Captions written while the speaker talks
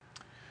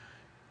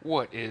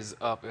What is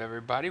up,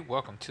 everybody?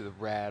 Welcome to the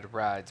Rad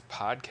Rides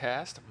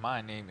podcast. My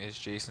name is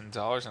Jason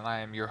Dollars, and I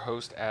am your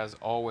host as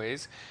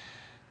always.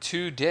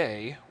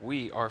 Today,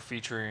 we are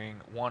featuring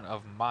one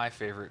of my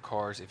favorite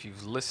cars. If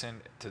you've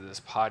listened to this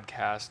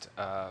podcast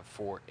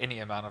for any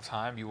amount of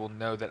time, you will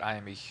know that I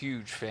am a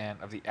huge fan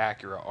of the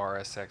Acura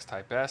RSX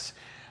Type S.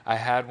 I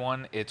had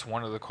one. It's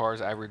one of the cars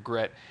I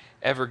regret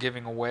ever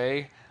giving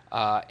away.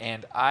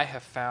 And I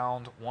have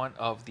found one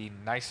of the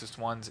nicest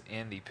ones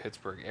in the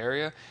Pittsburgh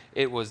area.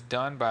 It was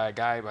done by a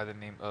guy by the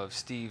name of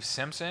Steve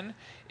Simpson.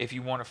 If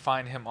you want to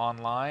find him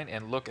online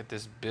and look at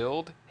this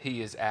build,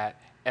 he is at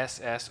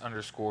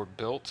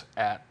ss_built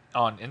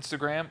on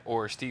Instagram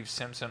or Steve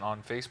Simpson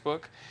on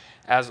Facebook.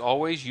 As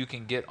always, you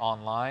can get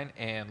online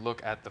and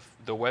look at the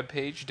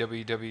webpage,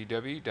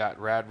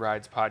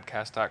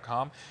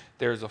 www.radridespodcast.com.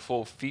 There's a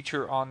full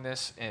feature on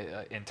this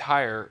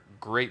entire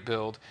great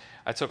build.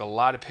 I took a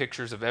lot of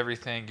pictures of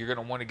everything. You're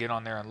going to want to get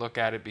on there and look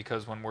at it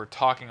because when we're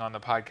talking on the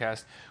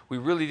podcast, we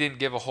really didn't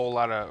give a whole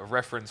lot of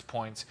reference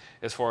points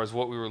as far as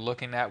what we were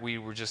looking at.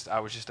 I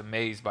was just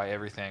amazed by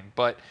everything.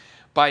 But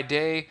by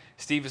day,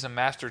 Steve is a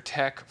master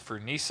tech for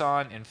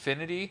Nissan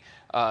Infiniti.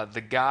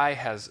 The guy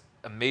has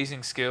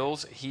amazing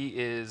skills. He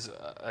is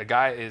a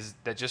guy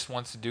that just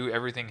wants to do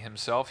everything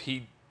himself.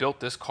 He built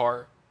this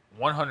car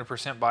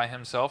 100% by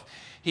himself.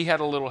 He had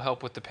a little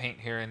help with the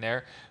paint here and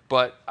there,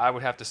 but I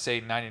would have to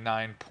say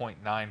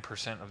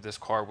 99.9% of this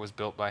car was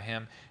built by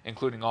him,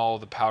 including all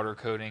of the powder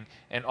coating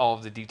and all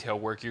of the detail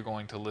work you're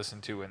going to listen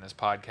to in this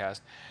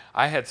podcast.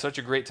 I had such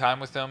a great time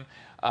with him.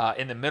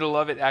 In the middle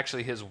of it,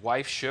 actually, his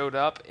wife showed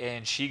up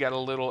and she got a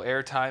little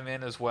airtime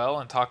in as well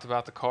and talked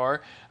about the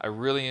car. I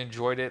really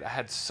enjoyed it. I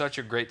had such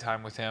a great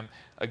time with him.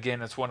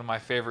 Again, it's one of my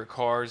favorite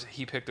cars.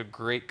 He picked a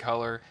great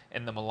color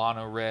in the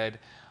Milano red.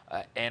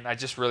 And I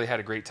just really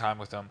had a great time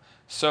with him.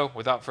 So,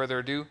 without further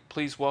ado,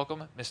 please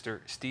welcome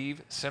Mr.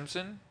 Steve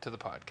Simpson to the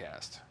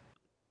podcast.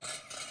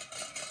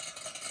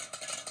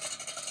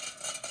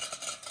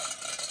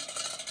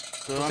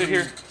 So, We'll sit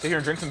here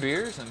and drink some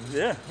beers and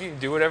Yeah.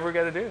 do whatever we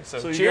got to do. So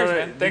you cheers,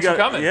 gotta- man. Thanks for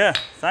coming. Yeah,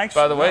 thanks.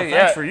 By the way,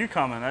 thanks yeah. for you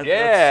coming.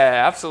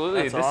 Yeah,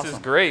 absolutely. that's This awesome. is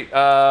great.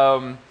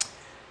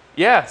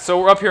 Yeah, so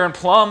we're up here in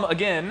Plum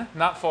again,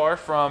 not far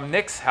from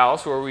Nick's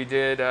house where we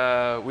did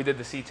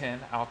the C10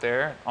 out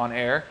there on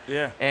air.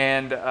 Yeah.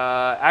 And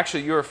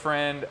actually, you're a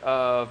friend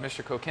of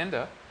Mr.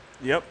 Kokenda.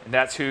 Yep. And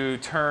that's who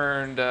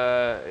turned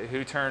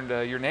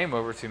your name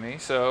over to me.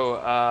 So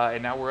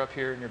and now we're up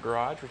here in your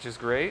garage, which is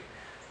great.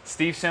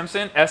 Steve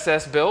Simpson,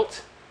 SS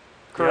Built,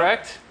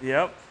 correct?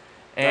 Yep.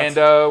 And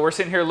we're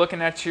sitting here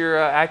looking at your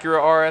Acura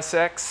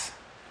RSX.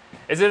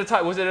 Is it a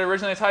type? Was it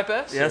originally a Type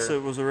S? Yes, or?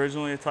 it was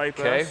originally a Type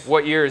Okay. S.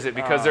 What year is it?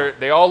 Because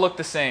they all look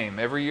the same.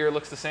 Every year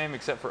looks the same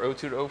except for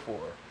 02 to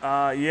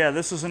 04. Yeah,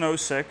 this is an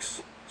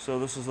 '06. So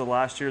this is the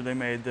last year they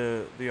made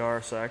the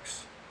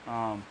RSX,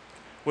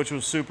 which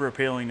was super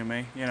appealing to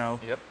me. You know,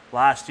 Yep.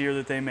 last year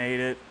that they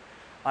made it,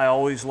 I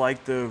always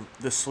liked the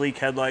sleek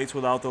headlights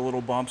without the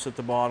little bumps at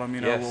the bottom.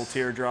 You know, Yes. little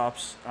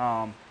teardrops.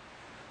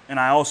 And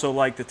I also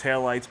like the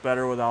taillights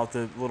better without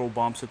the little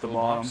bumps at the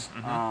Little bottom. bumps,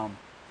 mhm.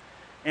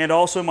 And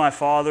also my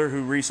father,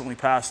 who recently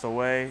passed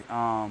away,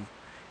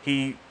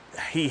 he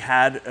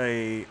had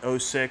a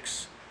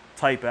 '06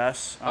 Type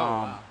S.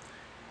 Wow.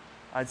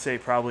 I'd say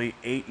probably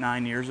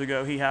 8-9 years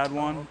ago he had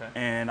one. okay.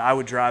 And I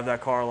would drive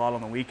that car a lot on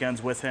the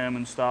weekends with him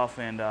and stuff.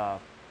 And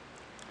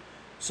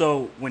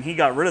so when he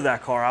got rid of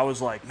that car, I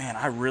was like, man,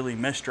 I really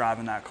miss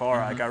driving that car.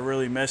 Mm-hmm. Like I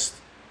really missed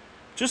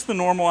just the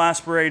normal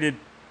aspirated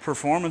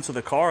performance of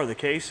the car, the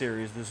K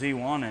Series, the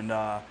Z1.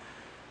 And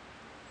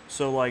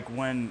so like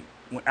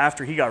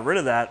after he got rid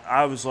of that,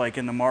 I was like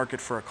in the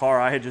market for a car.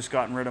 I had just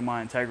gotten rid of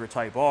my Integra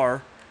Type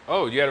R.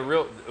 Oh, you had a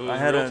real? It was I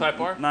had a real a Type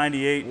R.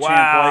 '98 Champ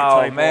Wow,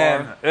 White Type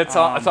man, R. it's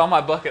on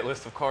my bucket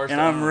list of cars. And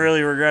to I'm own.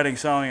 really regretting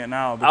selling it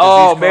now. Because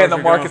Oh these man, cars the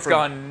are market's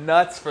going gone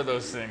nuts for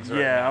those things right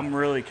Yeah, now. I'm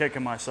really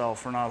kicking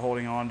myself for not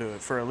holding on to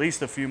it for at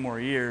least a few more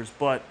years.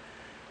 But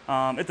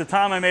at the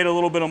time, I made a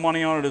little bit of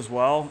money on it as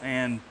well,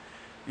 and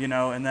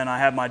and then I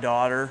had my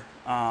daughter,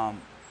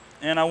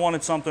 and I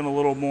wanted something a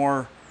little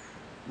more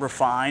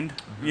refined,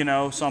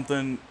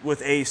 something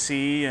with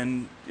AC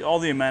and all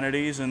the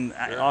amenities, and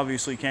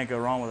obviously can't go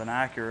wrong with an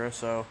Acura.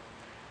 So,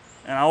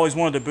 and I always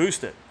wanted to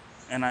boost it,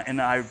 and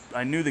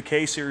I knew the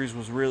K Series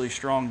was really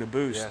strong to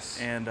boost, Yes.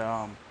 and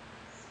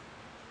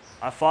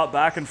I fought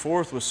back and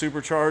forth with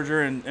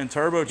supercharger and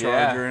turbocharger,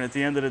 Yeah. and at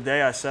the end of the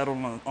day, I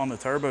settled on the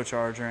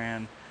turbocharger,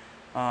 and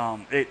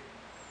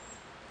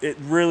it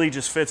really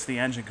just fits the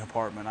engine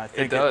compartment. I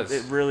think It does.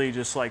 It really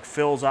just like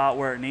fills out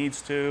where it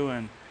needs to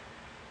and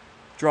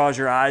draws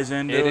your eyes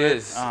into it. It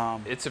is.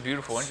 It's a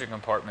beautiful engine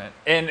compartment,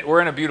 and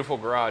we're in a beautiful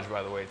garage,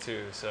 by the way,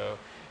 too. So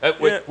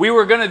we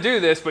were gonna do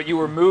this, but you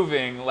were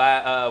moving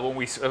when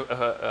we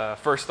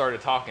first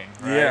started talking,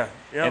 right? Yeah.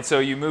 Yep. And so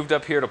you moved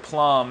up here to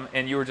Plum,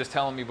 and you were just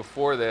telling me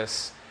before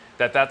this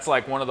that that's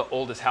like one of the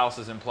oldest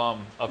houses in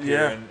Plum up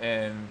here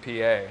in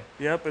PA.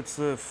 Yep, it's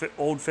the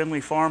old Finley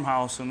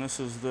farmhouse, and this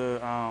is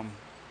the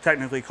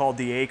technically called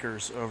the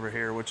Acres over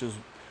here, which is,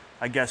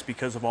 I guess,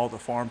 because of all the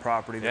farm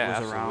property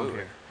that was around absolutely.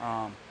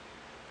 here.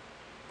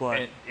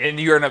 But and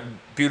you're in a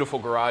beautiful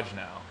garage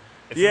now.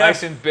 It's Yeah.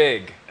 nice and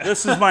big.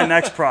 this is my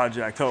next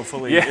project,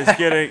 hopefully, Yeah. is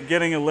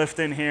getting a lift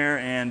in here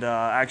and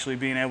actually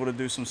being able to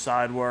do some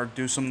side work,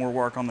 do some more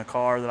work on the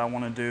car that I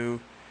want to do,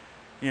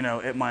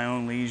 at my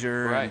own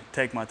leisure Right. and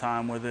take my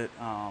time with it.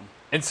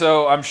 And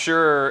so I'm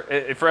sure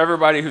for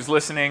everybody who's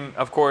listening,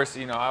 of course,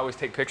 I always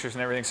take pictures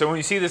and everything. So when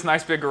you see this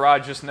nice big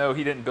garage, just know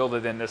he didn't build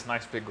it in this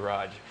nice big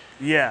garage.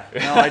 Yeah,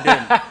 no, I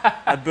didn't.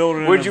 I built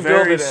it Where'd in you a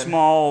build very it in?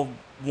 small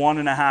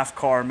 1.5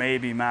 car,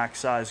 maybe max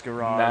size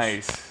garage.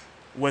 Nice.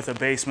 With a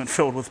basement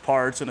filled with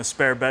parts and a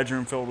spare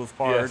bedroom filled with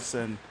parts. Yes.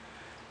 And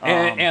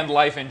And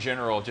life in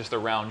general, just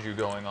around you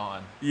going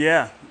on.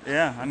 yeah.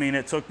 I mean,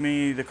 it took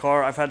me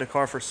I've had the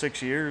car for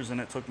 6 years,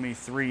 and it took me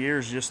 3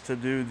 years just to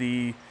do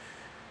the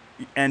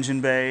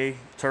engine bay,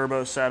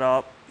 turbo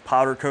setup,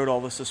 powder coat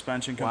all the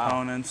suspension Wow.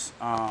 components,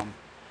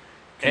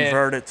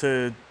 convert it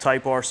to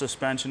Type R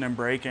suspension and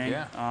braking.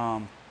 Yeah.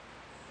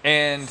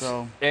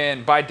 So-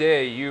 And by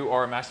day, you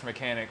are a master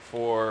mechanic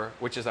for,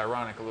 which is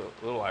ironic,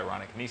 a little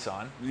ironic,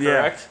 Nissan,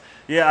 Yeah. correct?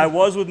 Yeah, I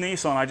was with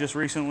Nissan. I just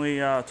recently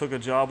took a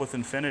job with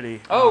Infiniti.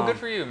 Oh, good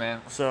for you,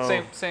 man. so-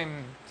 same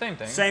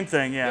thing. Same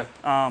thing, yeah.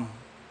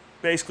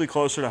 Basically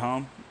closer to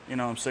home.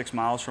 I'm 6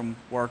 miles from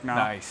work now.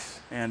 Nice.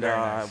 And Very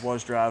nice. I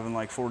was driving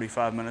like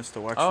 45 minutes to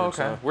Wexford. Oh, okay.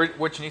 So,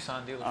 Which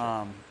Nissan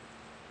dealership?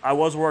 I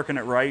was working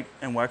at Wright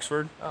in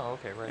Wexford, Oh,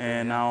 okay, right.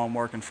 and yeah. now I'm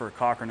working for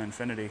Cochran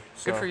Infiniti.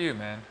 So, Good for you,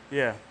 man.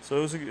 Yeah,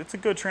 so it's a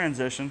good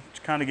transition.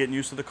 Just kind of getting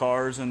used to the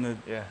cars and the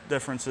Yeah.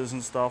 differences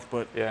and stuff.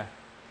 But Yeah.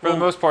 For the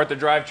most part, the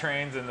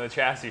drivetrains and the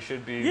chassis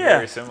should be yeah,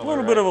 very similar. a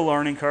little right? bit of a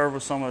learning curve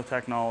with some of the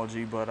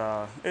technology, but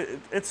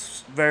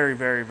it's very,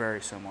 very,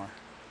 very similar.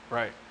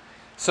 Right.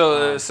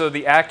 So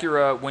the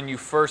Acura, when you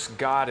first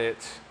got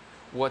it,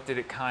 what did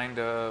it kind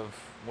of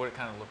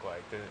look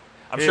like?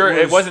 I'm sure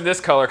it wasn't this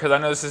color because I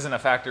know this isn't a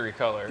factory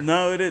color.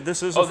 No,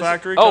 this is Oh, a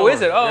factory Oh, color.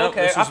 is it? Oh, Yep,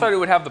 okay. this I is- thought it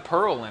would have the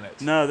pearl in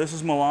it. No, this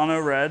is Milano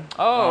red.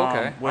 Oh,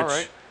 okay. Which All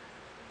right.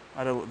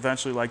 I'd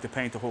eventually like to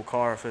paint the whole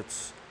car if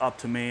it's up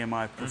to me and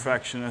my Mm-hmm.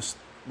 perfectionist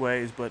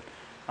ways. But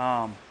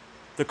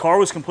the car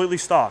was completely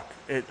stock.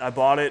 I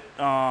bought it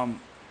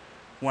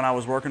when I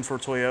was working for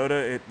Toyota.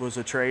 It was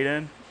a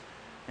trade-in,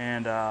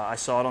 and I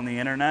saw it on the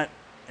internet,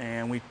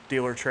 and we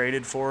dealer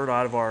traded for it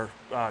out of our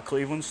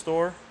Cleveland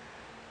store,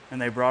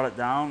 and they brought it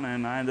down,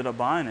 and I ended up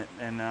buying it.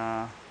 And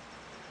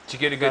Did you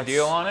get a good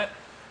deal on it?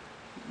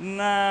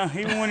 nah,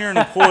 even when you're an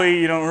employee,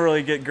 you don't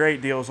really get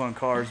great deals on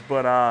cars.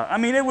 But I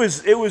mean, it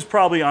was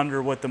probably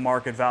under what the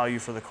market value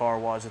for the car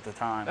was at the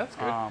time. That's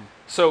good.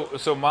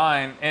 So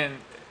mine, and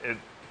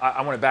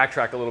I want to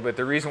backtrack a little bit.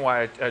 The reason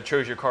why I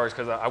chose your car is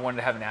because I wanted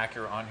to have an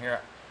Acura on here.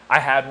 I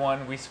had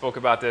one. We spoke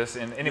about this,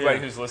 and anybody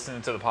Yeah. who's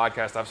listening to the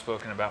podcast, I've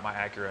spoken about my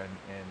Acura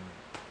and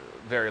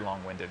very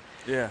long-winded.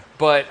 Yeah.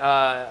 But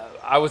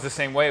I was the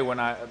same way when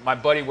my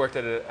buddy worked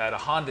at a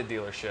Honda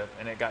dealership,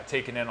 and it got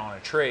taken in on a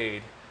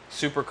trade,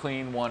 super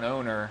clean, one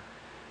owner,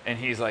 and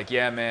he's like,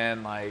 "Yeah,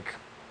 man, like,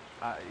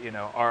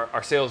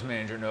 our sales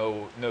manager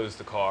knows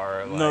the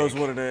car, like, Knows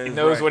what it is, He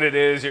knows right. what it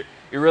is.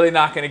 You're really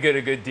not going to get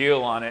a good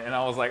deal on it." And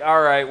I was like,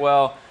 "All right,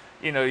 well,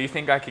 you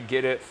think I could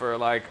get it for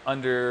like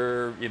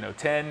under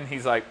 10?"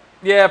 He's like,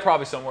 "Yeah,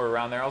 probably somewhere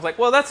around there." I was like,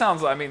 "Well, that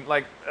sounds,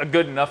 like a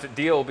good enough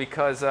deal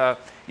because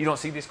you don't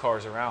see these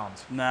cars around.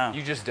 No.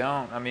 You just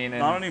don't. I mean, and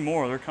Not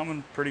anymore. They're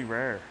coming pretty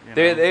rare.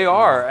 they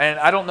are, and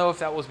I don't know if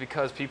that was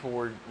because people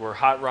were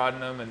hot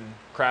rodding them and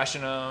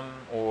crashing them,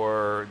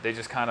 or they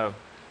just kind of,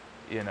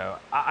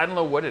 I don't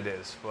know what it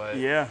is, but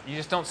Yeah. you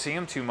just don't see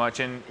them too much.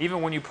 And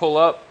even when you pull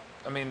up,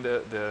 I mean,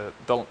 the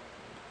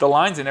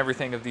lines and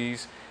everything of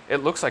these,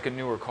 it looks like a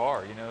newer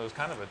car. It was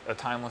kind of a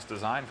timeless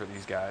design for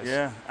these guys.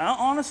 Yeah.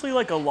 Honestly,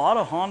 like a lot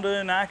of Honda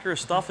and Acura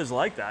stuff is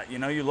like that.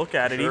 You look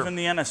at it, Sure. even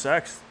the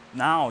NSX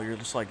now, you're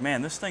just like,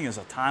 man, this thing is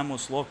a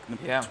timeless look.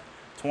 Yeah.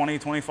 20,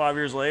 25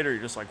 years later, you're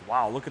just like,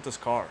 wow, look at this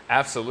car.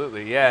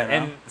 Absolutely, yeah. You know?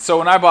 And so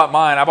when I bought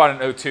mine, I bought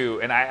an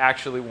 02, and I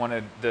actually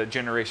wanted the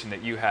generation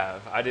that you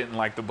have. I didn't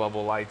like the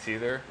bubble lights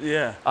either.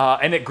 Yeah.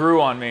 And it grew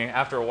on me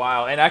after a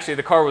while. And actually,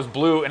 the car was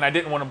blue, and I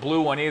didn't want a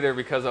blue one either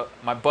because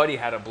my buddy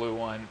had a blue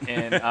one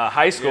in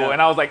high school, Yeah.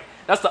 and I was like,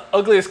 "That's the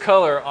ugliest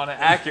color on an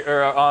Acura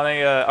or on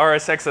a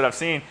RSX that I've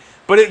seen."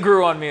 But it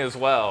grew on me as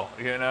well,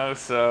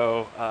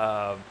 So,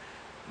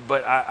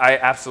 but I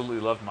absolutely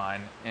loved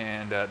mine,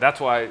 and that's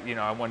why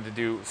I wanted to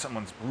do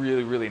someone's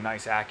really really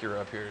nice Acura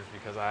up here, is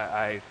because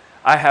I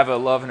have a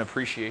love and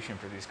appreciation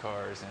for these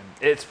cars, and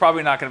it's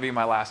probably not going to be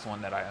my last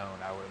one that I own,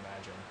 I would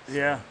imagine. So.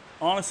 Yeah.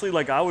 Honestly,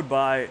 like I would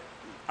buy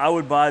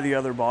the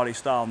other body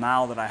style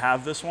now that I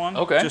have this one.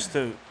 Okay. Just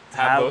to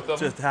Have both of them?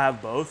 Just to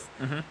have both.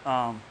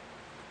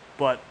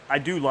 But I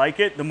do like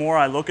it. The more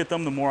I look at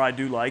them, the more I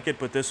do like it.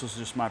 But this was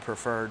just my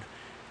preferred.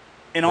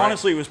 And Right.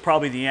 honestly, it was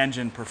probably the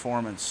engine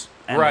performance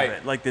end Right. of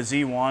it. Like the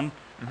Z1,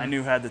 I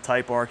knew had the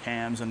Type R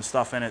cams and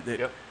stuff in it that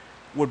Yep.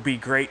 would be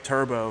great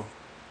turbo,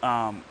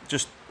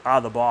 just out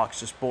of the box,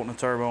 just bolting a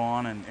turbo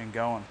on and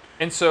going.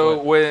 And so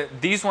with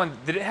these ones,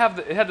 did it have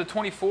it had the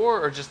 24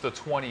 or just the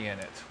 20 in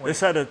it? This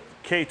had a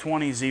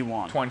K20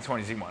 Z1.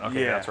 2020 Z1.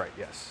 Okay, Yeah. that's right.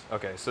 Yes.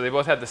 Okay, so they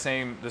both had the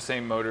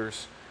same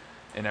motors.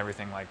 and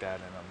everything like that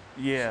in them.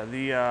 Yeah,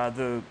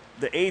 the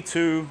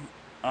A2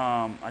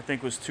 I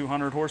think was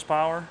 200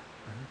 horsepower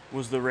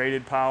was the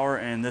rated power,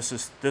 and this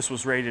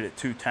was rated at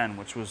 210,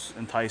 which was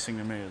enticing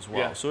to me as well.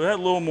 Yeah. So it had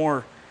a little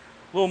more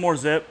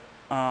zip.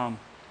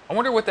 I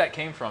wonder what that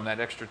came from,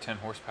 that extra 10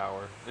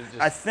 horsepower.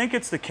 I think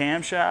it's the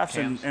camshafts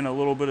Cams. and a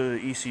little bit of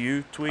the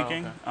ECU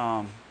tweaking. Oh,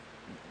 okay.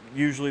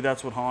 Usually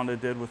that's what Honda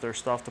did with their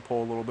stuff to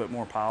pull a little bit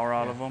more power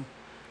out of them.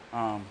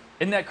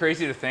 Isn't that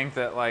crazy to think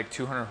that like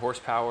 200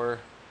 horsepower,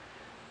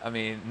 I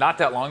mean, not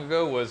that long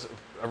ago was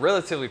a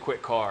relatively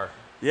quick car.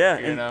 Yeah,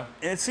 You know?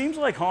 and it seems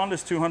like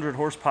Honda's 200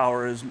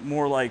 horsepower is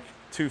more like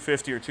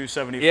 250 or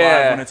 275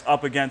 Yeah. when it's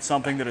up against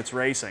something that it's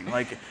racing.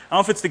 Like, I don't know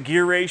if it's the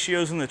gear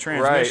ratios in the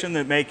transmission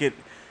that make it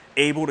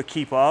able to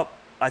keep up.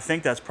 I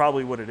think that's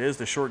probably what it is,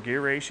 the short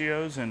gear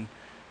ratios and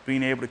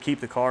being able to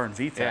keep the car in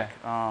VTEC.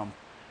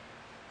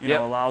 You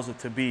know, allows it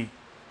to be,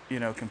 you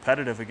know,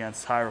 competitive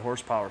against higher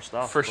horsepower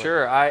stuff. For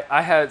sure.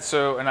 I had,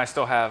 and I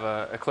still have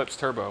a Eclipse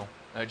Turbo,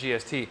 a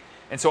GST.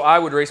 And so I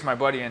would race my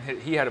buddy, and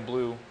he had a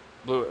blue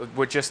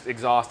with just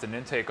exhaust and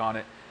intake on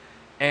it.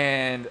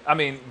 And I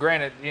mean,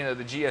 granted, you know,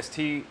 the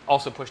GST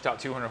also pushed out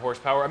 200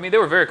 horsepower. I mean, they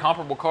were very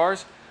comparable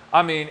cars.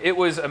 I mean, it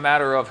was a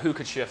matter of who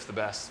could shift the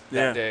best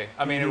that day.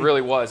 I mean, it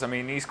really was. I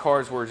mean, these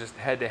cars were just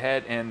head to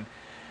head. And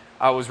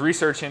I was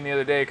researching the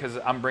other day because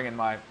I'm bringing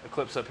my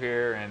Eclipse up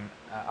here, and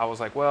I was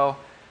like, well,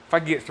 if I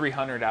could get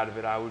 300 out of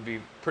it, I would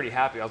be pretty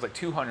happy. I was like,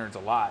 200's a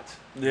lot,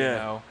 you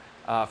know,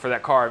 for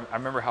that car. I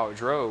remember how it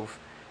drove,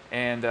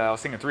 and I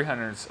was thinking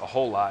 300's a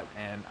whole lot,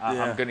 and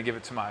I'm going to give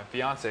it to my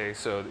fiance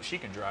so that she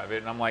can drive it.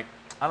 And I'm like,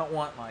 I don't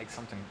want like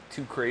something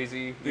too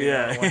crazy. You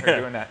know, I don't want her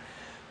doing that.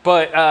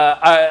 But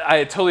I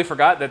had totally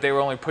forgot that they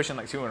were only pushing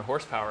like 200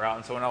 horsepower out.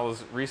 And so when I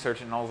was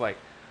researching, I was like,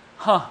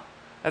 huh,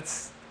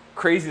 that's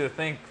crazy to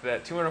think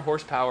that 200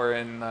 horsepower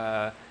in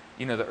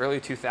you know, the early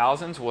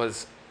 2000s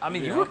was, I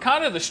mean, you were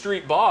kind of the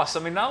street boss. I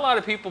mean, not a lot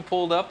of people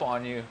pulled up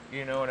on you,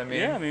 you know what I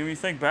mean? Yeah, I mean, when you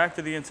think back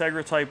to the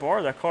Integra Type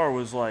R, that car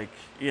was like,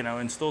 you know,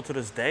 and still to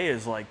this day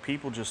is like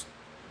people just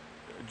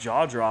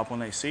jaw drop when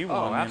they see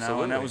one, you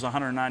know, and that was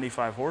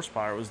 195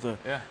 horsepower. It was the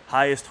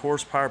highest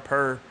horsepower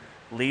per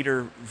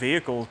liter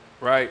vehicle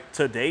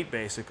to date,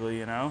 basically,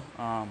 you know,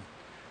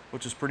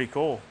 which is pretty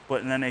cool.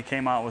 But and then they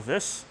came out with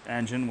this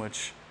engine,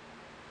 which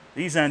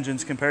these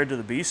engines compared to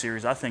the B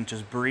series, I think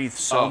just breathe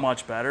so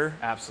much better.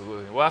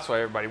 Absolutely. Well, that's why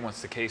everybody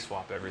wants to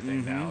K-swap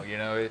everything now. You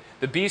know,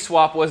 the B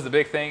swap was the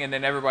big thing, and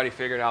then everybody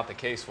figured out the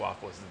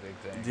K-swap was the big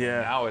thing. Yeah.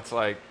 And now it's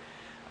like,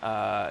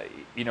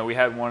 you know, we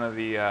had one of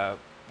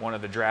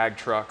the drag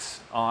trucks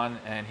on,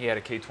 and he had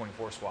a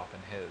K24 swap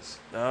in his.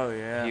 Oh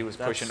yeah. He was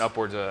pushing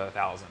upwards of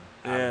 1,000.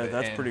 Yeah,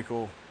 that's pretty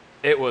cool.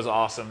 It was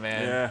awesome,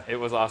 man. Yeah. It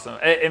was awesome.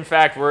 In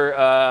fact,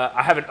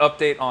 I have an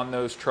update on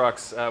those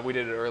trucks. We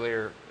did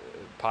an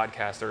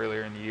podcast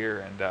earlier in the year,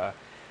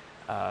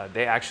 and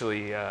they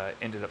actually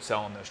ended up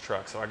selling those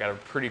trucks. So I got a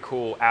pretty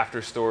cool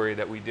after story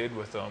that we did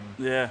with them.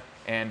 Yeah.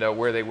 And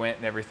where they went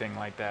and everything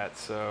like that.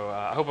 So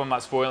I hope I'm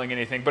not spoiling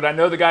anything. But I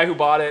know the guy who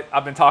bought it.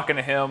 I've been talking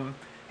to him.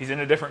 He's in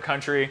a different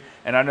country,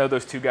 and I know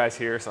those two guys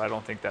here, so I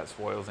don't think that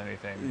spoils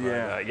anything.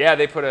 But, yeah,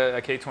 they put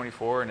a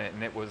K24 in it,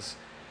 and it was,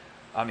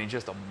 I mean,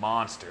 just a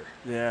monster.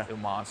 Yeah. A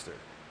monster.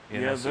 You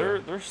yeah, know, so.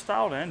 they're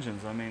stout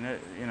engines. I mean,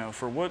 you know,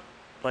 for what,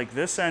 like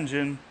this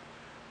engine,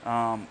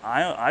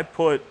 I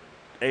put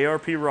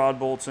ARP rod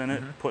bolts in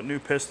it, put new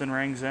piston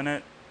rings in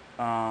it,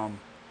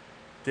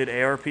 did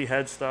ARP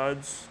head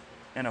studs,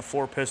 and a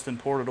 4-piston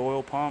ported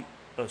oil pump,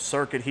 a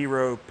Circuit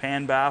Hero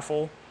pan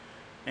baffle,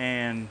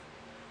 and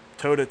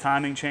Toda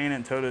timing chain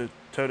and Toda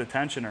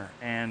tensioner,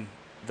 and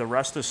the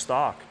rest is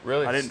stock.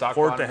 Really? I didn't stock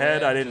port the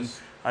head. Man,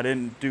 I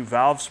didn't do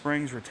valve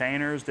springs,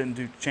 retainers.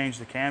 Didn't change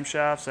the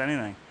camshafts,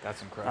 anything.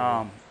 That's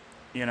incredible.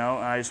 You know,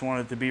 I just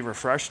wanted it to be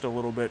refreshed a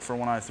little bit for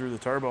when I threw the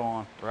turbo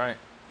on. Right.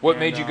 What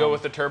made you go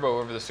with the turbo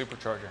over the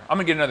supercharger? I'm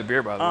gonna get another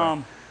beer, by the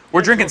way.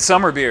 We're drinking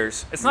summer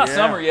beers. It's not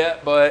summer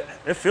yet, but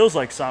it feels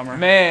like summer.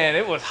 Man,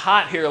 it was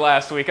hot here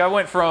last week. I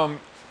went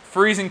from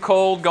freezing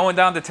cold going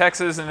down to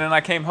Texas, and then I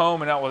came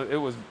home and it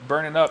was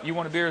burning up. You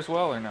want a beer as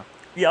well or no?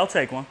 Yeah, I'll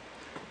take one.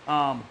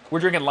 We're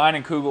drinking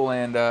Leinenkugel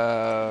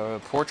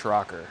and Porch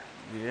Rocker.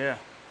 Yeah.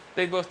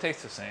 They both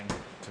taste the same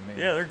to me.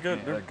 Yeah, they're good.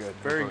 Yeah, they're good.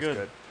 Very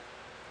good.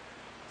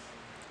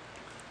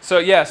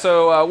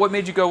 So what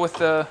made you go with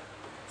the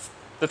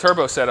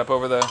turbo setup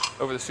over the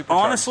supercharger?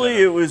 Honestly,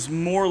 setup? it was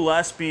more or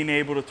less being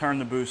able to turn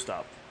the boost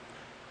up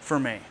for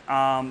me.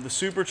 The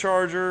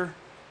supercharger,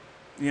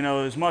 you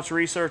know, as much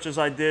research as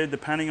I did,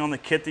 depending on the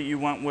kit that you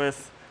went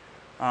with,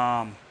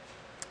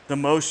 the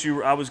most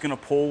I was going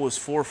to pull was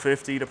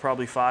 450 to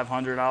probably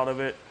 500 out of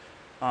it.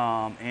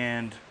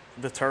 And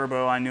the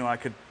turbo, I knew I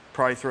could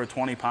probably throw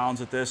 20 pounds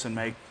at this and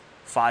make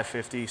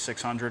 550,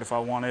 600 if I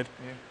wanted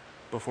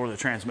before the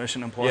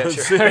transmission implodes.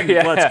 Yeah,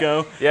 sure. Let's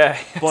go. Yeah.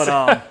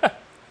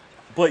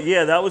 But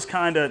yeah, that was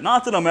kind of,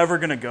 not that I'm ever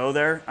going to go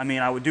there. I mean,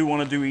 I do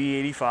want to do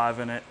E85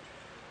 in it,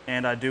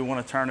 and I do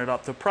want to turn it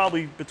up to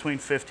probably between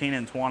 15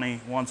 and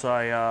 20 once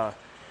I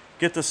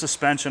get the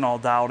suspension all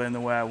dialed in the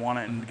way I want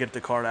it and get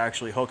the car to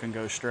actually hook and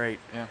go straight.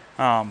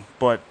 Yeah.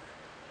 But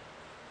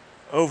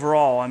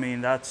overall, I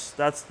mean, that's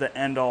the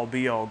end-all,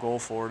 be-all goal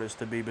for it, is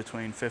to be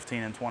between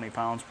 15 and 20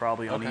 pounds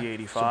probably on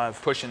E85.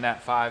 So pushing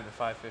that 5 to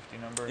 550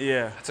 number.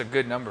 Yeah. That's a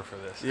good number for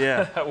this.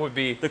 Yeah. That would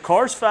be. The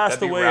car's fast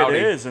the way rowdy.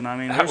 it is, and I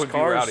mean, That would be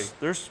rowdy.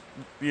 there's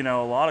a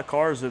lot of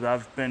cars that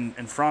I've been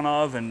in front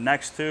of and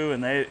next to,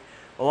 and a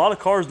lot of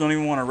cars don't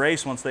even want to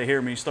race once they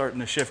hear me starting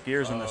to shift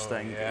gears in this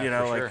thing.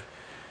 Yeah, for sure.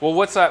 Well,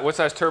 what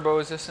size turbo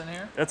is this in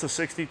here? That's a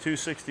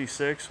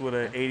 6266 with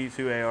an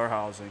 82 AR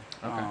housing.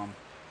 Okay.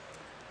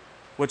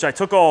 Which I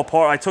took all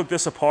apart. I took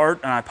this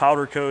apart and I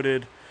powder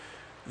coated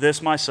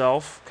this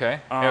myself. Okay.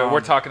 We're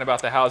talking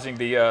about the housing,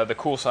 the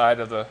cool side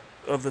of the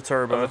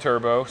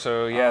turbo.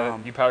 So yeah,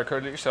 you powder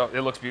coated it yourself.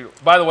 It looks beautiful.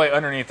 By the way,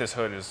 underneath this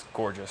hood is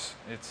gorgeous.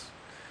 It's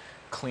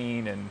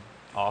clean and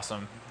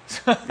awesome.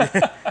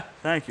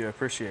 Thank you. I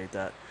appreciate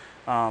that.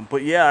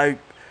 But yeah,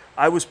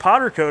 I was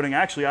powder coating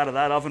actually out of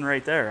that oven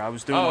right there. I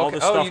was doing all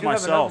this stuff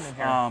myself.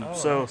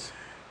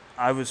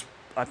 Nice.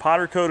 I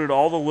powder coated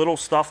all the little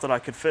stuff that I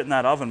could fit in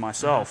that oven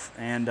myself.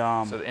 And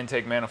so the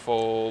intake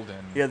manifold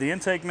and the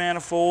intake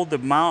manifold, the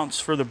mounts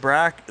for the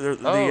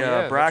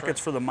brackets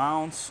for the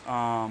mounts,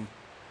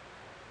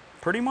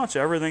 pretty much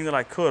everything that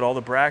I could, all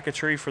the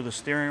bracketry for the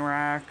steering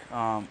rack,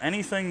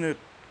 anything that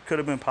could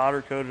have been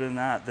powder coated in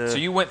that. So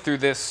you went through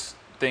this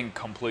thing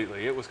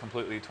completely. It was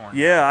completely torn.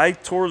 Yeah, I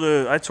tore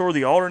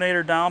the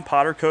alternator down,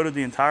 powder coated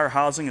the entire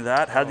housing of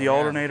that, had the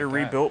alternator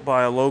rebuilt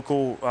by a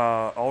local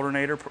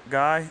alternator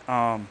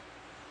guy.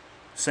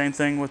 Same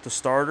thing with the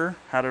starter,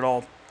 had it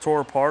all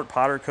tore apart,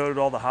 powder coated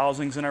all the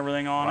housings and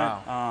everything on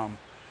it.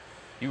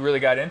 You really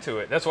got into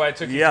it. That's why it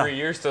took you 3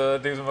 years to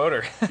do the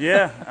motor.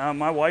 Yeah,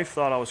 my wife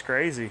thought I was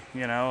crazy.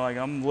 Like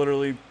I'm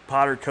literally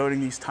powder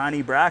coating these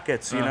tiny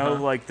brackets,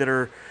 like that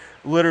are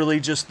literally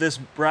just this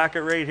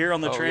bracket right here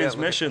on the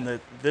transmission,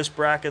 this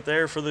bracket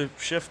there for the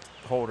shift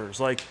holders.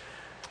 Like,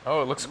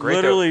 oh, it looks great.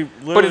 Literally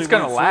but it's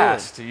going to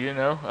last,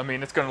 I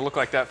mean, it's going to look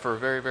like that for a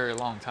very, very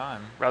long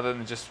time rather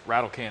than just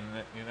rattle canning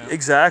it,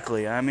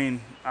 Exactly. I mean,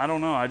 I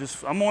don't know.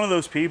 I'm one of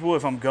those people,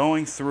 if I'm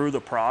going through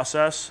the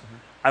process,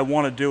 I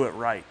want to do it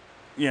right.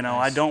 Nice.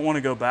 I don't want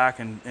to go back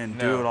and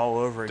do it all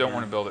over again. Don't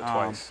want to build it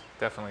twice.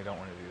 Definitely don't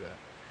want to do that.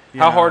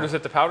 How hard is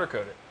it to powder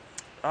coat it?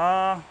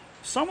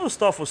 Some of the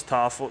stuff was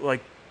tough.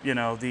 Like, some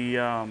of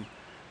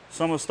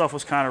the stuff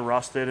was kind of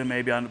rusted, and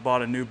maybe I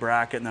bought a new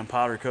bracket and then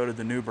powder coated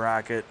the new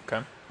bracket.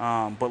 Okay.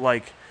 But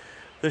like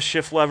this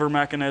shift lever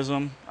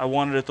mechanism, I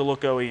wanted it to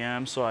look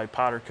OEM, so I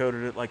powder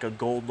coated it like a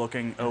gold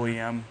looking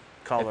OEM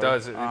color. It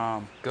does. It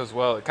goes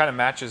well. It kind of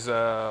matches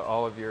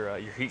all of your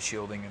heat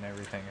shielding and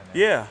everything in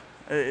there.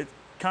 Yeah. It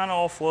kind of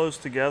all flows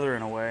together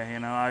in a way.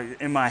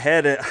 In my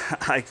head, it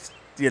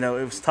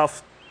was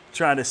tough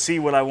trying to see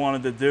what I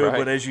wanted to do,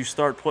 but as you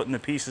start putting the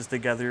pieces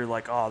together, you're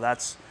like, oh,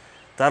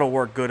 that'll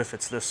work good if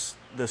it's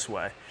this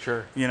way.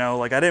 Sure.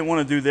 Like I didn't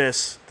want to do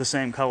this the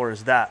same color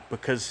as that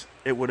because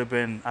it would have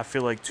been, I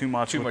feel like, too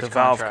much with the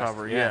valve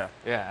cover. Yeah,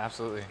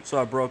 absolutely. So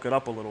I broke it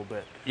up a little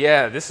bit.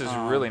 Yeah, this is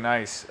really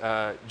nice.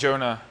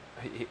 Jonah,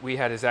 we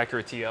had his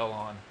Acura TL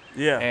on.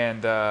 Yeah.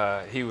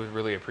 And he would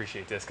really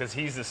appreciate this because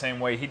he's the same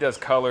way. He does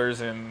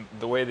colors, and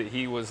the way that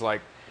he was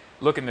like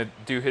looking to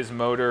do his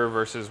motor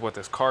versus what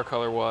this car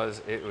color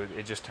was,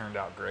 it just turned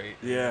out great.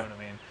 Yeah. You know what I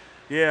mean?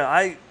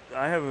 Yeah,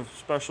 I have a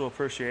special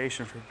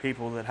appreciation for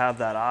people that have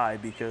that eye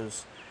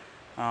because,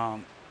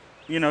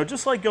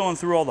 just like going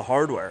through all the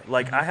hardware.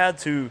 Like I had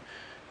to,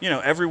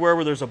 everywhere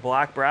where there's a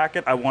black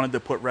bracket, I wanted to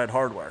put red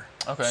hardware.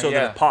 Okay. So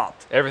that it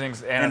popped.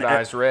 Everything's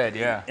anodized red,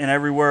 yeah. And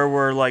everywhere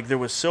where like there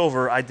was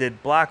silver, I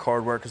did black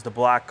hardware because the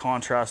black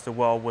contrasted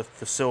well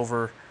with the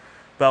silver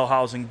bell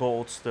housing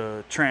bolts,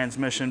 the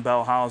transmission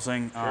bell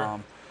housing,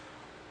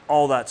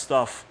 all that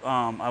stuff.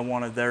 I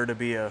wanted there to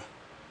be a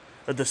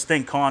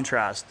distinct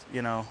contrast,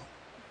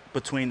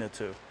 between the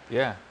two.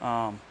 Yeah.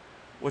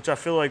 Which I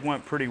feel like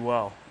went pretty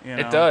well.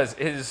 It does.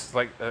 It is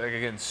like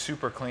again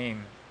super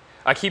clean.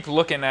 I keep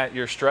looking at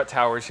your strut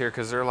towers here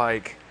because they're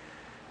like.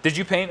 Did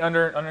you paint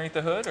underneath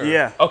the hood? Or?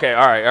 Yeah. Okay.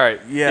 All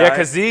right. Yeah. Yeah,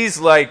 because these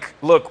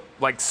look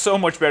like so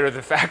much better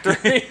than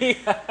factory.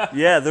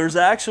 Yeah.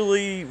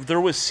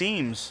 There was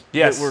seams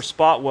that were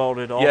spot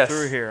welded all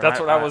through here. That's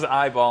what I was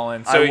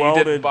eyeballing. So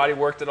you did body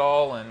worked it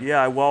all, and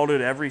yeah, I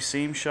welded every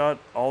seam shut,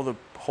 all the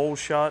holes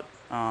shut,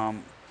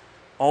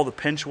 all the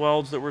pinch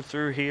welds that were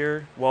through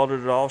here,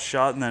 welded it all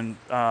shut, and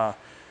then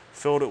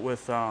filled it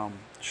with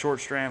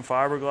short strand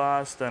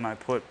fiberglass. Then I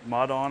put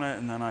mud on it,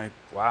 and then I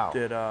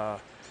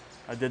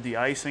did the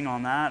icing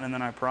on that, and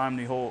then I primed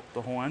the whole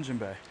engine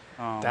bay.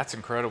 That's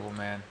incredible,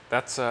 man.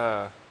 That's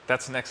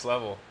next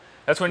level.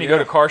 That's when you go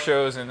to car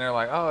shows and they're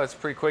like, "Oh, it's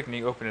pretty quick," and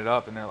you open it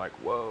up and they're like,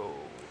 "Whoa!"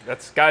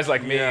 That's guys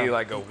like me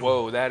like go,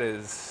 "Whoa, that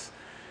is."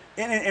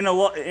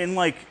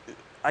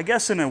 I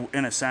guess in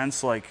a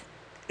sense, like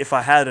if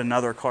I had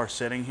another car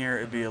sitting here,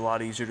 it'd be a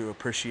lot easier to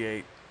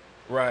appreciate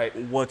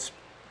what's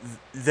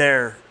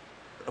there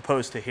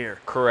opposed to here.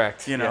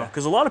 Correct.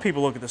 Because a lot of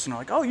people look at this and they're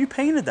like, "Oh, you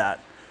painted that."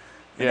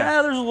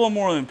 Yeah. there's a little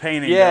more than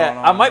painting Yeah, going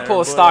on I might there, pull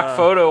a but, stock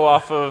photo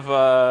off of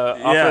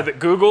yeah.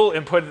 Google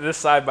and put this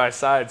side by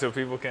side so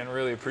people can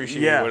really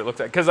appreciate Yeah. what it looks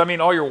like. Because I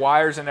mean, all your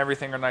wires and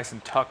everything are nice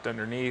and tucked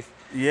underneath.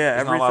 Yeah,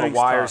 There's not a lot of everything's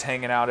wires tucked.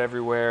 hanging out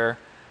everywhere.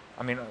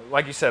 I mean,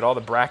 like you said, all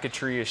the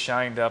bracketry is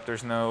shined up.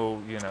 There's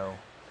no,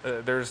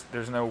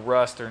 there's no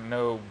rust or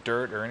no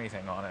dirt or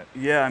anything on it.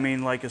 Yeah, I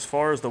mean, like as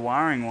far as the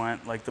wiring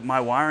went, like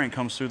my wiring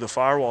comes through the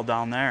firewall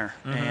down there,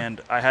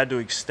 and I had to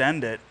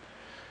extend it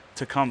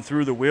to come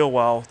through the wheel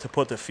well to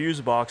put the fuse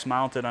box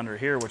mounted under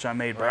here, which I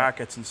made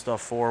brackets and stuff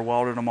for,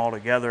 welded them all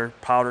together,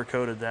 powder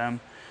coated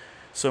them.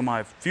 So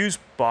my fuse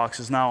box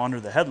is now under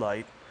the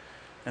headlight,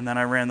 and then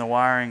I ran the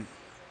wiring,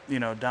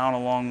 down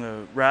along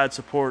the rad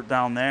support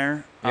down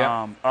there,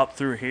 up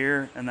through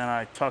here, and then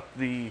I tucked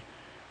the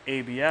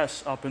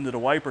ABS up into the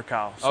wiper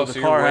cowl. So the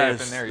you're car way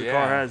has up in there, the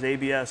car has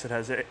ABS, it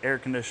has air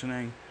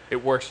conditioning,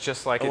 It works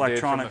just like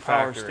electronic it did from the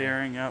power factory.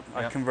 steering. Yep.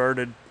 I Yep.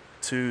 converted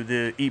to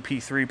the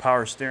EP3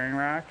 power steering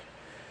rack,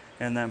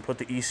 and then put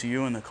the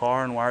ECU in the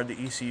car and wired the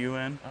ECU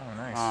in. Oh,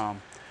 nice.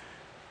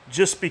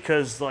 Just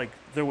because like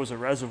there was a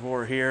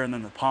reservoir here and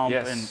then the pump,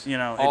 Yes.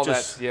 and all it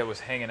just that was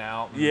hanging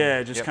out.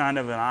 just kind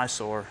of an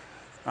eyesore.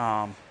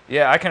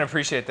 Yeah, I can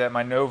appreciate that.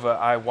 My Nova,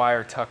 I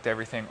wire tucked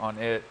everything on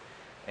it,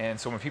 and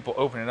so when people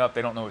open it up,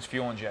 they don't know it's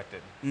fuel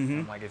injected.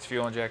 I'm like, it's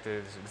fuel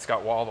injected. It's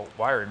got all the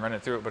wiring running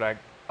through it, but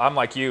I'm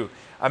like you.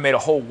 I made a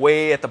hole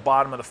way at the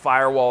bottom of the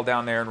firewall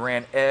down there and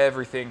ran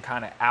everything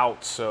kind of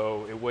out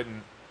so it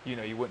wouldn't,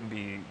 you wouldn't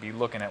be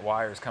looking at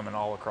wires coming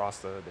all across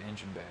the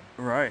engine bay.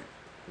 Right.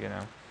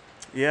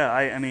 Yeah,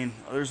 I mean,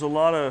 there's a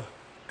lot of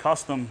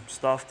custom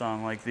stuff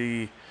done, like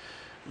the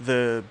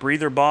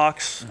breather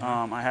box.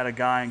 I had a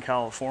guy in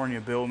California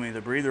build me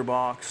the breather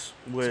box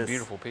with It's a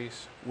beautiful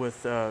piece.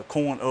 with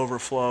coolant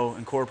overflow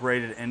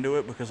incorporated into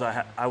it, because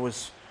I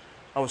was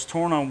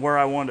torn on where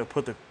I wanted to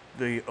put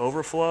the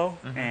overflow,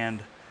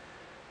 and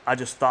I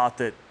just thought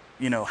that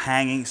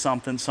hanging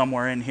something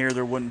somewhere in here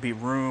there wouldn't be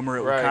room, or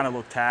it would kind of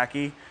look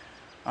tacky.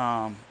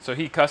 So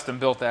he custom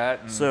built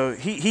that. And So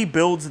he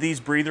builds these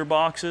breather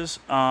boxes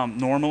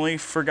normally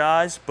for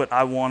guys, but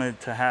I wanted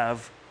to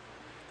have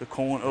the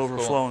coolant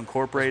overflow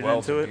incorporated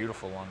into it.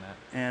 Beautiful on that.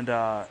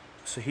 And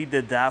so he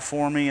did that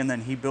for me, and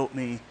then he built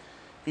me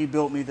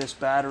this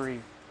battery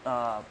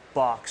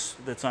box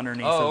that's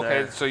underneath of there.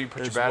 Oh, okay. So you put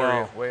your as battery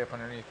well. way up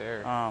underneath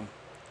there.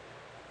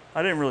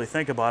 I didn't really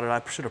think about it.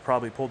 I should have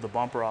probably pulled the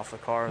bumper off the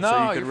car so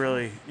No, you could you're-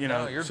 really,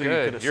 no, you're so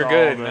good. you could You're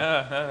have good.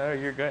 saw No,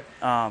 you're good.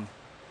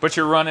 But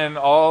you're running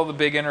all the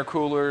big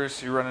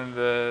intercoolers. You're running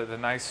the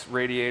nice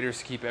radiators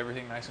to keep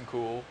everything nice and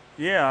cool.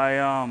 Yeah,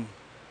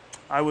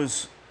 I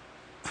was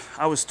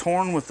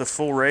torn with the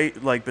full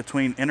rate, like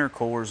between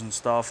intercoolers and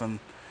stuff, and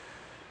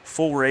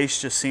full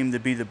race just seemed to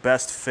be the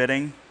best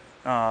fitting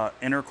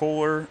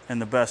intercooler and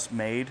the best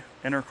made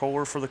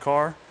intercooler for the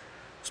car,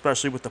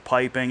 especially with the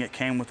piping. It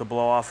came with the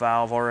blow-off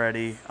valve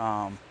already,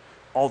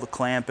 all the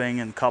clamping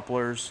and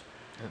couplers.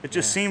 It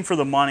just seemed for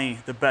the money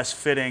the best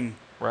fitting,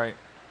 Right.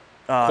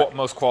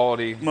 Most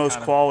quality.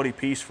 quality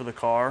piece for the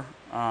car.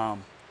 I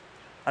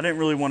didn't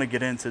really want to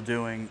get into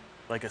doing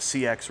like a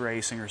CX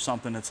racing or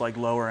something that's like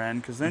lower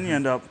end, because then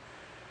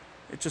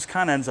it just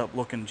kind of ends up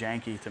looking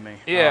janky to me.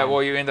 Yeah,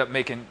 well, you end up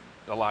making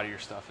a lot of your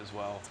stuff as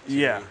well. Too,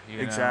 Yeah,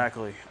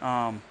 exactly.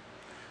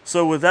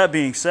 So with that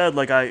being said,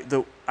 like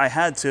I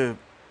had to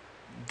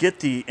get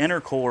the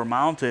intercooler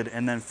mounted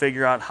and then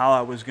figure out how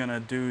I was gonna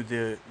do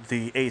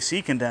the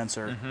AC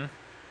condenser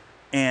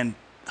and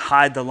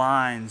hide the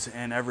lines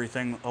and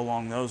everything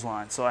along those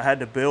lines. So I had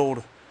to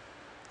build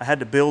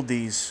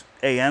these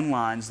AN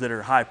lines that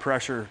are high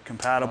pressure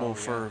compatible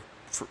for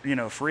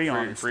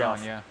Freon and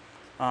stuff.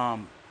 Yeah.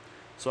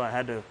 So I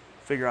had to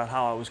figure out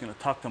how I was going to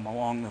tuck them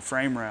along the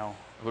frame rail.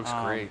 It looks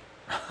great.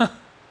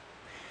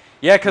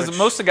 Yeah, because which-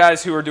 most of the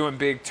guys who are doing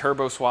big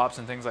turbo swaps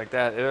and things like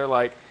that, they're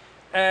like,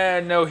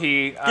 no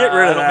heat. Get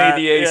rid of I that. don't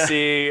need the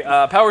AC.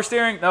 Power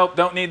steering? Nope,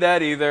 don't need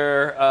that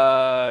either.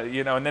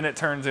 And then it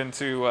turns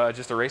into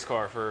just a race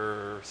car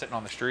for sitting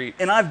on the street.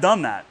 And I've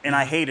done that, and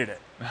I hated it.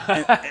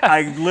 And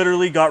I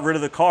literally got rid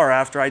of the car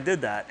after I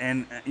did that.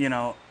 And,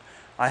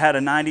 I had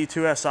a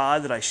 92 SI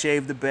that I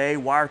shaved the bay,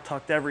 wire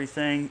tucked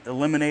everything,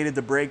 eliminated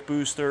the brake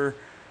booster.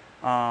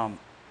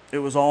 It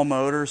was all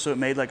motor, so it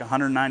made like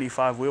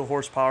 195 wheel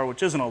horsepower,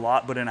 which isn't a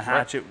lot, but in a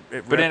hatch, it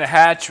ripped. But in a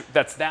hatch,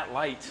 that's that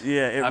light.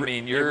 Yeah,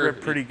 it you're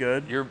ripped pretty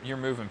good. You're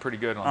moving pretty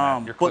good on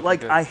that. You're But like,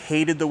 good. I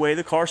hated the way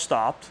the car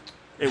stopped.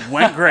 It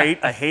went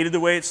great. I hated the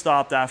way it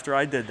stopped after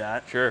I did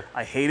that. Sure.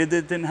 I hated that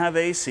it didn't have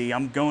AC.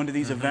 I'm going to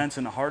these events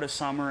in the heart of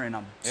summer, and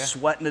I'm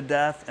sweating to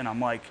death, and I'm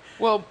like,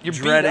 well, you're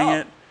dreading beat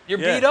up. it. You're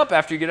Yeah. beat up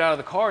after you get out of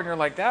the car, and you're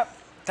like that.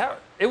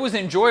 It was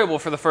enjoyable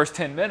for the first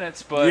 10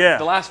 minutes, but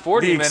the last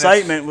 40 the minutes.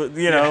 excitement,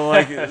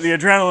 like the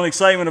adrenaline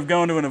excitement of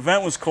going to an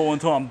event was cool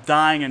until I'm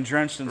dying and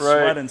drenched in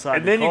sweat inside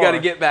and the then car. you got to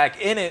get back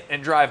in it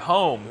and drive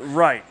home.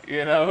 Right.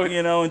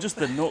 And just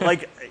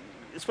like,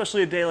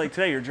 especially a day like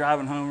today, you're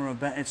driving home from an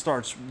event, it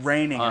starts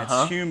raining, and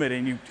it's humid,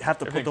 and you have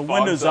to put Everything the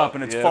windows fogs up, up,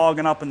 and it's yep.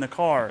 fogging up in the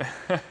car.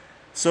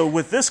 So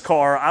with this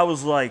car, I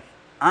was like,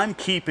 I'm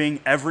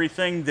keeping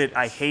everything that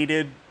I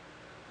hated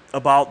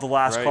about the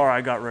last Right. car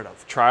I got rid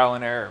of. Trial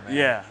and error, man.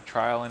 Yeah.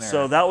 Trial and error.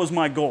 So that was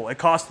my goal. It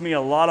cost me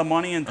a lot of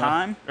money and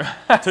time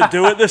to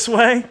do it this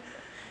way,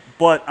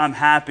 but I'm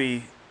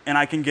happy, and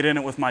I can get in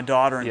it with my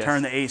daughter and Yes.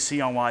 turn the AC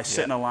on while I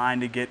sit Yeah. in a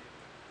line to get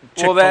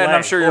well, that, and Chick-fil-A,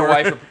 I'm sure your or-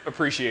 wife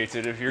appreciates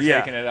it if you're Yeah.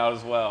 taking it out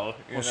as well. you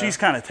Well, know? she's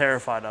kind of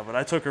terrified of it.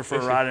 I took her for a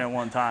Is she? ride in it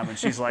one time, and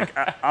she's like,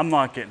 I'm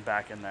not getting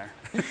back in there.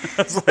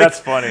 I was like, That's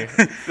funny.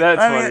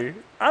 That's I funny.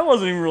 mean, I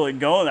wasn't even really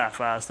going that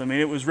fast. I mean,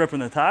 it was ripping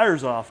the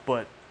tires off,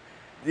 but,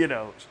 it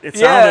Yeah.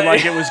 sounded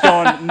like it was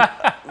going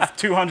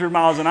 200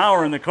 miles an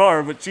hour in the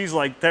car, but she's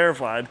like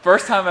terrified.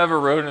 First time I ever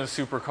rode in a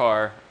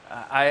supercar,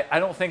 I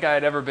don't think I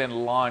had ever been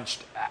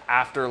launched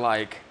after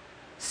like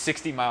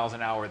 60 miles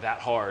an hour that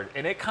hard.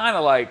 And it kind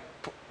of like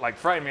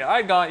frightened me.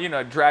 I'd gone,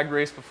 drag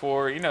race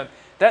before,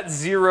 that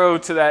 0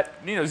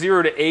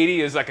 to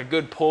 80 is like a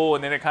good pull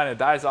and then it kind of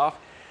dies off.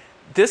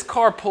 This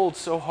car pulled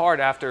so hard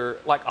after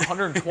like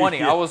 120.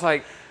 Yeah. I was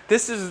like,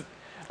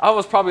 I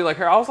was probably like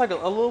her. I was like a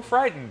little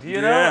frightened,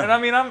 you know? Yeah. And I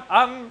mean,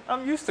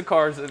 I'm used to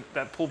cars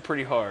that pull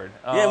pretty hard.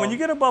 Yeah, when you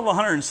get above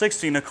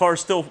 160 and the car's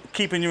still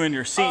keeping you in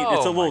your seat,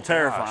 it's a Oh, little my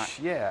terrifying. gosh,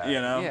 yeah.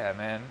 You know? Yeah,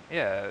 man.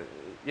 Yeah.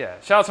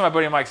 Shout out to my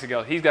buddy Mike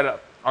Segel. He's got a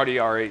Audi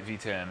R8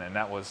 V10, and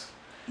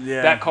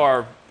that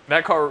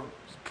car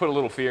put a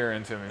little fear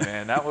into me,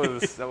 man. That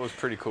was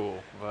pretty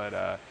cool.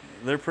 But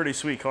They're pretty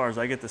sweet cars.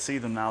 I get to see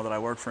them now that I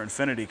work for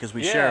Infiniti because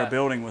we share Yeah. a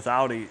building with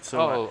Audi.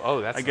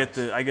 So that's I get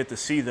nice. I get to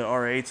see the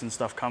R8s and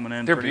stuff coming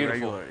in They're pretty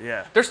beautiful. regular.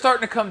 Yeah. They're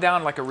starting to come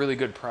down like a really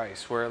good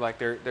price, where like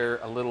they're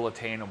a little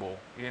attainable.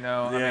 Yeah.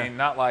 I mean,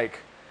 not like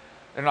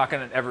they're not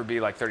going to ever be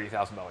like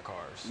 $30,000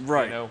 cars,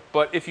 Right.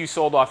 But if you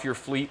sold off your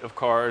fleet of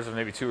cars of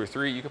maybe 2 or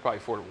 3, you could probably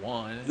afford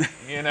one.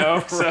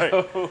 Right.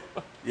 So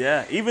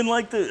Yeah, even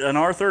like an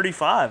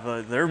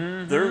R35,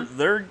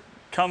 they're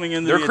coming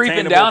into they're the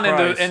creeping attainable down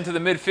price. into the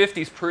mid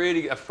 50s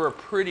for a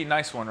pretty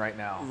nice one right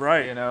now.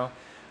 Right.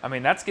 I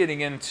mean that's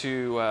getting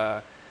into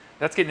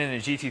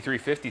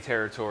GT350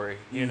 territory.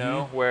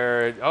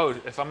 Where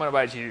if I'm going to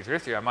buy a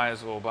GT350, I might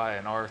as well buy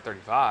an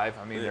R35.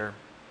 I mean they're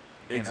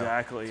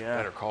exactly, it's yeah. a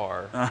better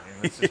car.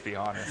 Let's just be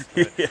honest.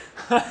 But-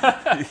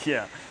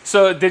 Yeah.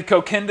 So did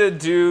Coquinda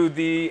do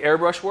the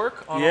airbrush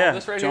work on all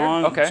this right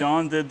John, here? Okay.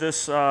 John did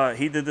this.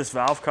 He did this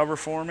valve cover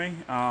for me.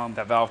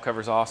 That valve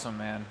cover's awesome,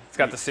 man. It's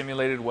got the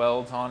simulated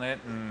welds on it,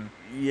 and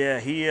Yeah,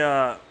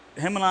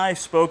 him and I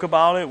spoke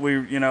about it.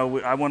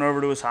 I went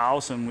over to his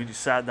house and we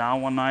just sat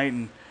down one night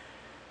and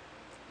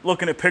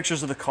looking at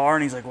pictures of the car,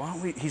 and he's like, "Why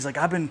don't we?" He's like,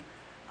 "I've been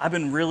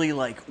really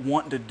like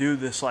wanting to do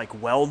this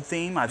like weld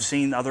theme. I've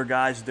seen other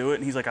guys do it,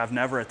 and he's like, I've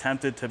never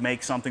attempted to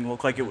make something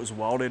look like it was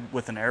welded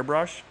with an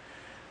airbrush."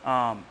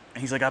 And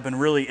he's like, I've been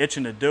really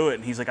itching to do it,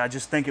 and he's like, I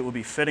just think it would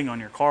be fitting on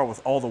your car with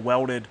all the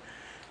welded,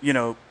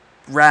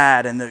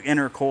 rad and the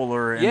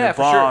intercooler and the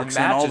for sure. It box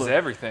and all matches the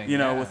everything.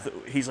 Yeah.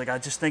 he's like, I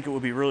just think it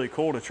would be really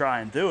cool to try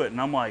and do it, and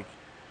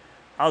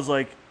I was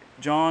like,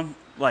 John,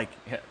 like,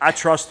 Yeah. I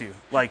trust you,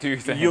 like, Do your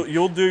thing.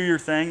 you'll do your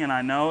thing, and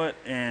I know it,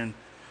 and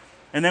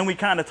then we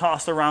kind of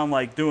tossed around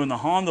like doing the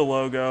Honda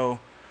logo,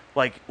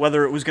 like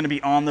whether it was going to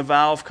be on the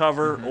valve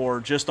cover or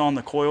just on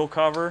the coil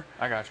cover.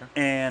 I got you.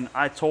 And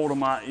I told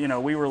him, I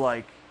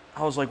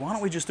was like, why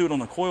don't we just do it on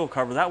the coil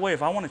cover? That way,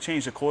 if I want to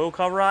change the coil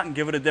cover out and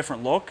give it a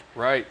different look,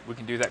 Right. We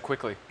can do that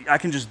quickly. I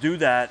can just do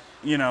that,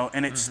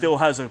 and it still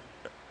has a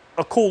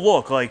cool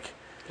look, like,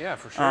 Yeah,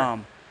 for sure.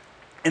 and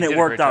You it did a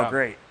worked great out job.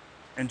 great.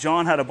 And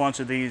John had a bunch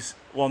of these,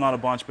 well, not a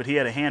bunch, but he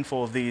had a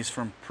handful of these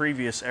from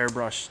previous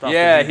airbrush stuff.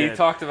 Yeah, that he did.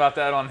 talked about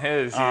that on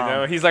his.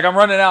 He's like, I'm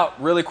running out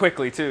really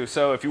quickly too.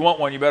 So if you want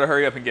one, you better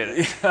hurry up and get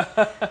it.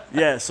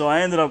 Yeah, so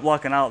I ended up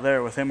lucking out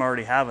there with him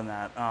already having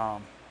that.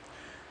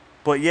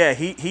 But yeah,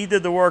 he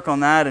did the work on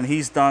that, and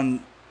he's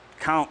done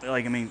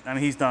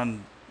he's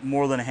done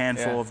more than a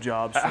handful Yeah. of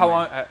jobs. for How me.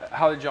 long?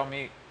 How did y'all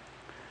meet?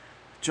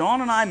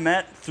 John and I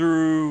met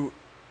through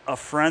a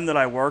friend that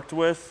I worked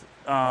with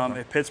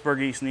at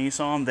Pittsburgh East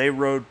Nissan. They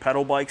rode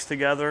pedal bikes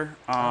together,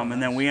 and then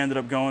nice. we ended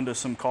up going to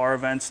some car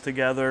events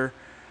together.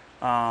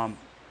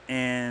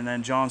 And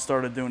then John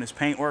started doing his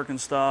paint work and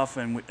stuff,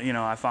 and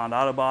I found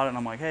out about it, and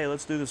I'm like, hey,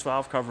 let's do this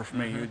valve cover for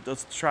me.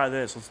 Let's try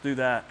this. Let's do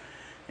that.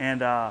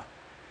 And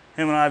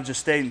him and I have just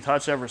stayed in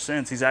touch ever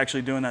since. He's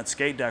actually doing that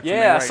skate deck for me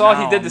Yeah, I right saw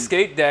now. he did the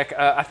skate deck.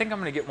 I think I'm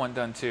gonna get one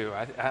done too.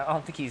 I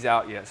don't think he's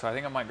out yet, so I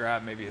think I might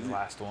grab maybe his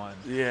last one.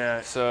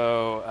 Yeah,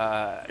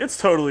 So it's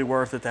totally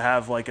worth it to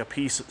have like a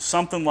piece,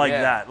 something like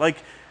Yeah. that. Like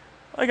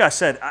I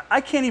said,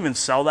 I can't even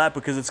sell that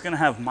because it's gonna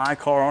have my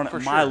car on it, For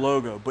my sure.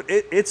 logo. But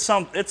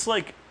it's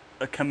like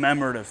a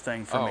commemorative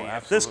thing for Oh, me.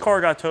 If this absolutely.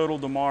 car got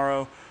totaled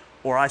tomorrow,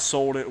 or I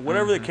sold it,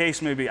 whatever the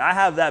case may be, I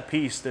have that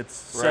piece that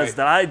says Right.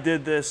 that I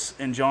did this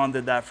and John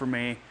did that for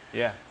me.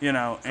 yeah.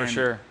 For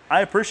sure.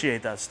 I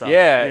appreciate that stuff.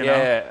 Yeah, you know?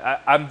 yeah.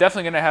 I'm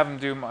definitely gonna have him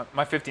do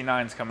my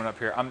 59's coming up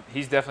here.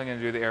 He's definitely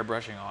gonna do the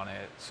airbrushing on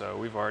it. So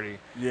we've already,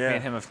 Yeah. me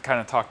and him have kind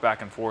of talked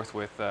back and forth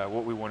with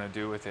what we want to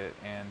do with it,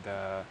 and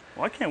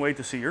Well, I can't wait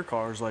to see your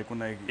cars like when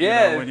they,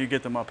 Yeah. when you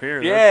get them up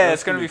here. Yeah, That's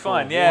it's gonna be cool.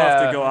 fun. We'll have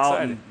Yeah, to go I'm out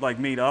excited. and like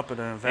meet up at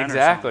an event.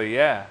 exactly,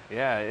 yeah.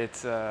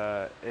 It's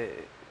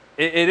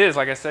it is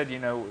like I said,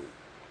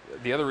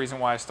 the other reason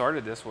why I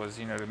started this was,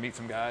 to meet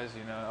some guys,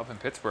 up in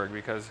Pittsburgh,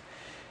 because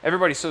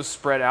everybody's so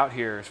spread out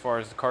here as far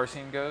as the car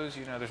scene goes.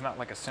 There's not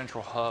like a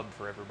central hub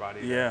for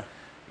everybody to,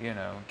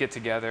 get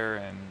together.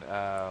 And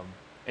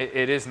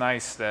it is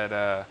nice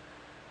that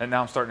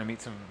now I'm starting to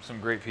meet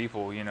some great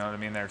people, you know what I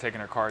mean? They're taking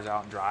their cars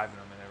out and driving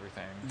them and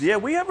everything. Yeah,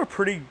 we have a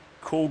pretty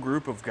cool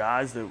group of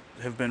guys that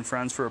have been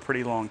friends for a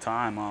pretty long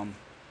time. I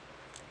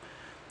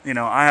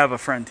have a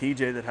friend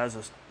TJ that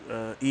has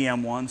a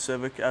EM1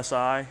 Civic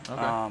SI.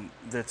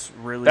 That's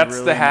really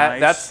really the hat. nice.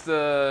 That's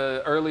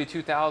the early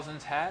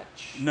 2000s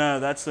hatch. No,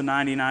 that's the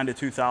 99 to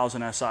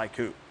 2000 SI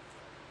coupe.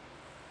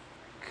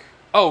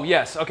 Oh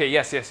yes. Okay.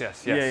 Yes. Yeah.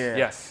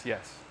 Yes.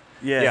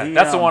 Yeah,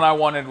 That's the one I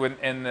wanted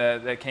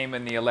that came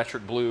in the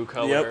electric blue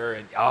color. Yep.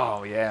 And,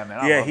 oh yeah,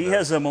 man. Yeah, he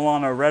has a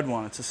Milano red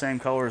one. It's the same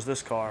color as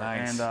this car,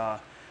 Nice. and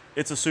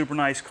it's a super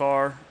nice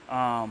car.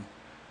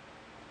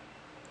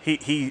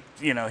 He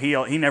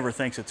never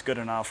thinks it's good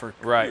enough or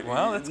Right.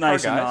 Well, it's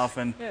nice car guys. enough,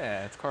 and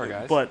yeah, it's car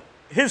guys. but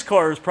his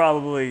car is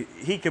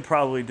he could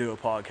probably do a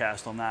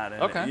podcast on that.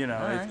 And, Okay. all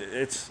right. I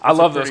it's a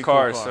love those pretty cool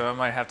cars, car. so I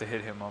might have to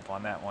hit him up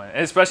on that one.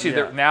 And especially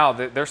now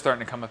that they're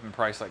starting to come up in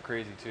price like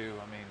crazy too.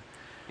 I mean,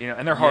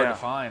 and they're hard to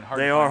find.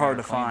 They are hard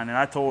to find, and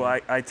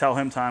I tell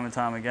him time and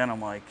time again,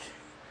 I'm like,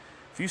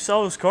 if you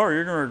sell this car,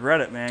 you're gonna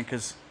regret it, man,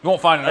 because You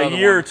won't find another a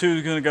year one. or two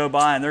is gonna go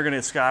by, and they're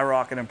gonna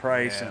skyrocket in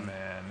price. Yeah, and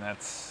man,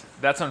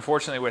 that's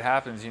unfortunately what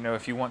happens.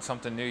 If you want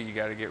something new, you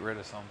got to get rid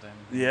of something.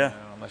 Yeah.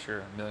 Unless you're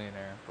a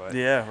millionaire. But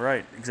yeah,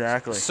 right,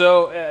 exactly.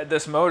 So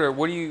this motor,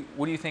 what do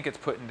you think it's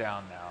putting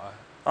down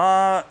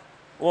now?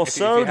 Well,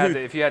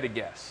 if you had to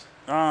guess.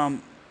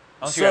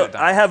 Unless you had it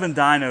done. I haven't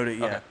dynoed it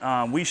yet.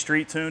 Okay. We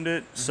street tuned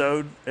it,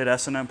 sewed at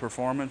S&M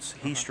Performance.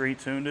 He street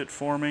tuned it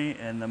for me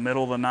in the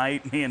middle of the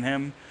night, me and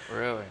him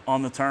Really?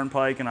 on the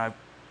turnpike, and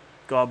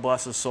God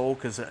bless his soul,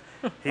 because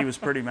he was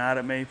pretty mad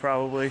at me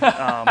probably.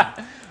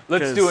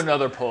 Let's do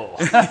another poll.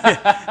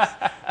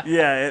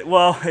 Yeah,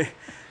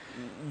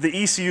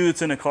 the ECU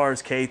that's in the car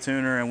is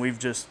K-Tuner, and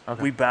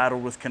we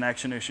battled with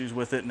connection issues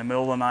with it in the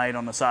middle of the night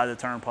on the side of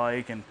the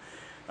turnpike, and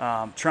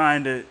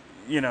trying to,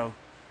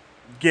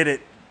 get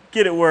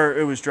it where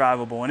it was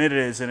drivable, and it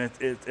is, and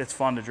it's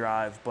fun to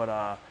drive,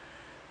 but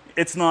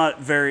it's not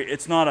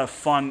a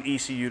fun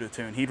ECU to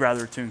tune. He'd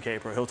rather tune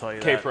K-Pro. He'll tell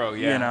you that. K-Pro,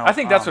 yeah. I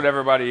think that's what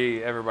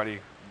everybody.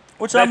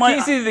 Which That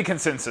seems to be the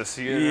consensus.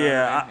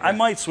 I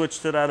might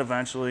switch to that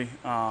eventually,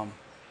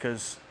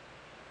 because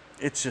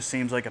it just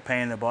seems like a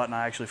pain in the butt, and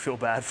I actually feel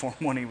bad for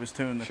him when he was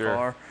tuning the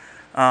Sure.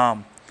 car.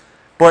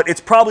 But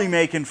it's probably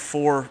making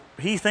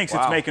he thinks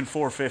Wow. it's making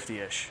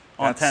 450-ish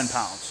on 10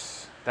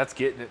 pounds. That's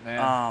getting it,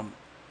 man.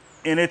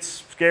 And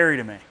it's scary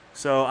to me.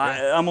 So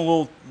I'm a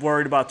little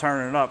worried about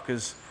turning it up,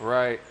 because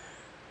Right.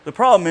 the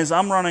problem is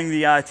I'm running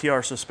the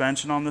ITR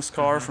suspension on this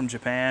car from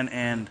Japan,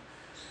 and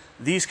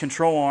these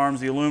control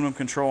arms, the aluminum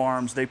control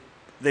arms,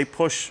 they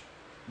push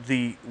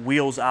the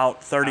wheels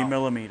out 30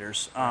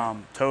 millimeters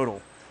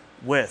total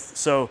width.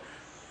 So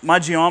my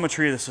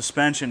geometry of the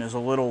suspension is a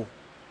little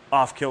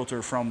off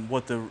kilter from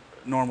what the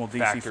normal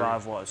DC5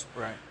 Factory. was.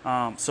 Right.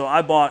 So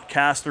I bought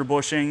caster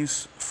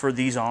bushings for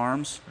these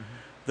arms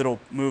that'll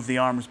move the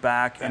arms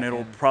back, and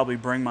it'll probably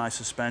bring my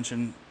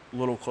suspension a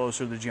little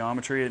closer to the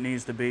geometry it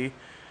needs to be.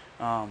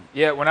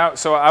 Yeah.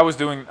 I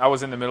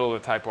was in the middle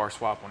of the Type R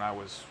swap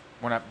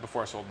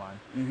before I sold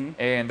mine,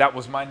 and that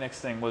was my next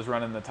thing, was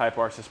running the Type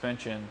R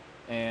suspension,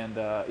 and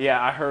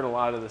I heard a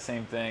lot of the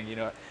same thing.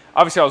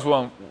 Obviously I was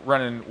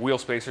running wheel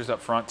spacers up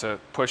front to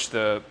push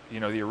the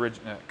the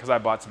original, because I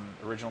bought some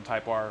original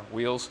Type R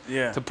wheels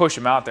to push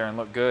them out there and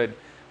look good.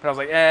 But I was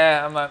like,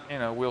 I'm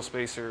not, wheel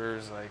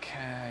spacers,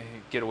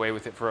 get away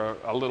with it for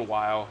a little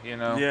while,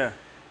 Yeah.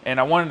 And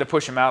I wanted to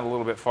push them out a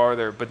little bit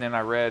farther, but then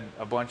I read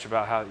a bunch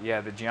about how,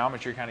 the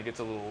geometry kind of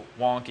gets a little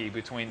wonky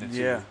between the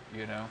two,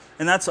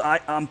 And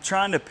I'm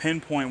trying to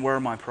pinpoint where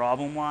my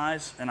problem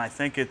lies, and I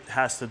think it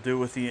has to do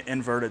with the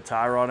inverted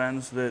tie rod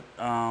ends that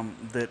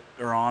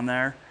are on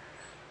there.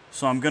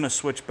 So I'm going to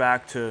switch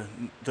back to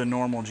the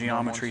normal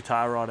geometry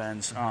tie rod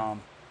ends.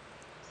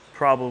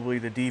 Probably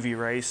the DV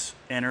Race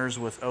inners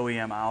with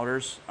OEM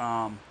outers,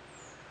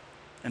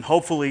 and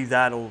hopefully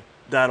that'll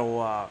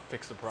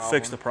fix the problem.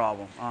 Fix the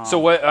problem. So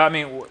what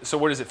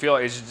does it feel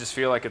like? Does it just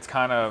feel like it's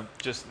kind of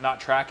just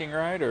not tracking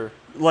right, or?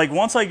 Like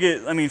once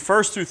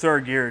first through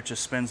third gear, it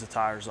just spins the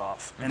tires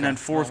off, and then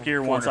fourth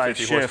gear, once I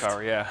 450 shift,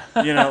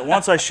 horsepower,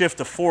 once I shift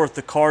to fourth,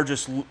 the car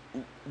just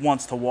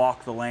wants to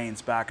walk the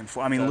lanes back and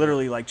forth.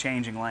 Literally like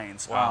changing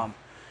lanes. Wow.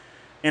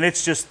 And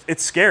it's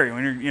scary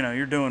when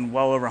you're doing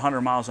well over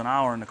 100 miles an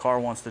hour, and the car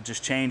wants to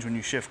just change when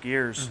you shift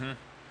gears.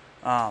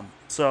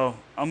 So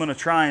I'm gonna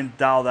try and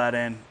dial that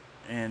in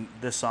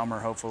this summer,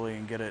 hopefully,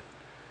 and get it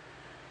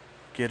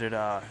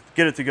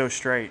to go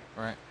straight.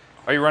 Right.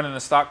 Are you running the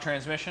stock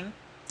transmission?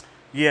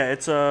 Yeah,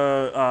 it's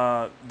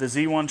the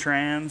Z1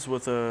 Trans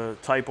with a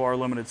Type R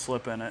limited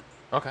slip in it.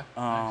 Okay.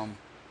 Nice.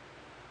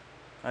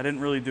 I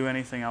didn't really do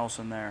anything else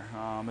in there.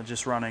 I'm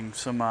just running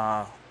some.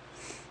 I'm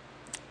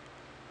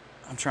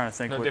trying to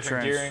think. No what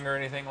different gearing or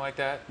anything like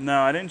that?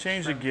 No, I didn't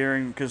change the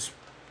gearing, because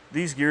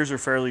these gears are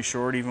fairly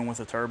short even with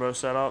a turbo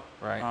setup.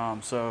 Right.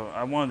 So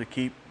I wanted to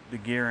keep the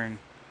gearing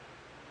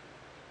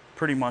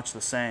pretty much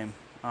the same.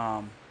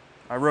 I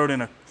rode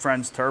in a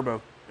friend's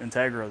Turbo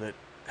Integra that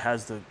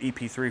has the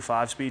EP3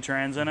 5-speed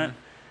trans in it,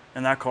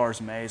 and that car is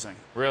amazing.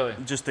 Really?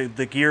 Just the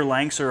gear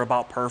lengths are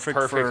about perfect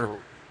for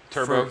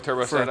turbo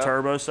for setup. a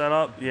turbo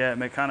setup. Yeah,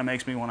 it kind of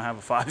makes me want to have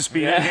a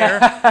 5-speed Yeah. in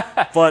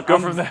here. But Go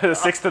from the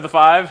 6 to the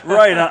 5.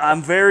 right,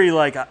 I'm very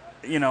like,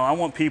 you know, I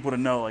want people to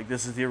know like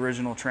this is the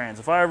original trans.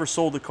 If I ever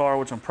sold the car,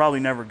 which I'm probably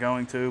never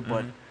going to,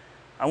 but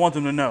I want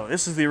them to know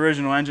this is the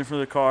original engine for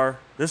the car.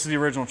 This is the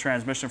original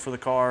transmission for the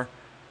car.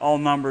 All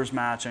numbers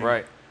matching.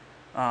 Right.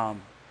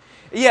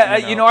 Yeah,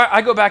 you know,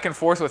 I go back and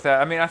forth with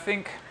that. I mean, I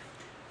think,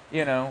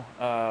 you know,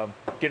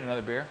 get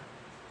another beer.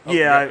 Oh,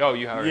 yeah.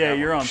 you already yeah, have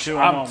you're one. on 2.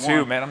 I'm on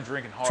 2, 1. man. I'm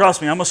drinking hard.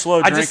 Trust me, I'm a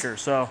slow drinker.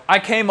 So I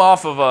came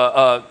off of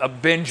a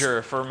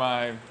binger for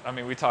my. I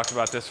mean, we talked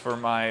about this for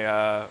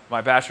my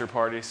my bachelor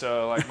party.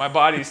 So like, my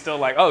body's still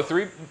like, oh,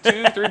 3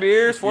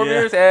 beers, 4 Yeah.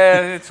 beers.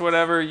 It's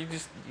whatever. You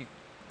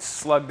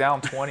slug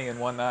down 20 in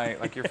one night.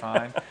 Like, you're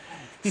fine.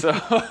 So,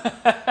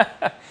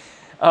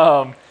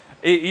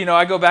 you know,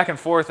 I go back and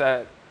forth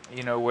at,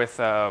 you know, with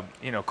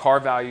you know, car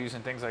values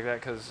and things like that,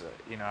 because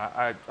you know,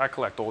 I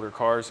collect older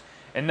cars,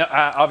 and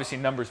obviously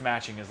numbers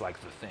matching is like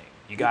the thing.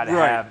 You got to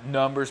have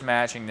numbers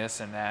matching this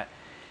and that,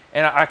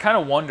 and I kind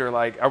of wonder,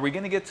 like, are we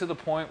going to get to the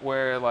point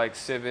where like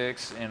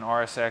Civics and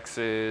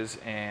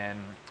RSXs and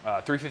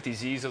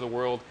 350Zs of the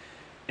world,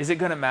 is it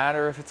going to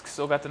matter if it's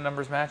still got the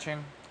numbers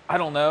matching? I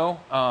don't know.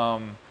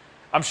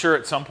 I'm sure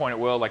at some point it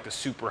will, like the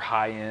super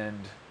high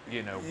end,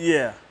 you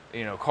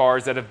know,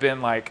 cars that have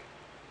been like,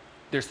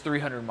 there's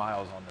 300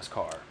 miles on this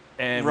car,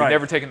 and we've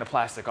never taken the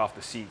plastic off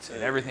the seats,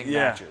 and everything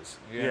matches.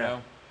 You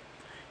know?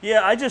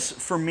 Yeah, I just,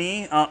 for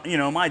me, you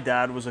know, my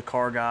dad was a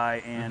car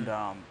guy, and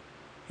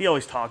he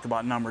always talked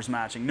about numbers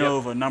matching,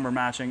 Nova, number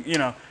matching, you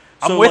know.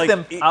 So I'm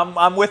with him.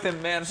 I'm with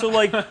him, man. So,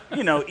 like,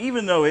 you know,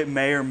 even though it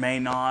may or may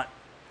not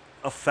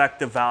affect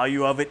the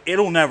value of it,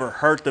 it'll never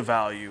hurt the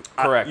value.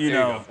 Correct. You there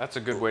know, you go. That's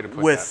a good way to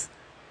put with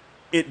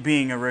it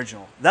being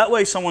original. That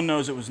way someone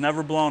knows it was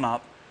never blown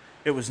up.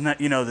 It was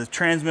you know, the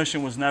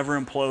transmission was never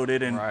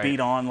imploded and beat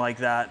on like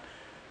that.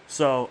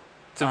 So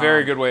it's a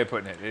very good way of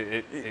putting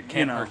it. It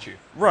can't hurt you.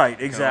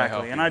 Right,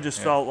 exactly. And I just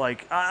felt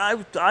like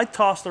I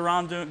tossed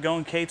around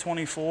going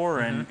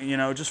K24 and you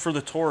know, just for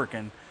the torque,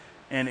 and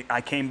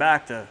I came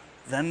back to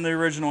then the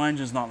original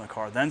engine's not in the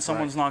car. Then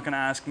someone's not going to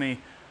ask me,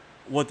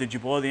 what, did you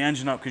blow the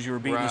engine up because you were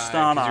beating the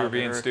stunt out? You were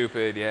being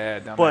stupid,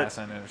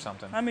 dumbassing it or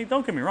something. I mean,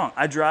 don't get me wrong.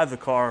 I drive the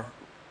car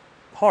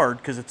hard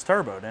because it's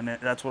turboed, and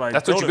that's what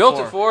That's what you built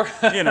it for.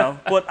 You know,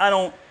 but I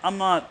don't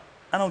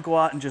go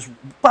out and just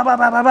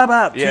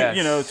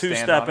you know,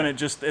 two-stepping it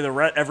just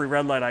every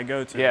red light I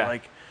go to. Yeah.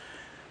 Like,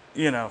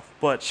 you know,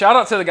 but shout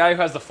out to the guy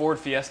who has the Ford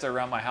Fiesta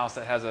around my house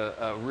that has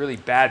a really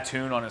bad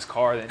tune on his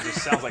car that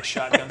just sounds like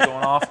shotguns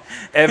going off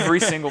every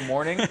single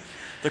morning.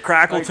 The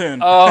crackle tune.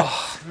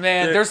 Oh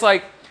man, there's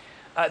like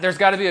there's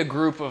got to be a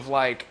group of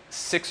like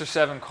 6 or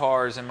 7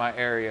 cars in my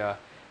area,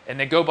 and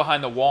they go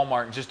behind the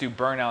Walmart and just do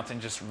burnouts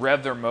and just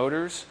rev their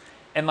motors,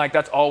 and like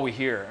that's all we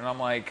hear. And I'm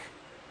like,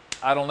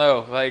 I don't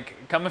know, like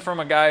coming from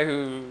a guy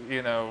who,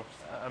 you know,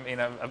 I mean,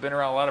 I've been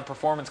around a lot of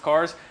performance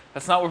cars.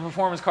 That's not what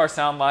performance cars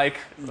sound like.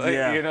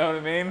 Yeah. You know what I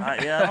mean?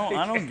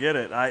 I don't get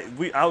it.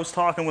 I was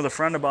talking with a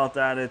friend about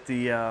that at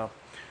the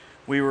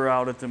we were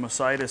out at the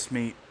Mercedes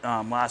meet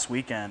last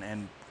weekend,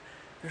 and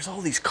there's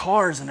all these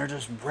cars and they're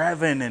just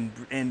revving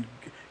and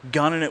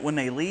gunning it when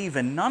they leave,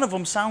 and none of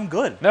them sound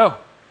good. No.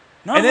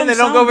 None and of then them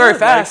they don't go sound very good.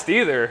 fast like,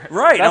 either.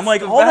 Right. That's I'm like,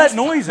 the all that best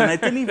noise and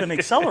it didn't even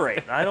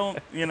accelerate. I don't,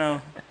 you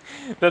know.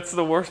 That's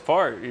the worst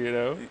part, you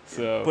know.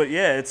 So. But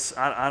yeah, it's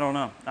I don't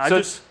know.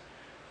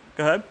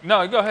 Go ahead.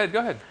 No, go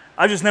ahead.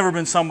 I've just never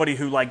been somebody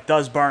who like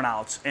does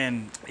burnouts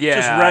and Yeah,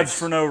 just revs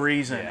for no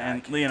reason, yeah,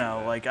 and you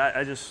know, like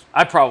I just.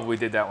 I probably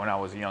did that when I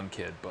was a young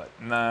kid, but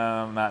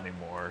no, not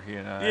anymore.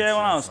 You know. Yeah,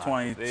 when I was not-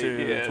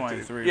 22,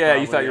 23. Yeah, you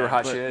probably, thought you were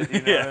hot but- shit.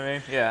 You know what I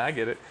mean? Yeah, I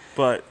get it.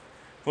 But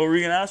what were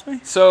you gonna ask me?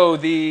 So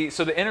the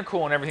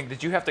intercool and everything,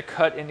 did you have to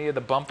cut any of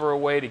the bumper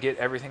away to get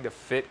everything to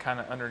fit kind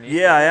of underneath?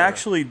 Yeah, I it, or-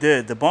 actually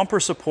did. The bumper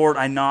support,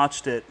 I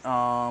notched it,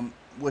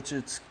 which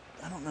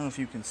I don't know if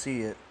you can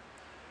see it,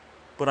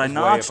 but I It's way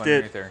up notched it.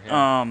 underneath there,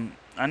 yeah.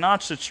 I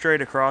notched it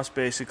straight across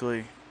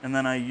basically, and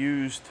then I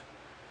used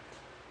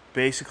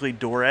basically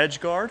door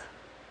edge guard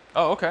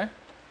Oh, okay.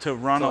 to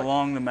run So, like-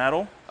 along the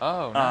metal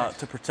Oh, nice.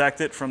 to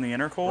protect it from the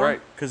intercooler,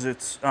 Right. because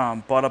it's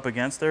butt up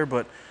against there.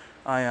 But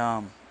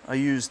I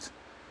used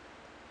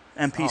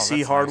MPC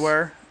that's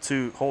hardware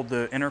to hold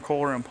the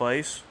intercooler in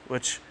place,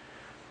 which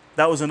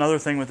that was another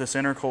thing with this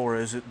intercooler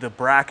is the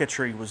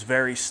bracketry was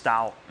very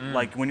stout.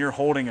 Like when you're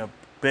holding a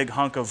big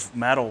hunk of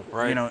metal,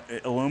 Right. you know,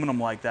 aluminum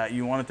like that,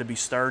 you want it to be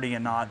sturdy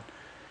and not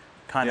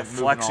kind of moving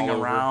flexing all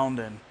over. around.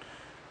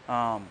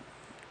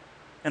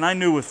 And I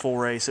knew with full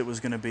race it was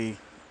going to be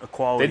a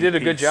quality They did a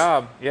good piece.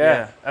 job. Yeah.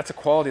 Yeah. That's a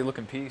quality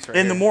looking piece right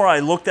And here. the more I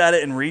looked at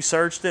it and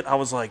researched it, I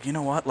was like, you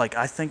know what? Like,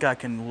 I think I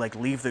can like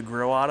leave the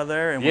grill out of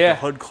there and with Yeah. the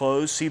hood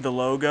closed, see the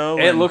logo.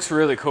 It and, looks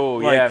really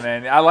cool. like- Yeah,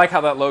 man. I like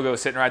how that logo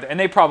is sitting right there. And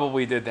they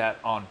probably did that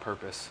on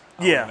purpose,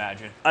 I would Yeah,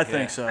 imagine. I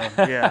think so.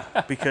 Yeah,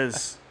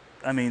 because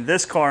I mean,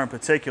 this car in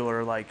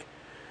particular, like,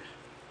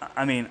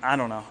 I mean, I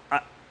don't know.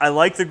 I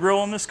like the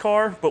grill in this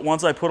car, but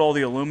once I put all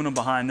the aluminum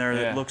behind there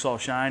Yeah. that looks all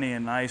shiny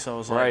and nice, I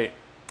was Right.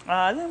 like,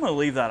 I think I'm gonna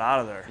leave that out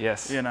of there.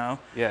 Yes. You know.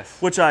 Yes.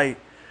 Which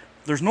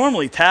there's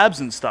normally tabs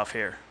and stuff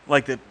here,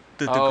 like that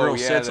the Oh, grill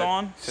yeah, sits that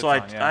on. sits So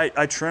on, yeah.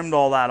 I trimmed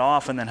all that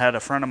off and then had a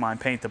friend of mine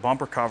paint the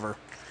bumper cover.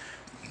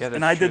 Yeah, that's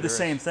And I true, did the there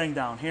same is. thing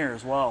down here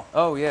as well.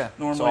 Oh, yeah. It's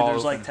Normally all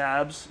there's like open.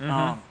 tabs.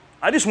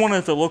 I just wanted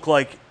it to look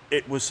like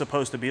it was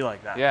supposed to be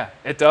like that. Yeah,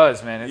 it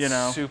does, man. It's You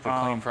know, super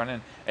clean front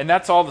end. And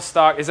that's all the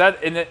stock. Is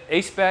that an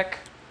A-Spec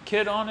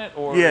kit on it?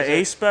 Or Yeah, is it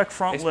A-Spec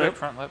front A-Spec lip,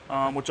 front lip?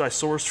 which I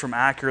sourced from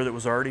Acura that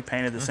was already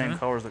painted the same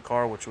color as the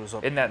car, which was a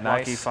Isn't that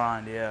lucky nice?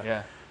 find. Yeah.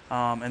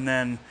 Yeah. And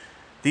then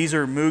these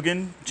are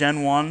Mugen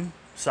Gen 1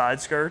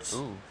 side skirts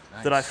Ooh,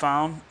 nice. that I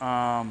found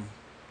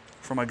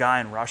from a guy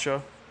in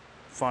Russia,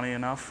 funny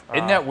enough.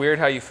 Isn't that weird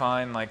how you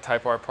find like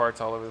Type R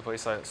parts all over the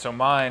place? So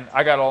mine,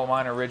 I got all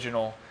mine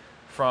original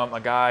from a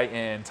guy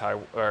in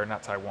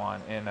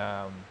in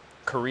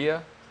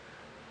Korea,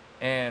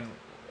 and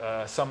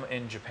some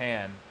in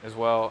Japan as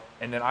well.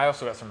 And then I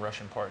also got some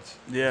Russian parts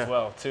Yeah. as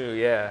well too.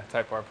 Yeah,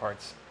 Type R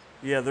parts.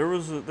 Yeah,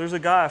 there's a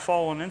guy I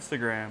follow on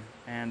Instagram,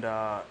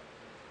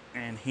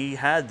 and he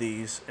had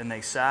these, and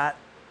they sat,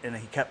 and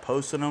he kept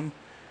posting them,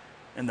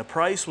 and the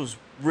price was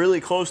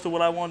really close to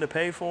what I wanted to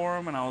pay for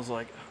them, and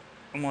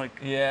I'm like,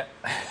 Yeah.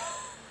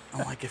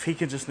 if he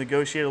could just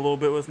negotiate a little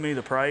bit with me,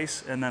 the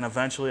price, and then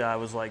eventually I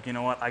was like, you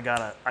know what, I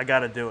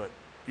gotta do it.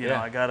 You know,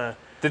 Yeah. I gotta.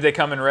 Did they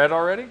come in red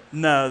already?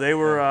 No, they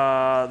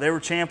were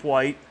champ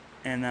white,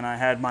 and then I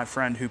had my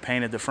friend who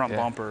painted the front Yeah.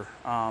 bumper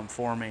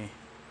for me,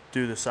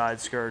 do the side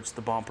skirts,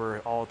 the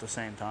bumper, all at the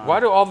same time. Why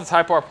do all the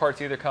Type R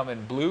parts either come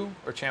in blue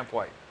or champ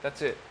white?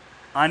 That's it.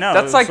 I know.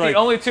 That's it's like the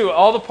only two.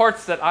 All the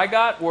parts that I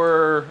got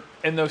were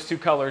in those two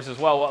colors as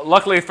well.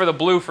 Luckily for the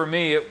blue, for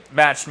me, it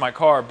matched my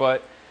car.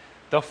 But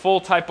the full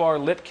Type R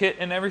lip kit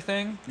and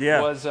everything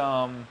was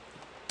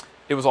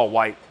it was all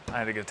white. I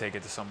had to go take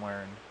it to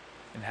somewhere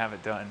and have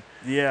it done.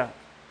 Yeah.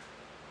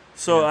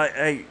 So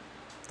Yeah.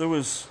 there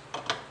was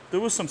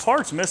some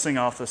parts missing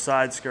off the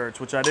side skirts,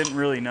 which I didn't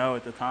really know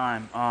at the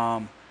time.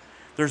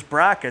 There's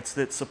brackets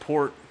that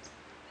support.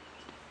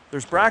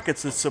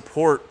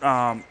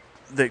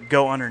 That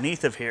go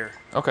underneath of here,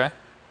 Okay.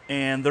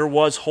 and there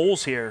was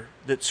holes here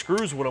that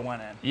screws would have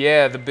went in.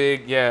 Yeah, the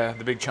big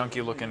chunky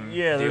looking.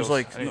 Yeah, there's deals.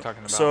 like I know what you're talking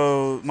about.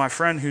 so. My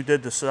friend who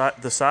did the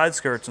side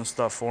skirts and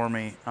stuff for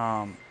me,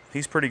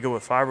 he's pretty good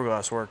with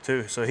fiberglass work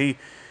too. So he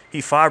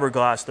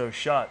fiberglassed those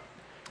shut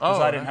because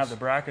I didn't have the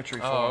bracketry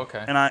for Oh,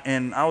 them. okay.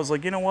 And I was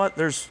like, you know what?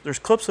 There's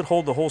clips that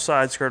hold the whole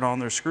side skirt on.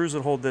 There's screws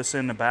that hold this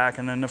in the back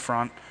and then the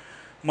front.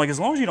 I'm like, as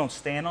long as you don't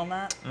stand on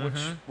that, which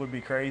would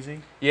be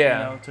crazy, Yeah.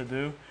 you know, to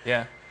do,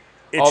 Yeah.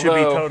 it should be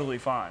Although- totally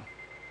fine.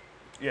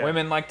 Yeah.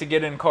 Women like to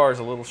get in cars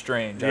a little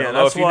strange. I Yeah, don't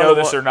know that's if you why know I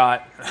this or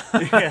not.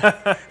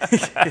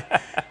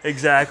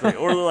 Exactly.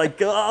 Or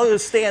like, I'll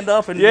just stand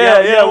up and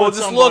Yeah, yell we'll at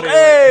just somebody. look.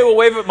 Hey, we'll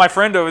wave at my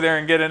friend over there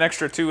and get an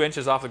extra 2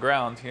 inches off the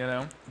ground. You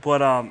know.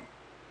 But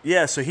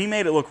yeah. So he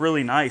made it look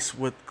really nice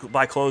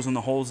by closing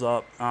the holes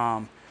up,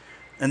 and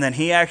then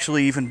he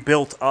actually even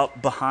built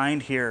up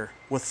behind here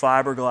with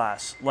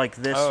fiberglass like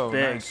this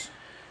big, Nice.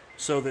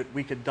 so that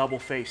we could double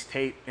face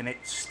tape and it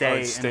Oh,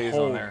 stay it stays and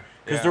hold. on there.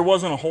 Because Yeah. there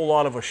wasn't a whole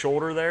lot of a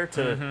shoulder there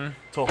to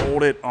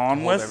hold it on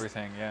Hold with.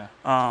 everything. Yeah.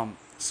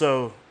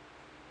 So,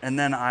 and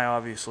then I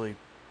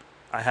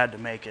had to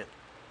make it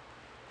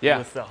Yeah.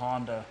 with the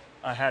Honda.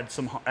 I had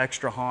some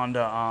extra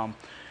Honda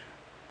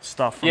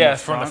stuff from Yeah, the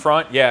from front. the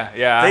front. Yeah,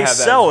 yeah. I They have that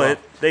as sell well. it.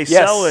 They Yes,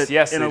 sell it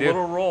yes, in they a do.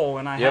 little roll,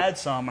 and I Yep. had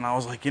some, and I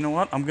was like, you know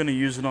what? I'm going to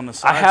use it on the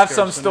side. I have skirts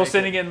some to still make it-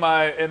 sitting in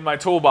my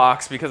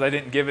toolbox because I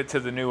didn't give it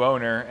to the new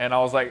owner, and I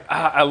was like,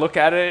 I look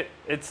at it,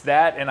 it's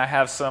that, and I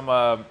have some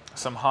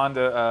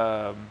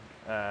Honda,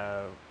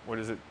 what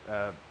is it,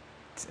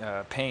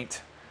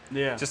 paint,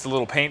 Yeah. just a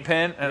little paint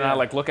pen, and Yeah. I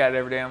like look at it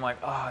every day. I'm like,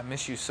 oh, I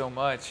miss you so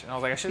much, and I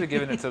was like, I should have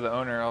given it to the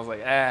owner. I was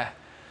like,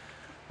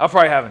 I'll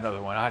probably have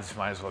another one. I just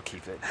might as well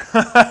keep it.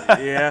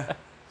 Yeah.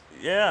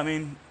 Yeah. I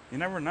mean, you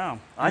never know.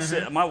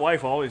 Mm-hmm. My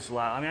wife always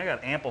laughed. I mean, I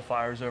got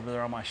amplifiers over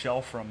there on my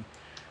shelf from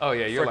Oh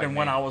yeah, you're freaking like me.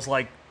 when I was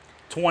like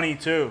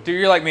 22. Dude,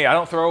 you're like me. I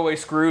don't throw away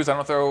screws. I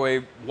don't throw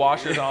away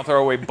washers. I don't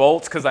throw away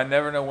bolts because I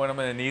never know when I'm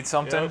going to need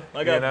something.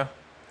 Yep. You know?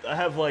 I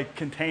have like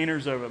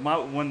containers of it.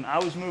 When I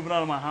was moving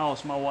out of my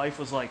house, my wife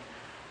was like,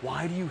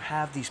 "Why do you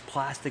have these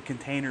plastic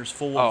containers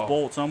full of Oh.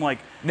 bolts?" And I'm like,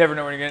 Never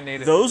know when you're going to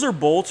need it. "Those are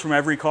bolts from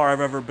every car I've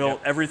ever built.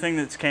 Yep. Everything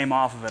that's came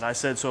off of it." I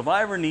said, "So if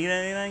I ever need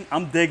anything,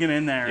 I'm digging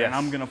in there Yes. and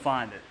I'm gonna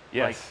find it.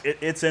 Yes. Like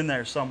it's in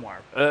there somewhere."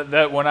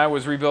 That when I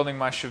was rebuilding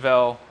my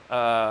Chevelle,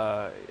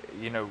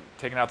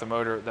 taking out the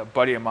motor, that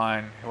buddy of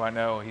mine who I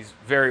know, he's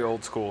very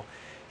old school.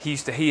 He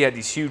had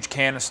these huge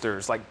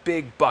canisters, like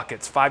big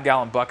buckets,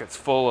 5-gallon buckets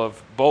full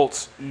of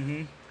bolts.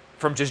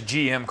 from just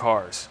GM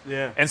cars.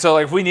 Yeah. And so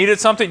like if we needed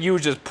something, you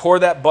would just pour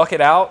that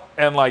bucket out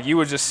and like you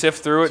would just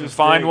sift through it and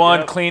find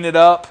one, clean it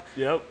up,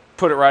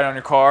 put it right on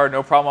your car,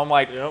 no problem. I'm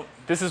like,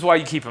 this is why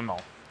you keep them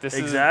all. This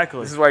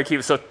is why you keep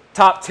it. So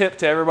top tip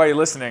to everybody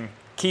listening,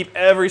 keep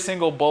every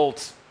single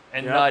bolt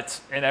and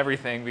nuts and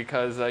everything,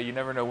 because you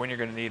never know when you're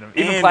going to need them.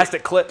 Even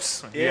plastic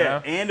clips. Yeah, you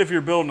know? And if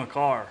you're building a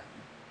car,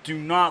 do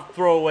not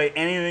throw away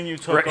anything you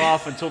took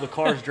off until the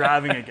car's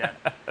driving again.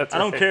 I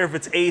don't care if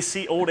it's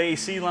old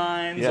AC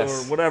lines or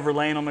whatever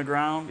laying on the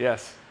ground.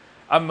 Yes.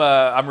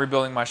 I'm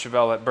rebuilding my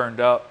Chevelle that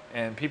burned up,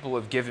 and people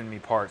have given me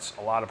parts,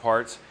 a lot of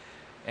parts,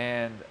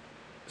 and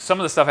some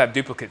of the stuff I have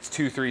duplicates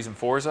 2, 3s, and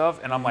 4s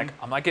of, and I'm like,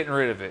 I'm not getting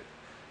rid of it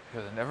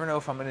because I never know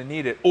if I'm going to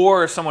need it,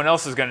 or if someone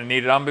else is going to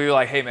need it. I'm going to be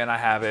like, hey man, I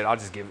have it. I'll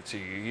just give it to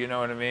you. You know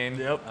what I mean?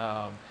 Yep.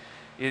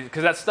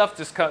 Because that stuff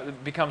just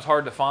becomes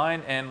hard to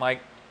find, and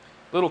like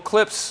little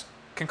clips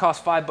can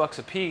cost $5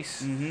 a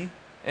piece.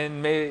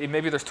 And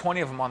maybe there's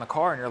 20 of them on the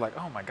car, and you're like,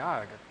 oh my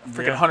God, I got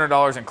freaking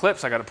 $100 in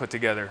clips I got to put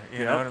together.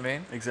 You know what I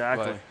mean?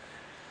 Exactly. But,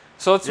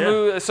 so let's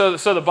move. So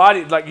the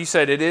body, like you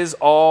said, it is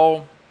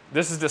all.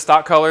 This is the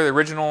stock color, the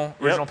original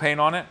paint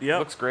on it. Yep.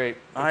 Looks great.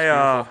 Looks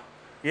beautiful.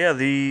 Yeah,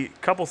 the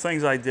couple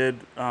things I did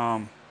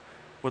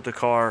with the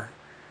car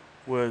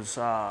was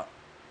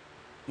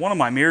one of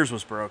my mirrors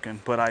was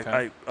broken, but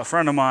a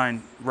friend of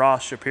mine,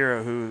 Ross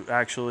Shapiro, who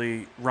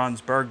actually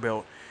runs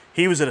Bergbuilt,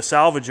 he was at a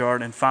salvage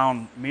yard and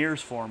found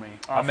mirrors for me.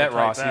 I met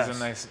Ross.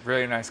 He's a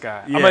really nice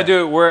guy. Yeah. I'm gonna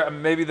do it.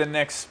 Maybe the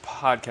next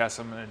podcast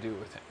I'm gonna do it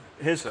with him.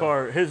 His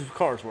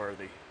car's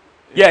worthy.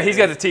 Yeah, he's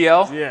got the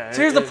TL. Yeah.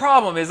 So here's the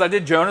problem: is I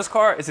did Jonah's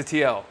car. It's a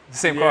TL, the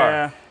same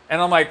car.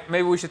 And I'm like,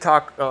 maybe we should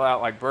talk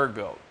about like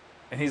Bergbuilt.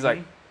 And he's like,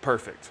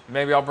 perfect.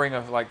 Maybe I'll bring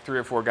like 3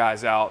 or 4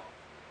 guys out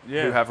who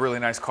have really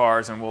nice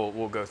cars, and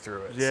we'll go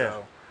through it.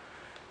 Yeah.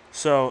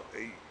 So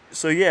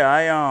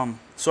yeah,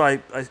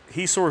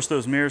 he sourced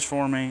those mirrors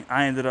for me.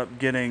 I ended up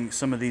getting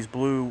some of these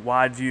blue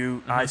wide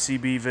view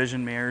ICB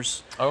Vision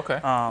mirrors.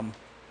 Okay.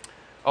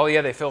 Oh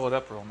yeah, they fill it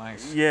up real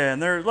nice. Yeah, and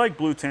they're like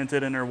blue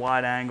tinted and they're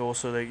wide angle,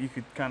 so that you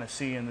could kind of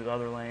see in the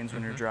other lanes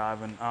when you're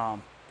driving.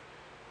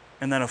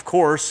 And then of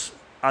course,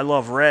 I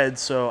love red,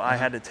 so I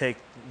had to take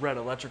red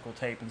electrical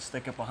tape and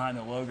stick it behind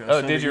the logo.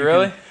 Oh, did you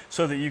really?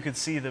 So that you could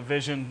see the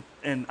Vision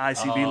and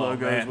ICB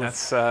logos. Man,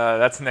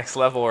 that's next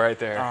level right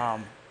there.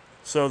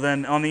 So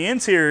then on the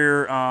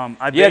interior,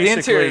 the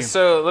interior.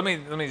 So let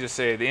me just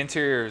say, the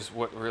interior is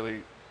what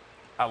really,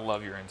 I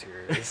love your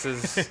interior. This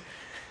is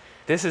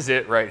this is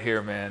it right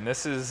here, man.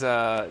 This is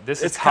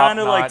it's kind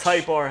of like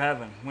Type R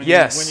heaven. When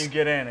you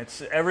get in,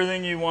 it's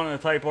everything you want in a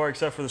Type R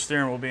except for the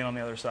steering wheel being on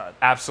the other side.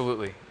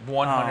 Absolutely,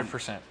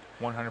 100%.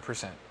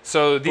 100%.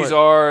 So these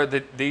are the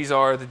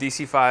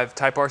DC5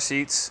 Type R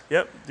seats.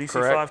 Yep,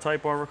 DC5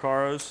 Type R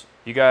Recaros.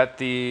 You got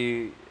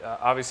the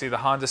obviously the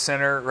Honda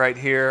Center right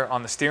here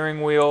on the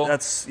steering wheel.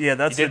 That's the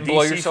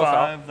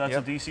DC5. That's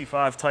a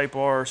DC5 Type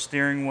R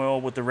steering wheel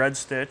with the red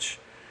stitch.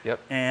 Yep.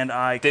 And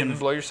I didn't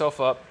blow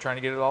yourself up trying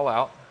to get it all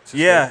out.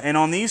 And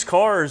on these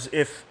cars,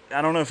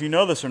 I don't know if you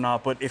know this or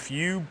not, but if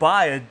you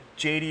buy a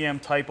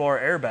JDM Type R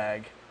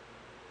airbag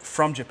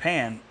from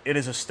Japan, it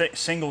is a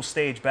single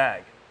stage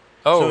bag.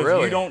 Oh, so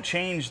really? If you don't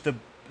change the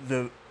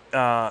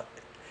igniter,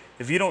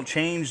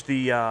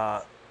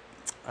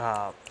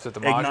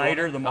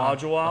 the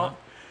module out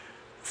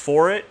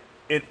for it,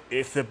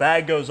 if the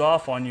bag goes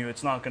off on you,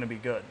 it's not going to be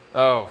good.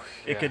 Oh,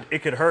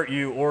 it could hurt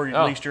you, or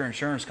at least your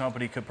insurance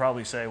company could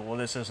probably say, well,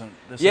 this isn't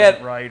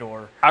right.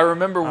 Or I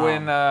remember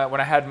when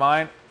I had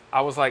mine, I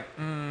was like,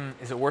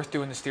 is it worth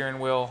doing the steering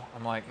wheel?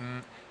 I'm like,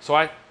 So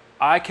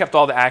I kept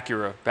all the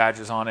Acura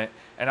badges on it,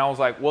 and I was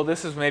like, well,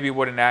 this is maybe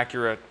what an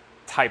Acura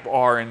Type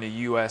R in the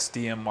US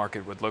DM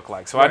market would look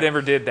like. So I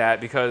never did that,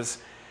 because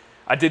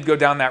I did go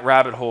down that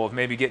rabbit hole of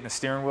maybe getting a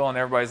steering wheel, and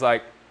everybody's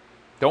like,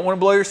 don't want to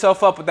blow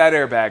yourself up with that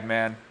airbag,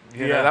 man.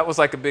 You know, that was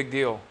like a big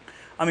deal.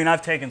 I mean,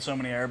 I've taken so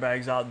many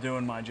airbags out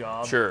doing my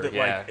job. Sure, that,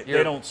 yeah.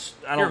 I don't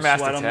master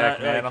sweat them tech,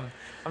 that. man.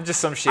 I'm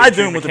just some shit. I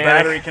do them with the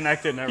battery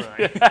connected and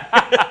everything.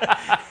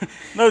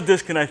 No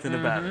disconnecting the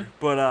battery.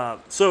 But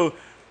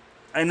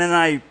and then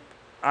I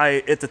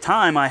at the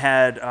time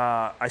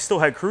I still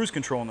had cruise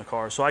control in the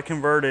car, so I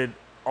converted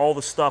all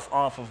the stuff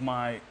off of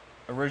my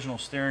original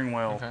steering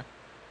wheel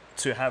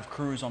to have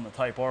cruise on the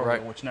Type R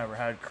wheel, which never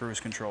had cruise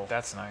control.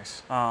 That's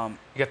nice. You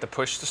got the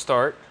push to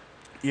start.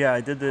 Yeah,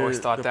 I did the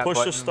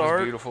push to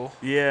start. Was beautiful.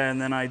 Yeah,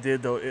 and then I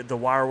did the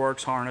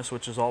Wireworks harness,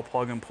 which is all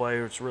plug and play.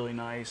 It's really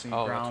nice, and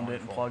you ground it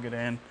and plug it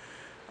in.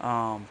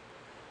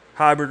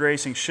 Hybrid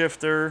racing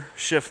shifter,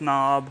 shift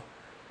knob,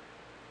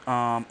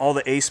 all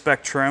the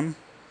A-Spec trim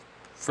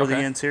for the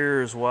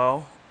interior as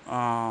well.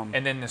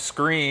 And then the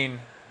screen,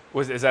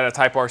 is that a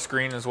Type R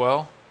screen as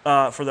well?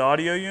 For the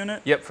audio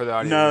unit? Yep, for the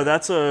audio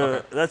unit.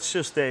 No, that's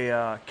just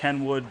a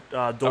Kenwood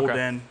dual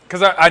DIN.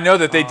 Because I know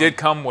that they did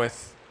come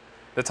with,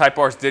 the Type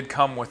Rs did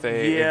come with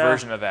a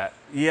version of that.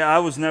 Yeah, I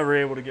was never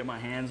able to get my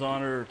hands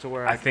on it, or to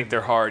where I think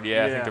they're hard.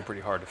 Yeah, I think they're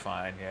pretty hard to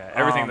find. Yeah,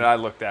 everything that I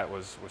looked at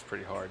was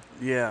pretty hard.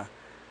 Yeah.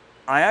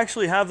 I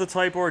actually have the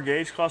Type R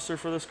gauge cluster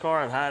for this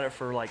car. I've had it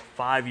for like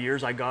 5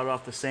 years. I got it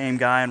off the same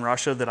guy in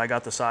Russia that I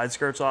got the side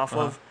skirts off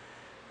of,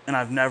 and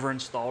I've never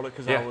installed it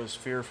because I was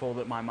fearful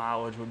that my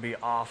mileage would be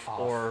off.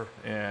 Or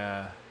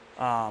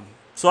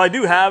so I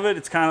do have it.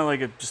 It's kind of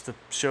like just a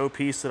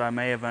showpiece that I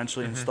may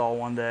eventually install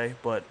one day,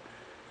 but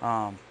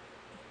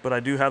I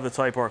do have the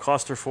Type R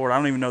cluster for it. I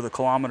don't even know the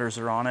kilometers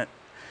are on it.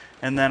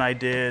 And then I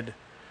did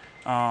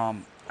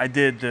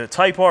the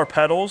Type R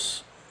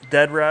pedals,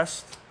 dead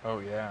rest. Oh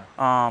yeah.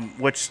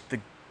 Which the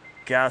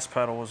gas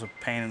pedal was a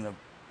pain in the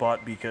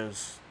butt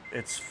because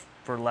it's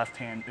for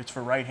right-hand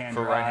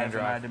drive,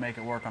 and I had to make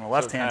it work on a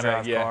left-hand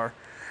drive car.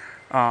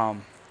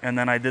 And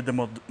then I did the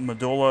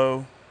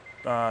Modulo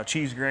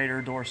cheese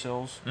grater door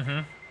sills,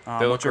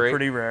 which are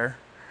pretty rare.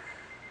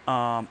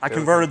 I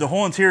converted the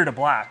whole interior to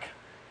black.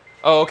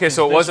 Oh, okay.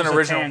 So it wasn't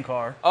original. A tan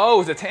car. Oh, it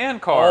was a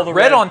tan car.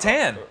 Red on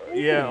tan.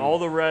 Yeah, all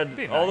the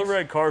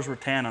red cars were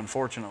tan,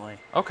 unfortunately.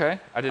 Okay,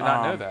 I did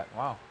not know that.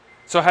 Wow.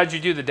 So how'd you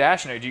do the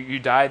dash? You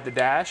dyed the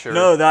dash, or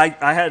no?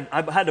 I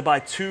had to buy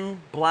 2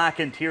 black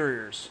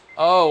interiors.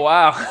 Oh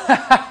wow!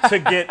 To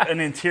get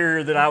an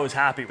interior that I was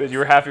happy with. That you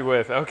were happy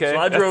with. Okay. So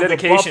I drove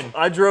dedication.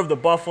 I drove to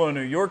Buffalo,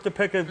 New York to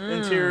pick an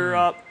interior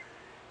up,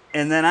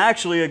 and then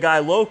actually a guy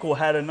local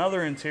had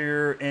another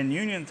interior in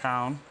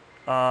Uniontown.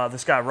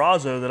 This guy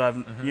Razzo that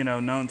I've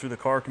known through the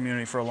car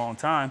community for a long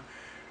time.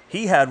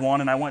 He had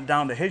one, and I went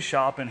down to his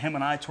shop, and him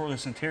and I tore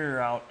this interior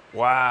out.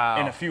 Wow!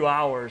 In a few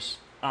hours.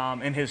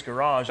 In his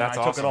garage, and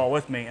I took it all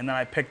with me, and then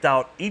I picked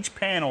out each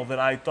panel that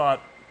I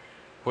thought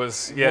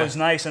was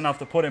nice enough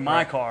to put in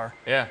my car.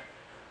 Yeah.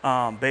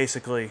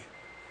 Basically.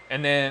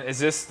 And then is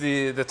this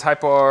the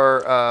Type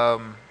R?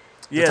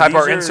 The Type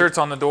R inserts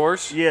on the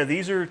doors? Yeah,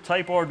 these are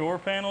Type R door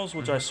panels,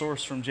 which I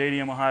sourced from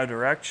JDM Ohio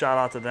Direct. Shout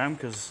out to them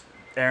because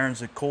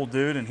Aaron's a cool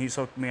dude, and he's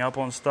hooked me up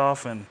on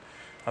stuff, and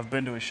I've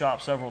been to his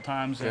shop several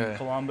times in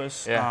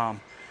Columbus. Yeah.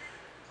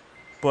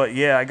 But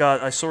yeah, I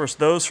sourced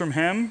those from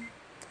him.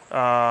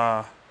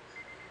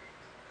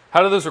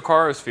 How do those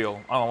Recaros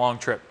feel on a long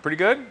trip? Pretty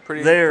good?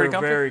 They're pretty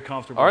very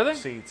comfortable. Are they?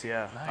 Seats,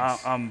 yeah.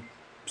 Nice. I'm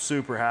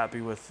super happy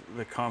with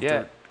the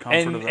comfort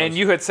of those. And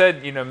you had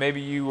said,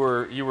 maybe you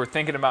were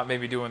thinking about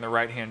maybe doing the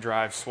right-hand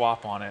drive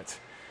swap on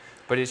it,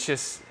 but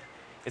it's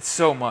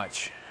so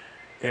much.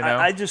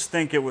 I just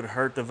think it would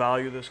hurt the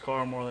value of this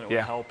car more than it would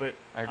help it.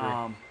 I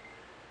agree.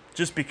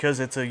 Just because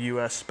it's a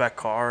U.S. spec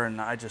car,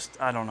 and I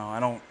don't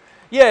know.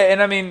 Yeah,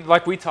 and I mean,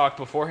 like we talked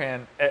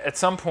beforehand, at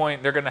some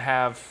point they're going to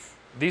have.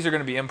 These are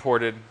going to be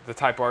imported. The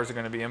Type Rs are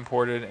going to be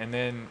imported, and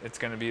then it's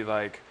going to be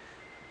like,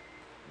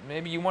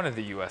 maybe you wanted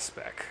the U.S.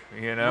 spec,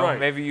 Right.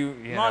 Maybe you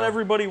Not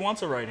everybody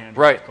wants a right-hand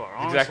drive car,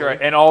 honestly. Exactly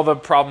right. And all the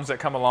problems that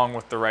come along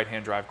with the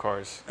right-hand drive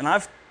cars. And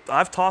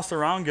I've tossed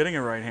around getting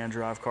a right-hand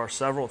drive car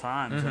several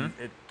times, and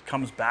it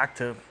comes back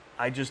to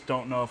I just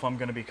don't know if I'm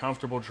going to be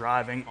comfortable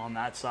driving on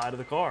that side of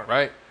the car.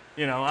 Right.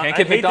 Can't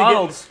get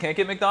McDonald's. Can't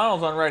get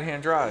McDonald's on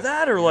right-hand drive.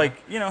 That or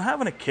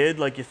having a kid,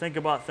 like you think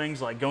about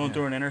things like going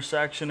through an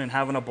intersection and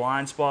having a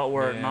blind spot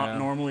where it not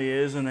normally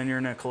is, and then you're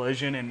in a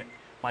collision, and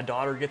my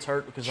daughter gets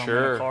hurt because I'm in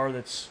a car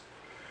that's,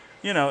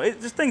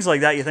 just things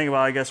like that you think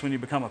about, I guess, when you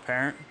become a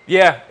parent.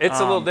 Yeah, it's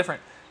a little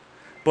different.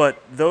 But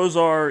those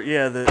are,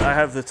 I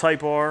have the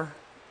Type R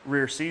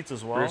rear seats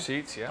as well. Rear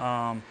seats,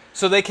 yeah.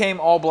 So they came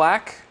all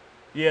black?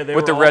 Yeah, they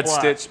with were the red black.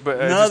 stitch, but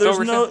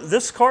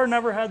this car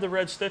never had the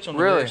red stitch on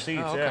the rear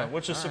seats,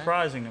 which is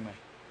surprising to me.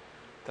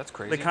 That's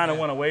crazy. They kind of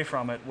went away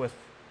from it with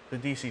the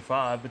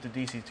DC5, but the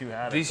DC2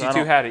 had it.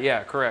 DC2 had it,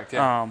 yeah, correct,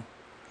 yeah.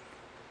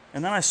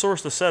 And then I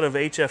sourced a set of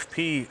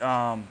HFP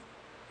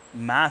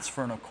mats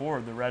for an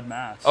Accord, the red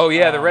mats. Oh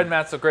yeah, the red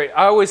mats look great.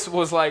 I always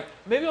was like,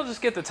 maybe I'll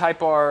just get the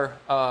Type R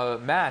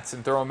mats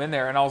and throw them in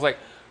there, and I was like,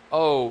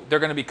 oh, they're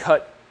going to be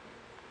cut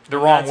the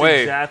wrong way.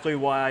 That's exactly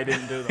why I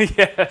didn't do them.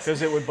 Yes.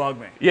 Because it would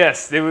bug me.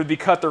 Yes, they would be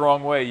cut the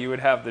wrong way. You would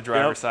have the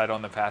driver's side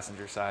on the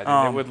passenger side,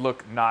 and it would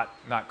look not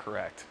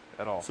correct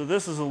at all. So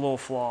this is a little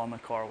flaw in the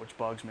car which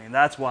bugs me, and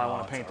that's why I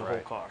want to paint the whole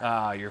car.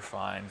 Ah, you're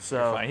fine.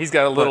 You're fine. He's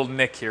got a little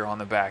nick here on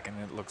the back, and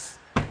it looks.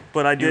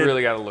 You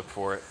really got to look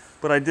for it.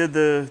 But I did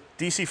the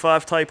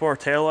DC5 Type R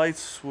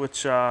taillights,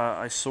 which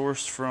I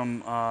sourced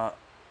from a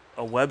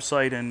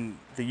website in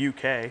the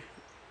UK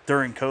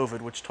during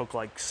COVID, which took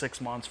like 6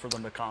 months for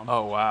them to come.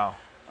 Oh wow.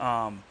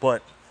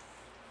 But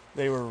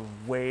they were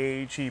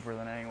way cheaper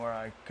than anywhere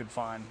I could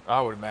find.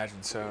 I would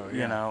imagine so.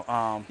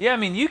 Yeah. Yeah, I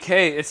mean UK.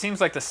 It seems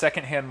like the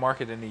secondhand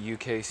market in the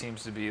UK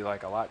seems to be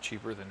like a lot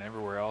cheaper than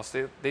everywhere else.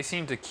 They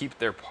seem to keep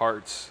their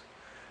parts,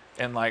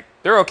 and like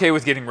they're okay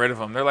with getting rid of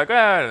them. They're like,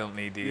 I don't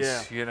need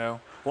these.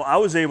 Well, I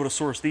was able to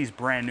source these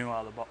brand new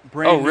out of the box.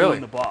 Brand new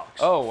in the box.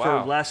 Oh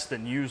wow. For less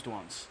than used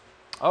ones.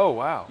 Oh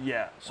wow.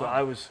 Yeah. So wow.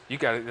 I was. You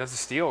got it. That's a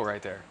steal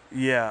right there.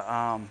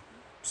 Yeah.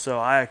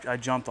 So I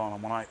jumped on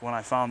them when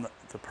I found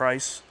the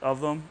price of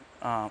them.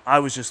 I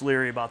was just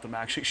leery about them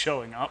actually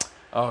showing up.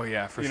 Oh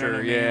yeah, for sure. What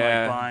I mean?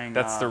 Yeah, like buying,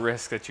 that's the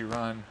risk that you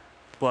run.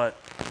 But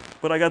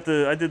I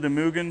did the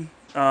Mugen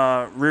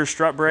rear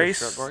strut brace.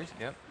 Rear strut brace.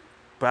 Yep.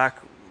 Back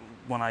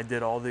when I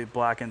did all the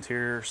black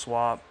interior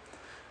swap.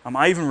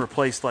 I even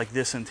replaced like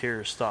this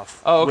interior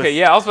stuff. Oh, okay.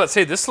 Yeah, I was about to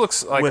say this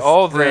looks like with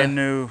all the brand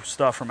new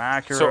stuff from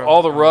Acura. So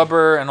all the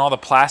rubber and all the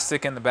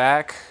plastic in the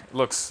back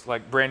looks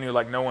like brand new,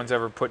 like no one's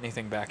ever put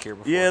anything back here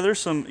before. Yeah, there's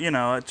some,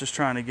 just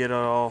trying to get it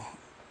all.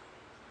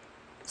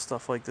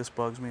 Stuff like this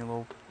bugs me a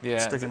little. Yeah.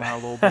 Sticking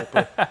out a little bit,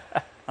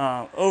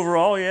 but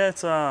overall, yeah,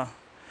 it's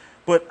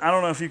But I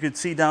don't know if you could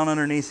see down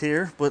underneath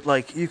here, but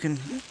like you can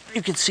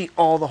see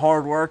all the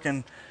hard work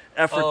and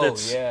effort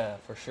that's. Oh yeah,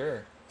 for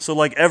sure. So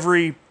like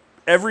every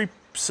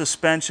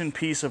suspension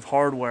piece of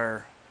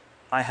hardware,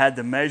 I had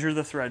to measure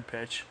the thread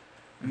pitch,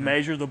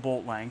 measure the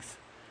bolt length,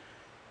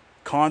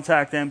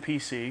 contact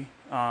MPC,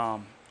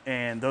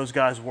 and those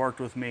guys worked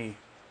with me.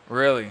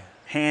 Really?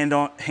 Hand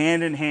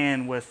in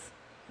hand with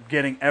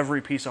getting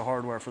every piece of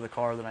hardware for the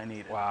car that I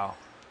needed. Wow.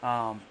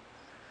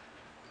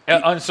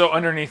 And so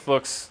underneath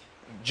looks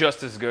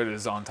just as good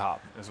as on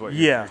top, is what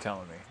you're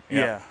telling me.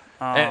 Yeah.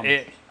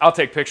 And I'll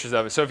take pictures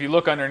of it. So if you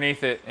look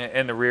underneath it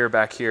in the rear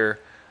back here,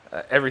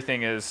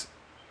 everything is,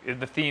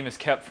 the theme is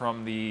kept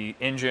from the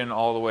engine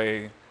all the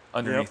way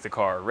underneath the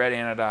car. Red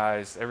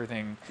anodized,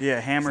 everything. Yeah,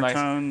 hammer nice.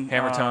 tone,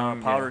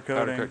 powder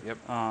coating. Powder coat,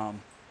 yep.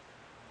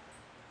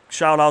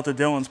 Shout out to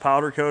Dillon's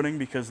powder coating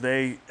because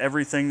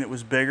everything that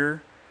was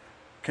bigger,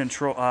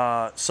 control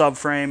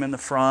subframe in the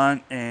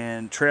front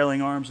and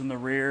trailing arms in the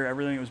rear,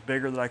 everything that was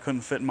bigger that I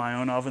couldn't fit in my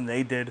own oven,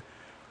 they did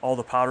all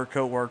the powder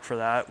coat work for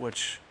that,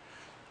 which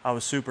I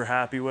was super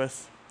happy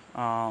with.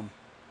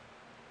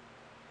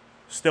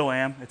 Still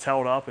am. It's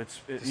held up.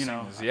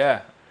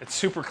 Yeah, it's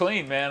super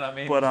clean, man. I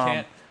mean, but,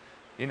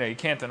 you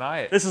can't deny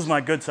it. This is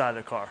my good side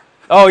of the car.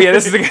 Oh yeah,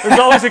 this is the There's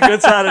always a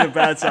good side and a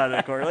bad side of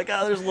the car. You're like,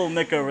 there's a little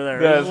nick over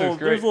there. Yeah,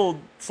 there's a little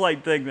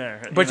slight thing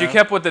there. But you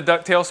kept with the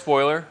ducktail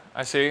spoiler,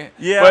 I see.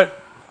 Yeah.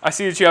 But I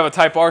see that you have a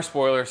Type R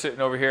spoiler sitting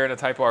over here and a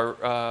Type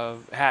R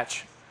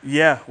hatch.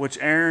 Yeah, which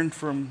Aaron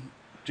from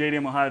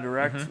JDM Ohio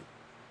Direct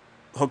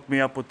hooked me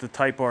up with the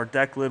Type R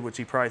deck lid, which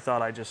he probably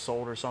thought I just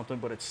sold or something,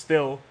 but it's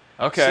still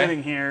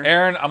sitting here.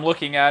 Aaron, I'm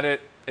looking at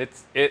it.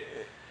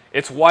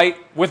 It's white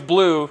with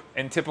blue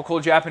in typical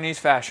Japanese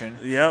fashion.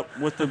 Yep,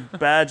 with the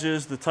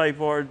badges, the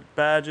Type R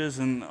badges,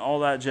 and all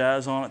that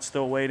jazz on it,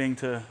 still waiting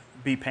to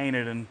be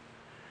painted and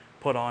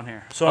put on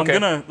here. So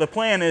the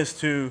plan is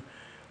to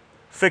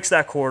fix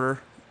that quarter,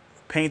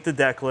 paint the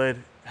deck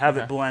lid, have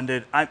it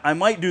blended. I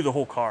might do the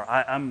whole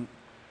car.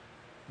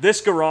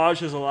 This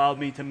garage has allowed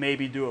me to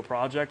maybe do a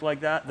project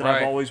like that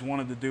I've always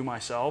wanted to do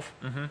myself.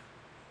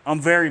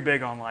 I'm very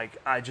big on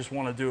I just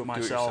want to do it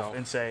myself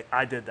and say,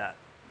 I did that.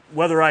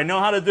 Whether I know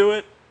how to do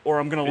it or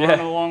I'm going to learn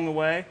along the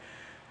way,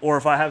 or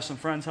if I have some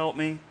friends help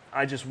me,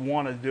 I just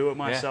want to do it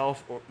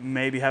myself or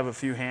maybe have a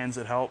few hands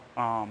that help.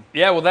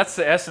 Well, that's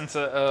the essence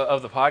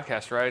of the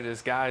podcast, right?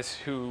 Is guys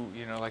who,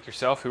 like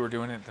yourself, who are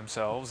doing it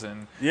themselves.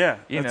 And, you're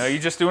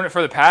just doing it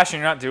for the passion.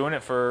 You're not doing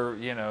it for,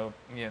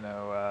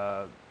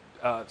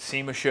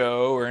 SEMA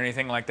show or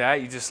anything like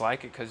that. You just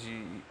like it because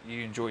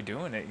you enjoy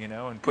doing it,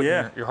 and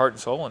putting your heart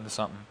and soul into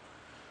something.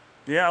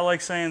 Yeah, I like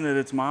saying that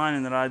it's mine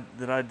and that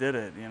I did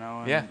it,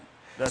 And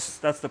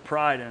that's the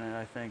pride in it,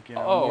 I think.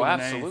 Oh,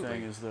 absolutely.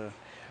 Anything is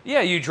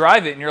you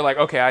drive it and you're like,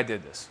 okay, I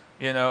did this.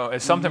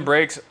 If something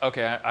breaks,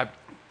 okay, I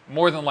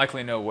more than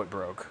likely know what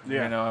broke.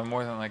 Yeah. I'm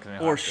more than likely know.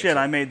 Or shit,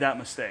 I made that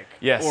mistake.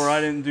 Yes. Or I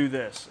didn't do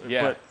this.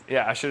 Yeah.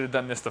 I should have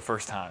done this the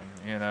first time.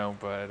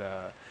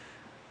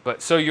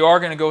 But so you are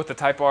going to go with the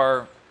Type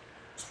R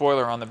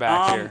spoiler on the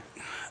back here.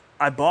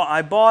 I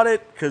bought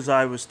it because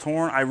I was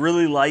torn. I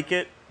really like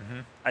it.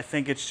 I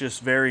think it's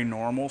just very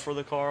normal for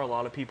the car. A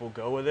lot of people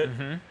go with it.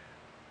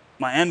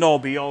 My end-all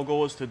be-all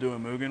goal is to do a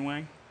Mugen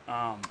wing.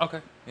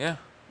 Okay. Yeah.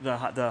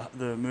 The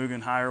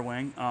Mugen higher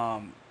wing.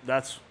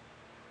 That's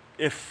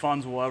if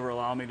funds will ever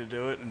allow me to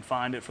do it and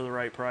find it for the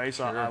right price.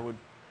 Sure. I would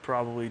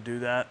probably do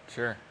that.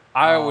 Sure.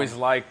 I always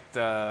liked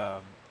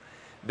that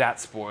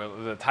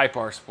spoiler, the Type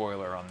R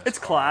spoiler on this. It's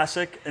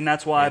classic, and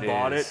that's why I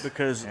bought it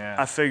because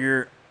I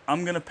figure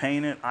I'm gonna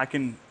paint it. I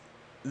can.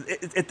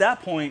 At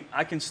that point,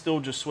 I can still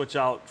just switch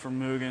out from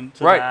Mugen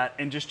to that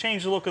and just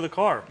change the look of the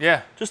car.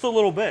 Yeah. Just a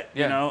little bit,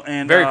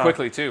 and very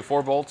quickly too.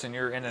 4 bolts and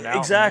you're in and out.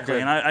 Exactly.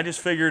 And I just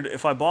figured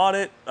if I bought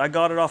it, I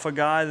got it off a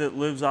guy that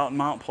lives out in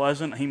Mount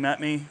Pleasant. He met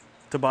me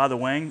to buy the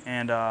wing,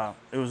 and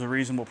it was a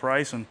reasonable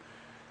price. And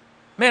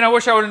man, I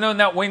wish I would have known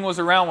that wing was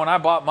around when I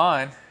bought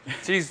mine.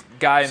 Geez,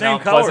 guy in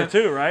Mount Pleasant.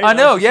 Same color too, right? I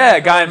know,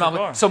 guy in Mount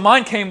Pleasant. So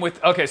mine came with,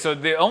 so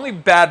the only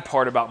bad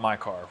part about my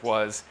car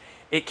was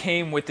it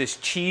came with this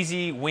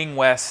cheesy Wing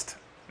West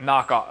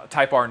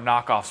Type R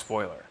knockoff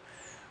spoiler,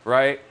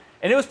 right?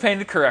 And it was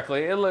painted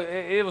correctly.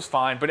 It was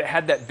fine, but it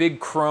had that big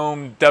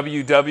chrome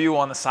WW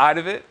on the side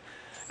of it.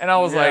 And I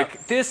was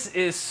like, this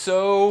is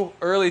so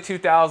early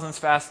 2000s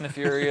Fast and the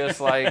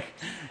Furious. Like,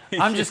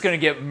 I'm just going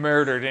to get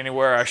murdered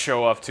anywhere I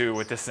show up to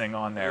with this thing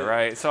on there,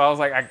 right? So I was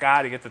like, I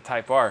got to get the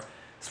Type R.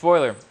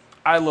 Spoiler,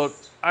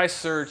 I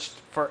searched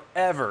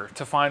forever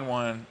to find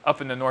one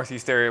up in the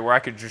Northeast area where I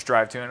could just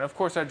drive to. And, of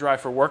course, I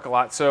drive for work a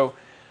lot. So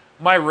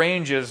my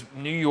range is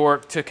New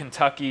York to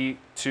Kentucky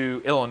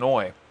to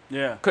Illinois.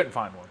 Yeah. Couldn't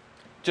find one.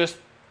 Just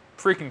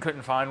freaking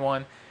couldn't find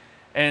one.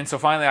 And so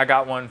finally I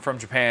got one from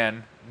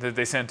Japan that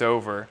they sent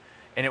over,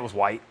 and it was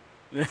white,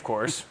 of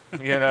course.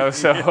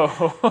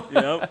 So.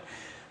 Yep.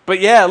 But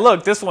yeah,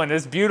 look, this one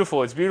is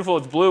beautiful. It's beautiful.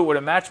 It's blue. It would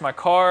have matched my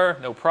car,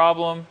 no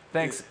problem.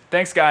 Thanks,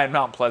 guy in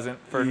Mount Pleasant,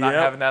 for not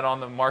having that on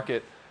the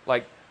market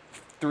like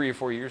 3 or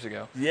 4 years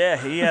ago. Yeah,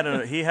 he had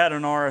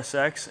an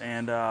RSX,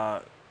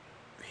 and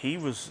he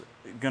was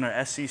gonna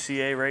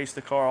SCCA race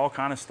the car, all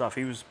kind of stuff.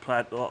 He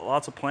had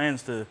lots of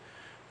plans to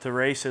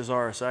race his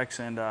RSX,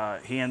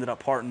 and he ended up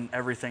parting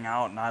everything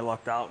out, and I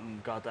lucked out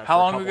and got that. How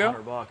for long a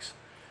couple ago? $100.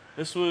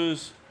 This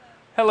was.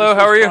 Hello,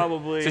 this how are you?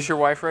 probably- Is this your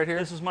wife right here?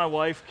 This is my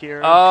wife, Kira.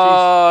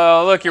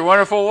 Oh, look, your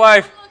wonderful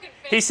wife.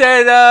 He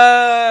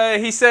said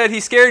he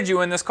scared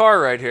you in this car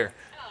right here.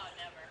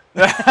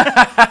 Oh,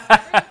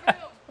 never.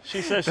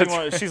 She says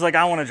she's like,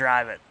 I want to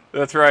drive it.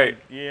 That's right.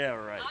 Yeah,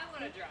 right. I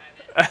want to drive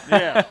it. I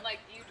Yeah. don't like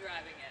you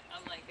driving it.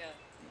 I'm like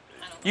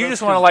I don't You like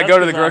just That's want to 'cause- like go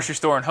to the that's 'cause grocery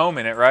store and home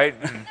in it, right?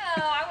 No,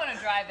 I want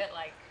to drive it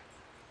like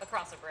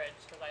across a bridge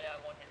because I know I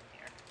won't hit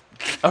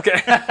it here.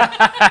 Okay.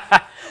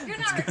 You're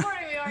not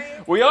recording me, are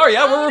you? We are,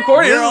 yeah, we're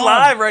recording. You're This is on.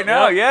 live right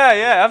now. Yep.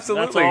 Yeah,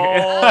 absolutely.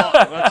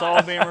 That's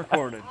all being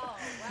recorded. Oh,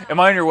 wow. Am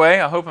I on your way?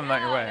 I hope I'm not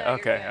in your No, way. no, you're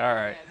Okay, good, all you're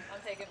right. good.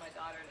 I'm taking my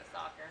daughter to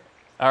soccer.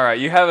 All right,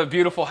 you have a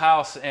beautiful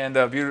house and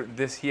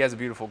he has a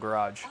beautiful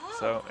garage. Oh,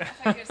 So I thought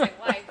you were going to say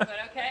wife, but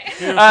okay.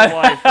 Beautiful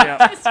wife,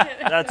 yeah. Just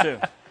kidding. That too.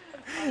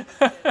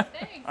 Thanks.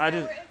 I Yeah,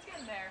 just- it's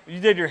getting there. You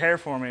did your hair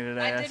for me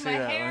today. I I did see my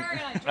that.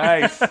 hair and I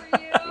Nice. dressed up for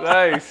you.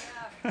 nice.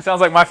 Yeah.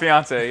 Sounds like my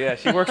fiance. Yeah,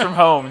 she works from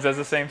home and does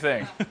the same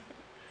thing.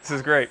 This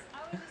is great. I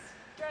was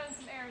just running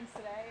some errands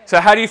today. And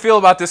So how do you feel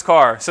about this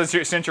car? Since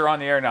you're on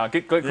the air now,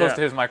 get close Yeah.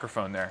 to his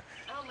microphone there.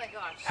 oh my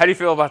gosh. How do you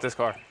feel about this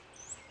car?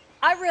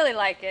 I really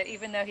like it,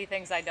 even though he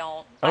thinks I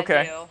don't. Okay.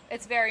 I do.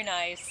 It's very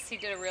nice. He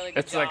did a really good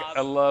It's job. like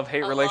a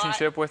love-hate A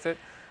relationship with it.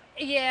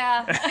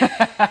 Yeah.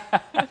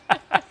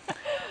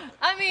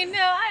 I mean,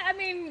 no, I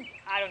mean,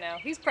 I don't know.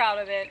 He's proud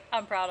of it.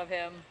 I'm proud of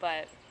him,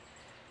 but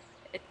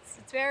it's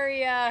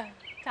very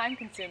time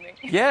consuming.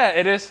 Yeah,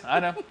 it is. I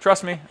know.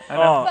 Trust me. I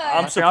know. Oh, But-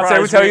 I'm My fiance would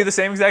surprised. tell you the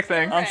same exact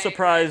thing. I'm Right,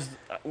 surprised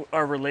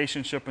our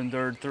relationship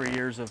endured 3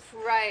 years of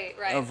Right.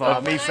 me But when I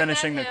met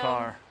finishing the him,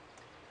 car.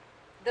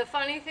 The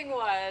funny thing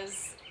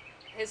was,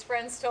 his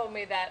friends told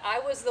me that I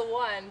was the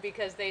one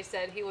because they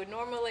said he would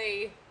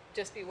normally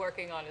just be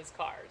working on his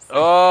cars.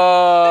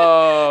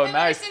 Oh, And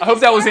when I nice. said I hope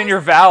his that was in cars- your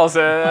vows.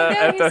 Well, no,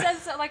 At he the, said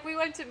so, like we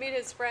went to meet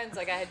his friends.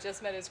 Like I had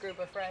just met his group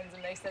of friends,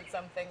 and they said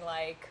something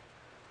like,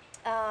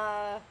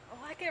 I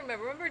can't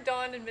remember. Remember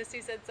Dawn and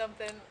Misty said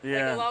something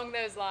Yeah. like along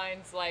those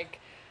lines. Like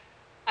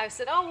I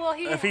said, oh well,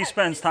 If he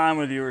spends time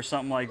with you or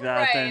something like that,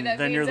 right, then that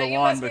means you're that the you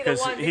one must be the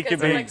because one he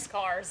could he be. likes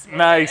cars.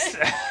 nice.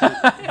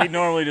 He'd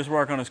normally just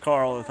work on his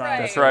car all the time. Right.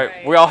 That's right.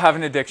 Right. We all have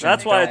an addiction.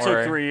 That's why it don't took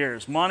worry. 3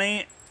 years.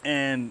 Money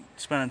and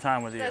spending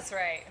time with you. That's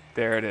right.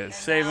 There it is.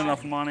 Save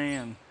enough money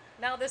and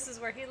Now this is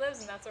where he lives,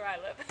 and that's where I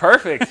live.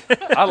 Perfect.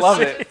 I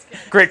love it.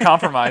 Great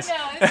compromise. No,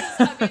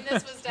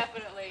 this was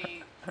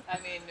definitely. I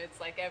mean, it's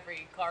like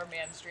every car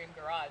man's dream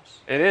garage.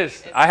 It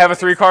is. It's I have a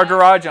perfect 3-car size.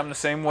 garage. I'm the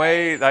same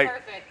way. It's Like,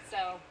 perfect.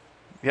 So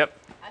yep.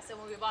 I said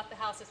when we bought the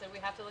house, I said we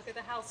have to look at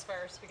the house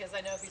first because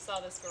I know if you saw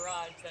this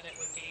garage, then it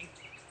would be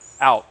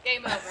Out.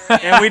 game over.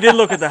 and we did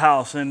look at the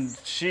house, and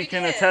she We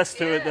can did, attest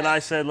to it that yeah. I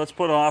said let's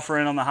put an offer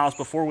in on the house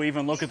before we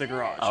even look at the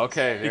garage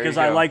Okay. There because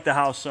you I go. like the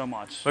house so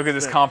much. Look at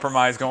this That-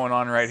 compromise going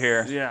on right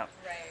here. Yeah. Right.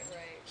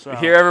 So You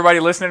hear everybody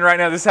listening right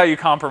now? This is how you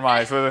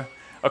compromise with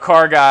a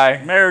car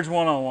guy. marriage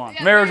 101.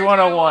 Yeah, Marriage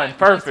 101. That's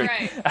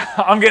Perfect. right.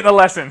 I'm getting a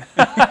lesson.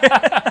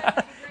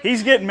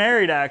 He's getting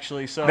married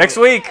actually. So Next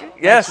week.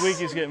 Yes. Next week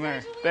he's getting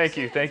married. Thank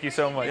you. Thank you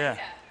so much. Yeah.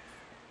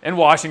 In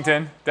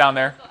Washington, down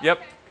there.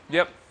 Yep.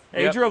 Yep.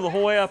 Hey, Yep. he drove the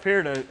whole way up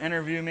here to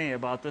interview me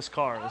about this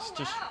car. It's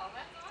just Wow,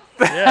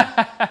 that's awesome. yeah.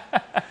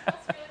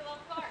 That's really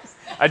love cars.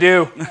 I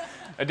do.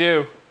 I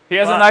do. He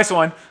has a Bye. nice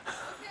one.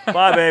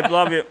 Bye, babe.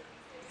 Love you.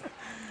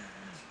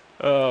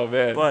 Oh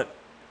man. But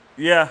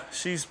yeah,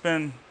 she's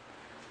been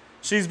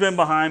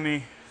behind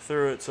me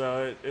through it.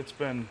 So it's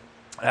been.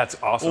 That's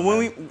awesome. Well,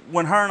 man.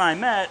 when her and I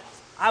met,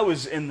 I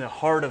was in the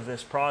heart of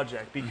this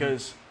project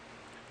because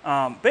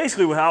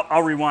basically,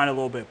 I'll rewind a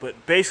little bit,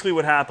 but basically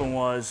what happened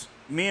was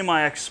me and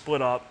my ex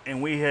split up,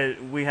 and we had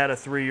a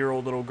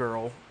 3-year-old little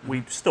girl.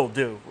 We still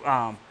do,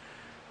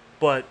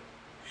 but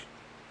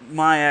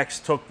my ex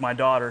took my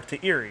daughter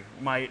to Erie.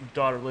 My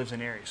daughter lives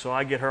in Erie, so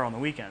I get her on the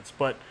weekends.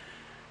 But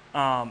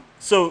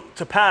so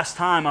to pass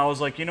time, I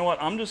was like, you know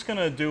what? I'm just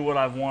gonna do what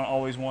I've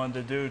always wanted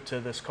to do to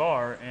this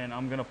car, and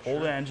I'm gonna pull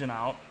the engine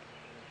out.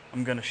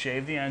 I'm gonna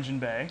shave the engine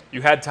bay.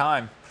 You had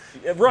time.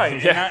 Yeah,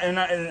 right.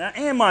 Yeah.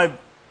 And my,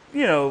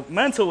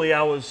 mentally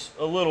I was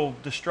a little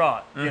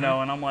distraught, and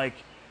I'm like,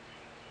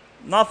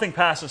 nothing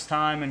passes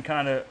time and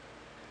kind of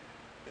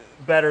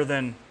better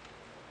than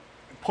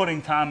putting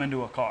time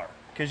into a car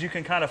because you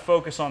can kind of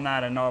focus on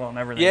that and not on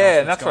everything else. Yeah,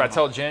 and that's what I going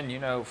tell on.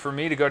 Jen. For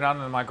me to go down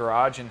into my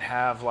garage and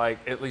have like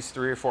at least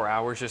 3 or 4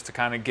 hours just to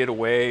kind of get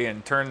away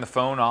and turn the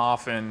phone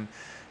off and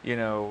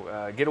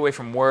get away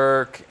from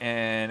work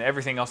and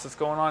everything else that's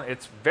going on,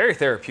 it's very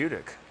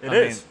therapeutic. It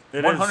is.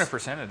 It is.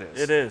 100% it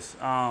is. It is.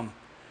 And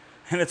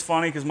it's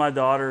funny because my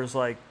daughter is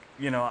like,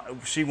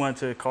 she went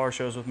to car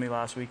shows with me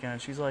last weekend.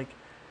 And she's like,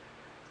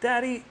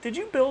 "Daddy, did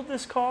you build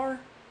this car?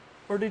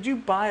 Or did you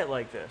buy it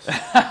like this?"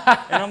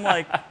 And I'm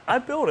like, "I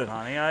built it,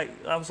 honey." I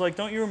was like,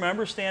 "Don't you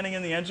remember standing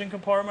in the engine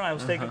compartment? I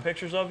was taking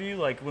pictures of you,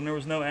 like when there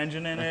was no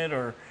engine in it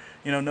or,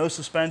 no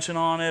suspension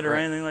on it or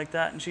anything like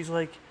that." And she's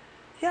like,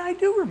 "Yeah, I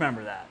do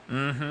remember that."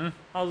 Mm-hmm.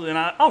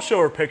 I'll show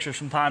her pictures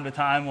from time to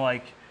time.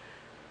 Like,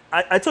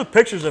 I took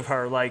pictures of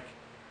her, like,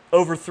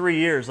 over 3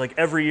 years. Like,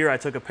 every year I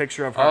took a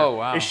picture of her. Oh,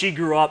 wow. As she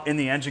grew up in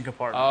the engine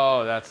compartment.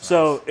 Oh, that's nice.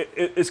 So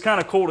it's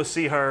kind of cool to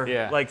see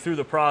her, like, through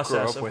the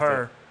process of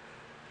her.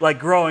 Like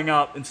growing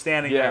up and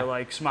standing there,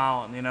 like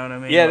smiling, you know what I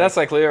mean? Yeah, like, that's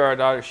like Leah, our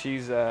daughter.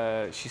 She's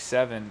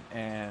 7,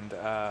 and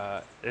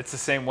it's the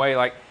same way.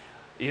 Like,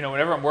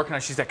 whenever I'm working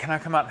on, she's like, "Can I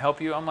come out and help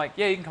you?" I'm like,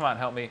 "Yeah, you can come out and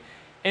help me."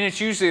 And it's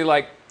usually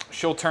like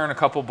she'll turn a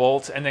couple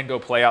bolts and then go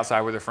play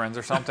outside with her friends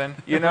or something,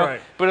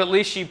 Right. But at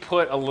least she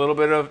put a little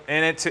bit of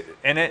in it,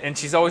 and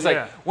she's always like,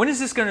 "When is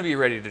this going to be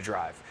ready to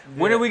drive?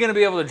 When are we going to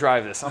be able to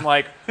drive this?" I'm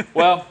like,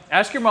 "Well,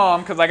 ask your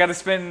mom, because I got to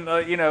spend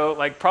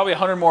like probably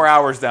 100 more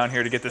hours down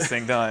here to get this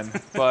thing done."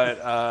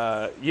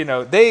 But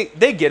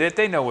they get it.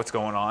 They know what's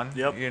going on.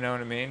 Yep. You know what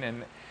I mean?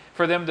 And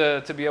for them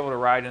to be able to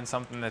ride in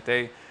something that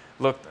they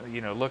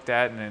looked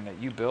at and that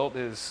you built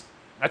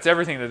that's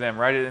everything to them,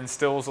 right? It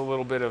instills a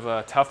little bit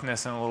of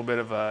toughness and a little bit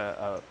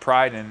of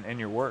pride in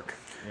your work.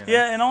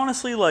 Yeah, and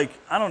honestly, like,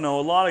 I don't know,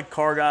 a lot of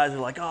car guys are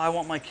like, "Oh, I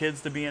want my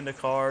kids to be into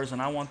cars,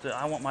 and I want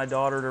my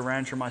daughter to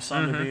wrench or my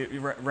son to be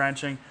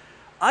wrenching."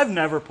 I've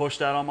never pushed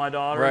that on my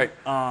daughter, right?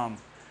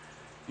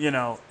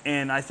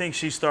 And I think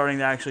she's starting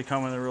to actually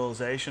come to the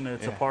realization that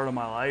it's a part of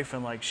my life.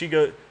 And like she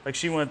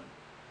went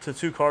to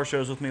 2 car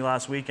shows with me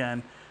last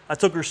weekend. I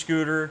took her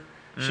scooter.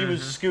 She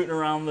was scooting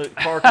around the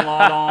parking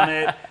lot on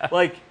it,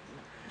 like,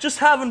 just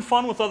having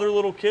fun with other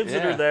little kids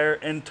that are there,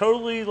 and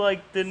totally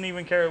like didn't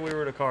even care that we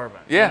were at a car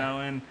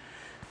event.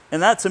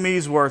 And that to me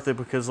is worth it,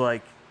 because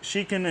like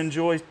she can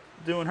enjoy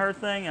doing her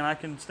thing, and I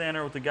can stand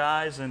there with the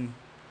guys and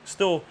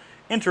still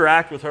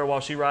interact with her while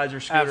she rides her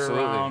scooter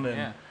around.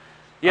 And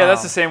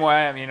that's the same way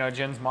I am.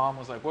 Jen's mom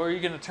was like, "Well, are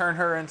you going to turn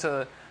her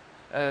into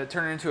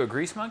a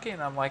grease monkey?"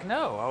 And I'm like,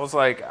 "No." I was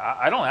like,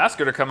 I don't ask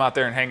her to come out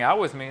there and hang out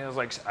with me. I was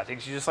like, I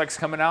think she just likes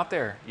coming out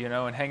there,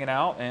 and hanging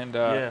out. And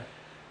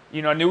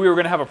I knew we were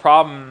going to have a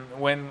problem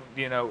when,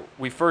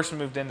 we first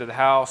moved into the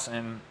house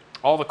and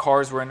all the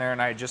cars were in there,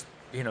 and I had just,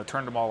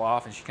 turned them all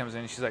off, and she comes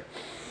in and she's like,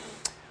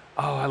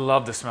 "Oh, I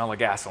love the smell of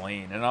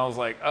gasoline." And I was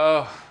like,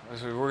 "Oh,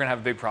 we're going to have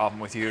a big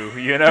problem with you,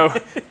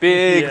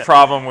 big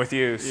problem with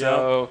you."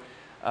 So,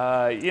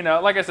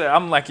 like I said,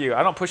 I'm like you.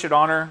 I don't push it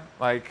on her.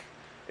 Like,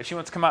 if she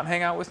wants to come out and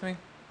hang out with me,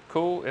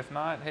 cool. If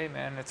not, hey,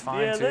 man, it's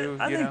fine too.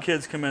 I think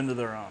kids come into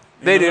their own.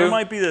 They do. There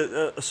might be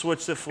a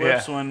switch that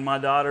flips when my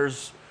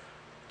daughter's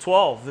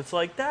 12. It's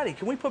like, "Daddy,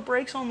 can we put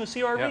brakes on the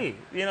CRV?"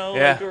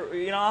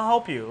 I'll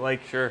help you.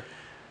 Like, sure.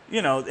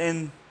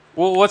 And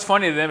well, what's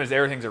funny to them is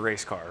everything's a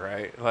race car,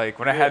 right? Like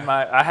when I had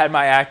my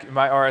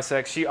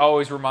RSX, she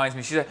always reminds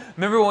me. She said,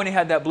 "Remember when you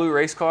had that blue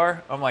race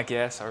car?" I'm like,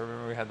 "Yes, I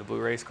remember we had the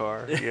blue race car."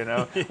 When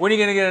are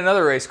you gonna get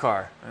another race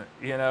car?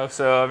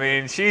 So I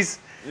mean, she's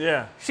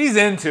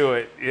into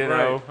it,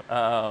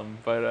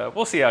 but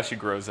we'll see how she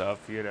grows up,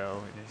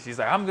 She's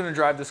like, "I'm going to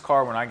drive this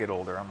car when I get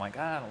older." I'm like,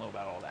 "I don't know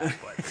about all that."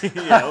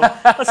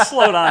 But let's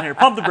slow down here.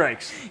 Pump the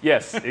brakes.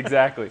 Yes,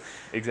 exactly.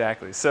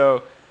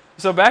 So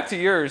back to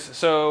yours.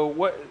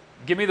 So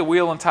give me the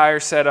wheel and tire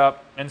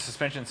setup and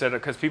suspension setup,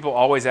 because people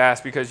always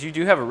ask, because you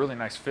do have a really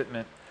nice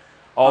fitment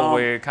all the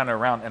way kind of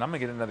around. And I'm going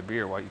to get another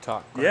beer while you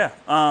talk.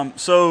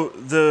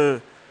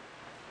 So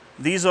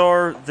these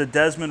are the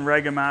Desmond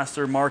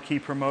Regamaster Marquee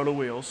Promoter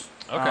wheels.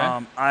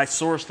 Okay. I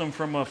sourced them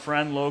from a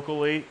friend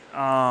locally.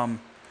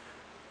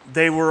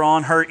 They were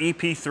on her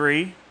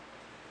EP3,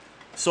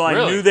 so I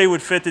knew they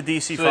would fit the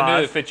DC5. So they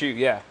knew it fit you,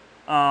 yeah.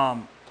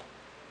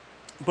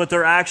 But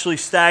they're actually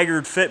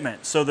staggered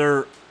fitment, so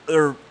they're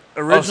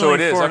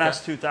originally for an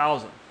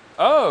S2000.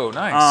 Oh,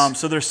 nice.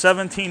 So they're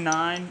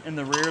 17.9 in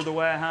the rear the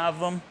way I have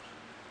them.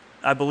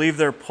 I believe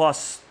they're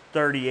plus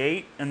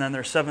 38, and then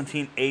they're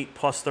 17.8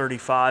 plus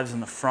 35s in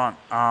the front,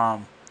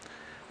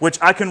 which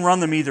I can run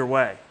them either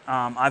way.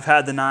 I've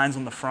had the 9s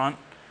on the front,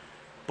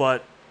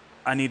 but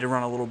I need to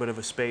run a little bit of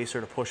a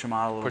spacer to push them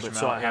out a little bit,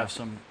 so I have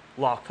some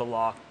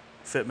lock-to-lock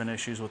fitment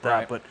issues with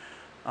that. Right. But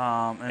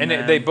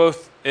they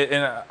both,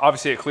 and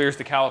obviously it clears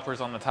the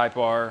calipers on the Type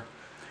R.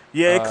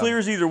 Yeah, it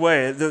clears either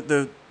way.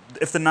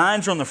 If the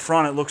 9s are on the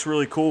front, it looks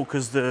really cool,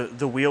 because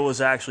the wheel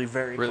is actually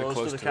very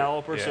close to the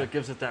caliper, so it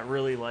gives it that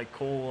really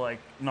cool,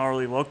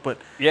 gnarly look. But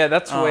yeah,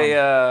 that's the way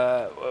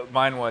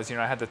mine was.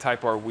 I had the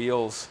Type R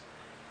wheels,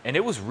 and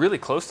it was really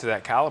close to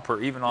that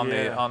caliper, even on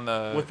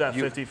the with that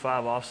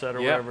 55 offset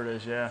or whatever it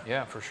is.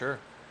 Yeah, for sure.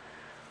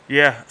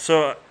 Yeah.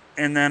 So,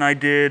 and then I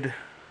did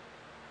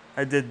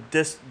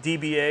disc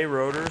DBA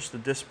rotors, the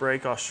disc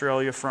brake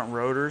Australia front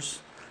rotors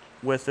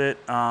with it.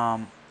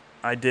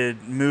 I did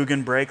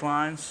Mugen brake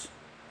lines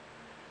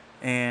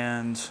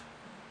and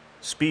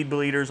speed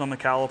bleeders on the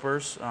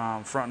calipers,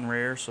 front and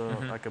rear, so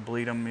I could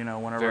bleed them,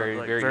 whenever,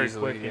 very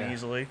easily, quick and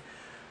easily.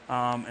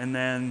 And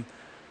then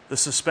The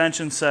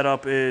suspension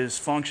setup is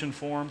function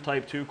form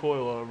Type 2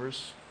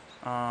 coilovers,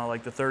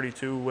 like the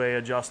 32-way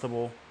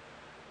adjustable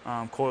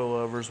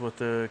coilovers with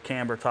the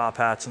camber top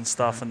hats and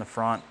stuff in the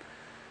front.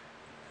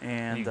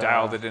 And you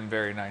dialed it in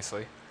very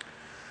nicely.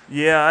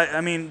 Yeah,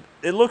 I mean,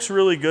 it looks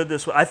really good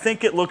this way. I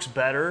think it looks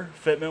better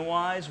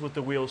fitment-wise with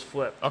the wheels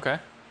flipped. Okay.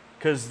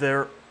 Because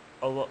they're,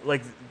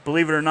 like,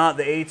 believe it or not,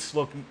 the 8s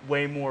look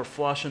way more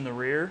flush in the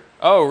rear.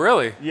 Oh,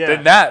 really? Yeah.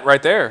 Than that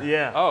right there.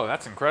 Yeah. Oh,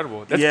 that's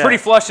incredible. That's Yeah. pretty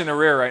flush in the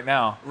rear right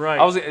now. Right.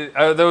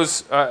 Are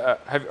those?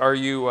 Have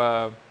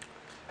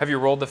you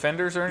rolled the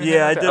fenders or anything?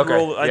 Yeah, like I that? did Okay.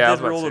 roll. I Yeah, was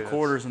did about to roll say the that's-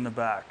 quarters in the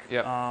back.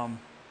 Yep.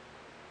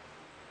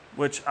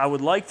 Which I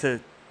would like to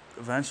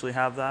eventually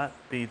have that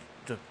be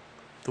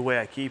the way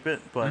I keep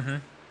it, but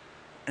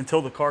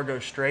until the car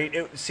goes straight,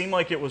 it seemed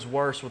like it was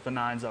worse with the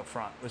 9s up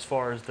front as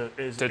far as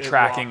the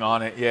tracking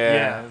on it.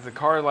 Yeah. Yeah. The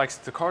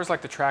cars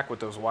like to track with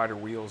those wider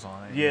wheels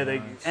on it. Yeah, you know,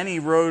 it's- any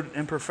road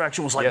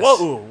imperfection was like, Yes.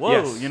 whoa,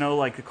 Yes. you know,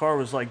 like the car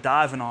was like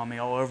diving on me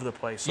all over the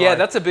place. So Yeah,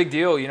 that's a big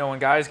deal. You know, when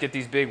guys get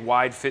these big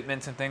wide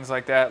fitments and things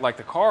like that, like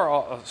the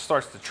car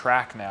starts to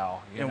track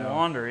now. You and know?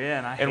 wander, yeah,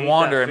 and I hate And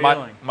wander. that And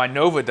feeling. my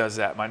Nova does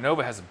that. My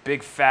Nova has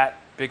big fat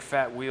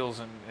wheels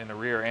in the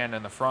rear and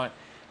in the front,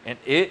 and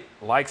it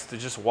likes to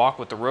just walk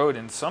with the road.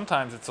 And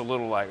sometimes it's a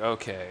little like,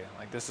 okay,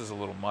 like this is a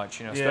little much,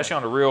 you know, Yeah. especially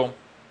on a real.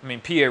 I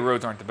mean, PA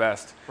roads aren't the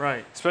best,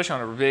 Right. especially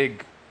on a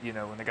big, you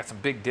know, when they got some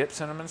big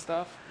dips in them and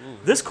stuff. Ooh.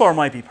 This car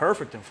might be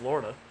perfect in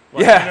Florida.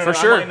 Like, Yeah, you know, for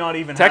sure. I might not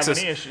even Texas.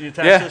 have any issue,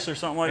 Texas or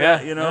something like Yeah,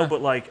 that, you know, yeah.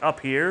 but like up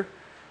here.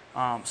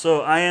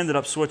 So I ended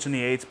up switching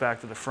the 8s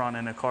back to the front,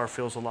 and the car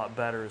feels a lot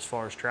better as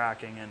far as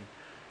tracking and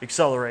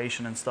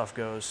acceleration and stuff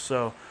goes.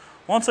 So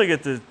once I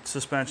get the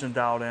suspension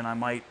dialed in, I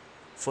might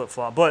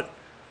flip-flop. But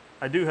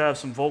I do have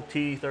some Volk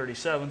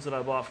T37s that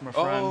I bought from a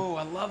friend. Oh,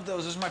 I love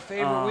those. Those are my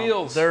favorite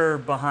wheels. They're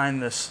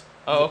behind this.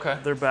 Oh, okay.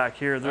 They're back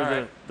here. They're All the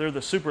right. they're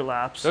the Super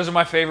Laps. Those are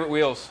my favorite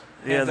wheels.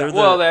 Yeah, Hands they're down.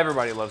 the- well,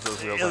 everybody loves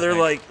those wheels. Yeah, I they're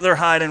think. like they're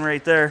hiding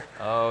right there.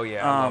 Oh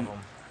yeah, I love them.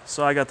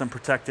 So I got them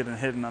protected and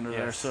hidden under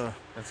there. Yes, So,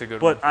 that's a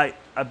good but one.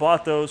 I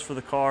bought those for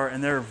the car,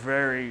 and they're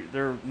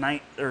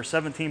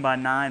 17 by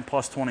 9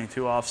 plus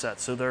 22 offset.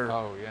 So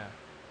Oh yeah.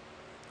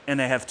 and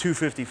they have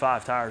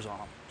 255 tires on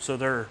them. So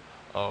they're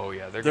Oh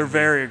yeah. they're gonna be-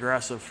 very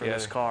aggressive for yeah,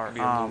 this car. Be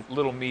a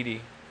little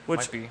meaty. which-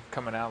 Might be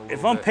coming out a little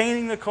If I'm bit.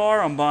 painting the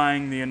car, I'm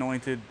buying the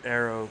Anointed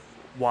Aero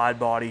wide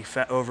body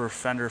over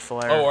fender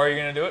flare. Oh, are you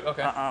gonna do it?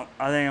 Okay. I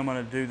think I'm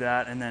going to do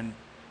that and then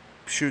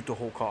shoot the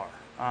whole car.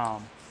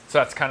 So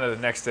that's kind of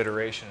the next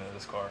iteration of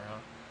this car, huh?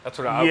 That's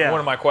what Yeah. one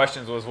of my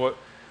questions was. What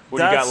you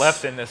That's- got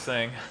left in this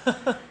thing?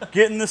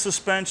 Getting the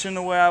suspension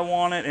the way I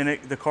want it, and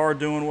the car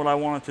doing what I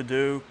want it to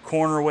do,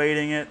 corner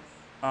weighting it,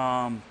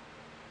 and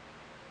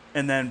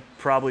then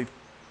probably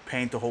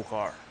paint the whole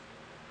car.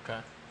 Okay.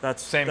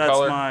 That's Same that's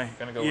color? My,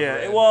 Gonna go with yeah.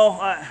 red?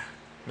 Well,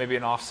 Maybe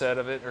an offset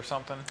of it or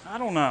something. I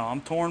don't know.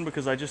 I'm torn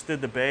because I just did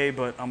the Bay,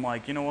 but I'm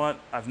like, you know what?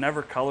 I've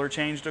never color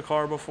changed a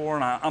car before,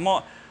 and I'm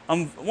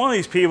one of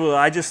these people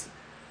that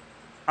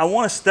I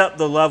want to step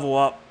the level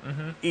up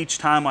each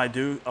time I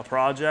do a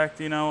project,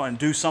 you know, and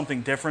do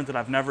something different that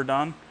I've never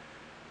done.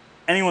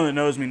 Anyone that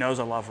knows me knows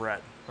I love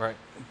red, Right.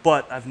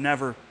 but I've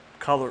never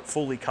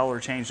fully color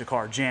changed a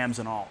car, jams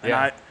and all.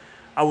 Yeah. And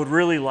I would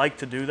really like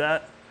to do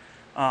that.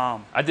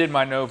 I did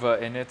my Nova,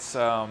 and it's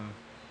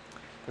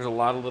there's a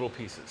lot of little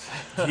pieces.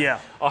 Yeah.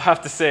 I'll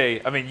have to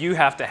say, I mean, you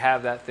have to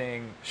have that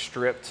thing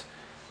stripped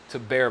to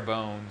bare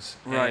bones,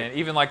 Right. And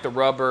even like the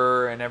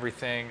rubber and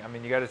everything. I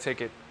mean, you got to take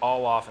it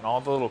all off and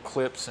all the little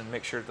clips and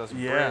make sure it doesn't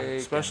Yeah, break.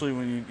 especially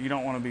when you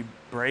don't want to be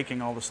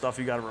breaking all the stuff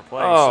you got to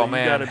replace. Oh, so you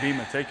man. got to be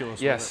meticulous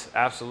with it. Yes,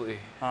 absolutely.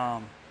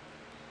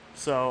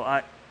 So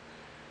I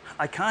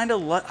kind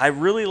of I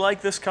really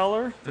like this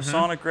color, the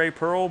Sonic Gray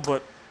Pearl,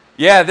 but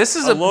Yeah, this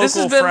is A this has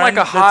local been like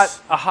friend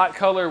a hot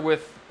color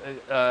with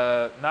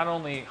not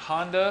only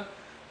Honda,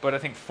 but I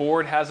think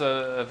Ford has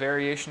a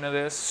variation of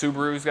this.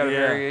 Subaru's got a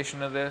Yeah.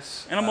 variation of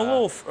this. and I'm a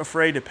little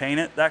afraid to paint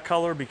it that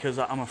color because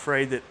I'm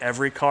afraid that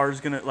every car is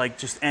gonna, like,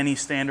 just any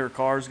standard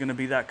car is gonna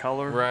be that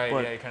color. right.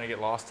 But Yeah, you kind of get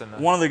lost in the.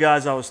 one of the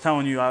guys I was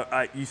telling you,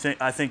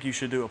 I think you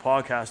should do a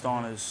podcast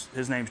on is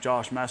his name's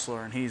Josh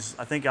Messler, and he's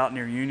I think out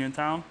near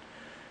Uniontown,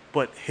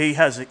 but he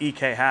has an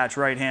EK hatch,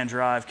 right-hand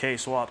drive,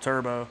 K-swap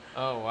turbo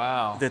Oh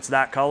wow. that's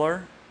that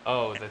color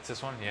Oh, that's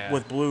this one. Yeah.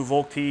 with blue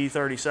Volk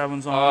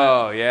T37s on it.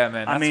 Oh yeah,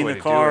 man. That's I mean, way the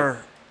to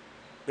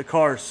do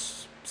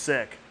car's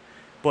sick,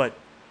 but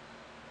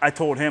I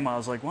told him, I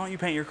was like, why don't you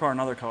paint your car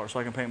another color so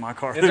I can paint my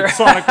car the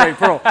Sonic Gray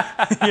Pearl?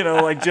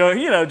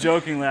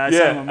 Jokingly, I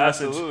sent him a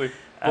message. Absolutely.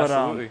 But,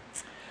 Absolutely.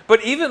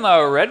 But even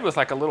red with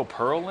like a little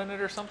pearl in it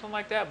or something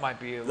like that might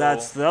be a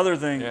That's little. the other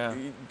thing. Yeah.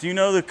 Do you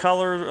know the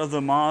color of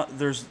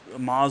there's a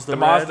Mazda The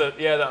red?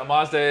 the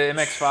Mazda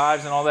MX-5s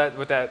and all that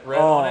with that red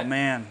Oh, on it.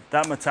 man,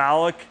 that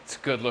metallic, It's a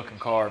good looking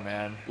car,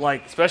 man.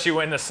 like, Especially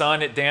when in the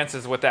sun it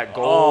dances with that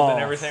gold and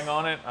Oh. everything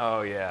on it.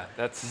 Oh yeah,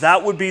 that's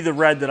that would be the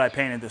red that I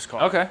painted this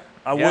car. okay.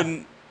 I Yeah.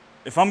 wouldn't,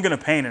 if I'm going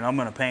to paint it, I'm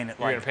going to paint it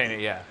You're like gonna paint it,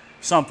 yeah.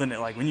 something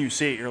that, like, when you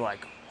see it, you're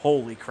like,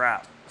 holy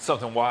crap.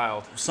 Something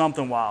wild.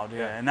 Something wild, yeah.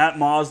 Yeah. And that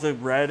Mazda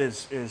red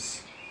is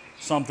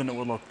something that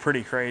would look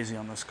pretty crazy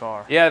on this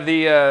car.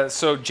 Yeah,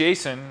 so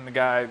Jason, the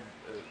guy,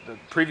 the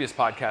previous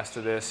podcast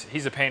to this,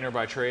 he's a painter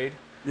by trade.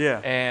 Yeah.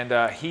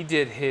 And he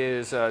did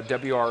his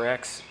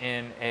WRX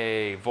in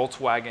a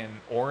Volkswagen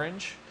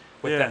orange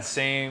with that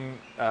same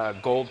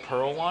gold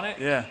pearl on it.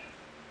 Yeah.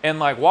 And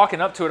like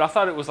walking up to it, I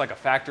thought it was like a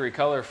factory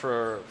color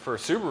for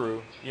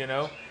Subaru, you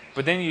know?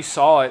 But then you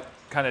saw it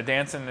kind of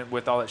dancing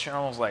with all that shit. I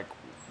was like,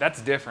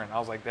 that's different. I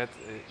was like, that's,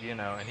 you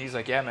know, and he's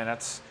like, yeah, man,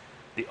 that's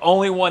the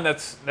only one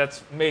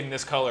that's made in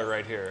this color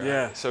right here.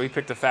 Yeah. So he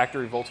picked a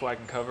factory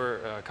Volkswagen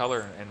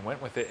color and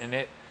went with it. And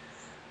it,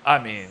 I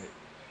mean,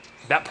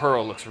 that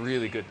pearl looks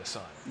really good in the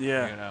sun.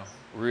 Yeah. You know,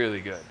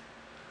 really good.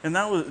 And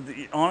that was,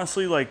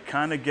 honestly, like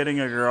kind of getting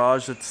a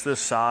garage that's this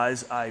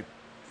size,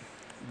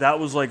 that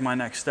was like my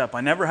next step.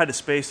 I never had the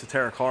space to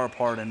tear a car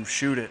apart and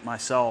shoot it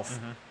myself.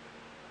 Mm-hmm.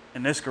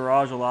 And this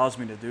garage allows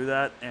me to do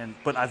that,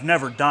 but I've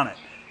never done it.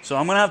 So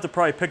I'm going to have to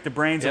probably pick the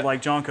brains of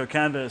like John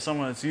Kokenda,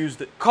 someone that's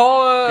used it.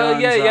 Call,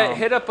 guns,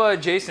 hit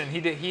up Jason.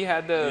 He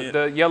had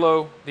the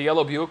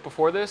yellow Buick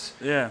before this.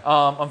 Yeah.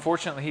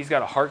 Unfortunately, he's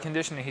got a heart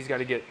condition and he's got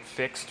to get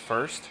fixed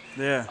first.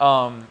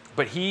 Yeah.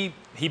 But he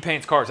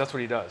paints cars. That's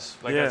what he does.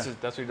 Like that's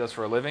what he does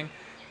for a living.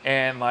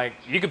 And like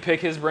you could pick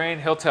his brain,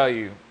 he'll tell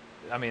you.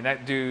 I mean,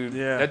 that dude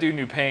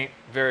knew paint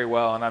very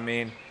well. And I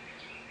mean,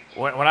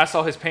 when I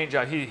saw his paint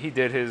job, he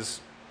did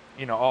his,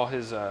 you know, all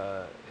his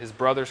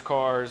brother's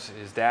cars,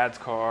 his dad's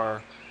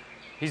car.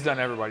 He's done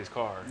everybody's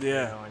car. Yeah. You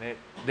know, and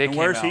they came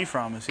where's out. he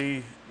from? Is he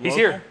local? He's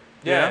here.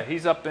 Yeah,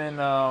 he's up in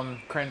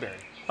Cranberry.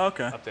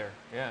 Okay. Up there.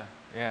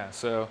 Yeah.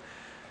 So,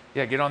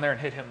 yeah, get on there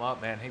and hit him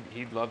up, man.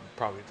 He'd love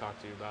probably to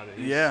talk to you about it.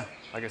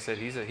 Like I said,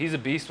 he's a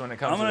beast when it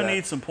comes to that. I'm gonna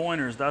need some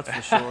pointers, that's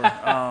for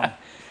sure.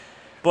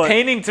 But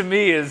painting to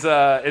me is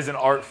an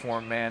art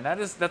form, man.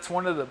 That's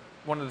one of the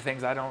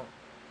things I don't.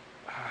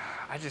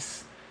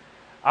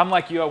 I'm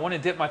like you. I want to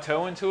dip my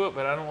toe into it,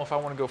 but I don't know if I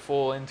want to go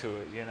full into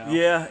it. You know.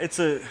 Yeah, it's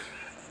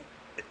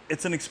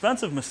an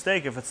expensive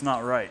mistake if it's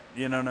not right.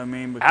 You know what I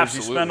mean? Because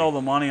Absolutely. you spend all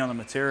the money on the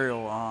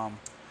material.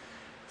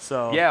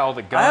 So yeah, all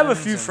the guns. I have a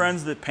few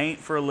friends that paint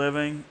for a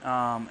living,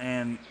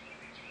 and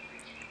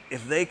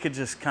if they could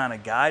just kind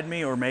of guide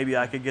me, or maybe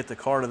I could get the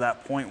car to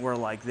that point where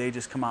like they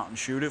just come out and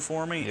shoot it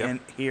for me, and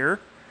here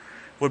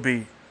would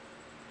be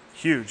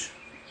huge.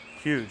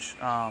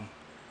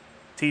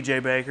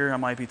 TJ Baker, I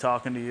might be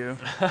talking to you,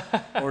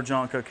 or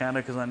John Kokenda,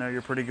 because I know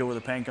you're pretty good with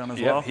a paint gun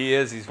as well. He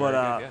is. He's very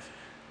good. Yes.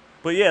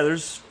 But yeah,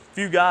 there's a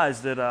few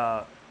guys that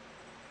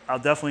I'll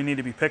definitely need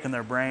to be picking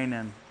their brain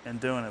and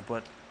doing it.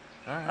 But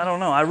I don't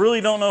know. I really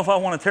don't know if I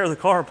want to tear the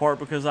car apart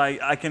because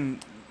I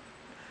can.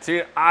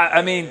 See,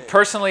 I mean,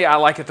 personally, I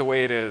like it the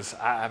way it is.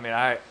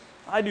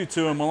 I do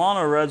too. And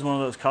Milano Red's one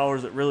of those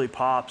colors that really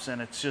pops,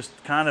 and it's just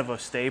kind of a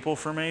staple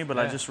for me. But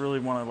I just really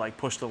want to like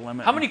push the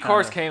limit. How many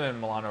cars came in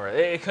Milano Red?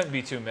 It couldn't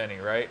be too many,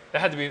 right? It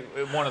had to be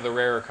one of the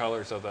rarer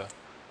colors of the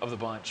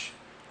bunch.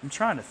 I'm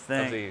trying to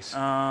think.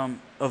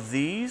 Of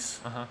these.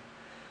 Uh-huh.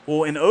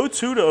 Well, in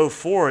 02 to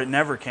 04, it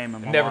never came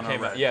in Milano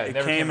Red.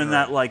 It came in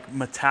that like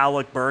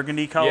metallic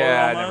burgundy color.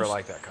 Yeah, almost. I never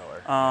liked that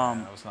color.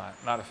 I was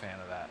not a fan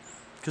of that.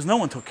 Because no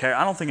one took care.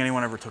 I don't think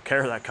anyone ever took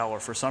care of that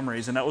color for some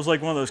reason. That was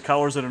like one of those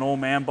colors that an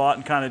old man bought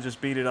and kind of just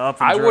beat it up.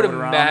 And I would drove it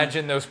around.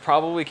 imagine those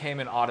probably came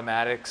in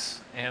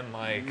automatics and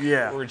like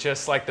were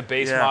just like the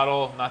base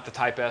model, not the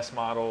Type S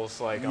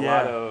models. Like a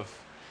lot of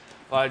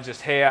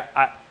just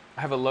I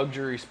have a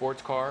luxury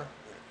sports car.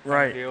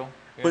 Right. Deal,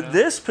 but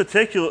this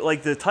particular,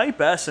 like the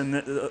Type S and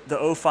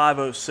the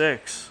 05,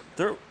 06,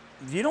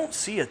 you don't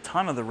see a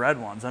ton of the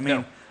red ones. I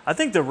mean, I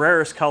think the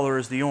rarest color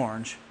is the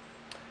orange.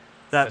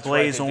 That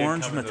blaze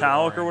orange,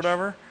 metallic or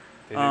whatever.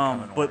 They did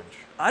come in but orange.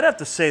 I'd have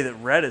to say that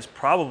red is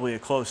probably a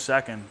close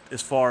second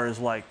as far as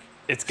like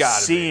it's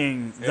gotta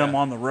seeing them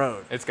on the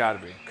road. It's got to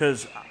be.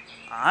 Because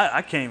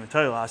I can't even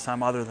tell you last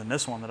time other than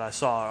this one that I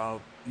saw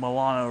a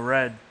Milano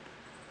Red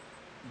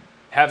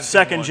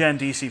second gen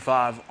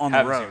DC5 on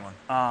the road.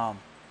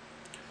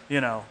 You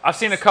know, I've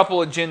seen a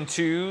couple of Gen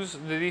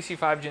 2s, the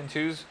DC5 Gen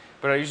 2s,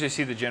 but I usually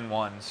see the Gen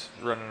 1s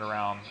running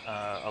around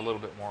a little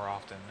bit more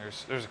often.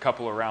 There's a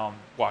couple around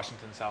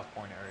Washington, South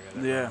Point area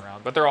that run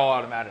around, but they're all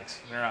automatics.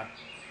 They're not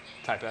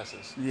Type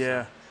S's.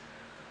 Yeah.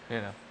 So,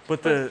 you know.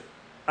 But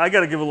I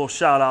got to give a little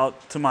shout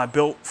out to my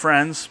Built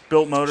friends,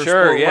 Built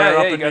Motorsport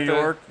up in New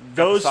York.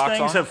 Those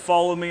things have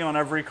followed me on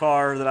every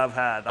car that I've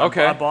had.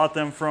 I bought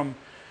them from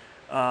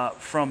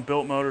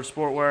Built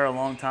Motorsportwear a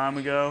long time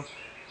ago,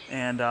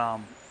 and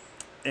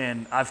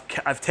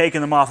I've taken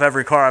them off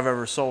every car I've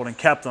ever sold and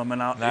kept them,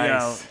 and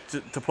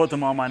to put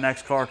them on my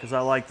next car because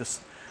I like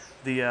this.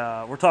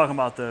 We're talking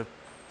about the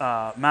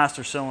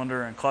master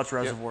cylinder and clutch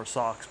reservoir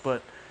socks,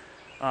 but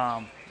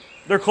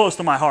they're close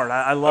to my heart.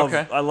 I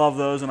love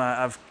those, and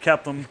I've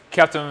kept them.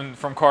 Kept them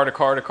from car to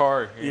car to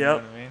car. You know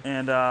what I mean?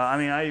 And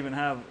I even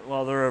have.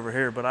 Well, they're over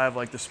here, but I have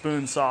like the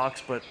spoon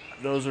socks, but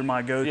those are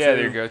my go-to. Yeah,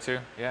 they're your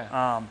go-to.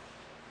 Yeah.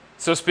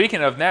 So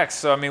speaking of next,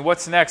 so I mean,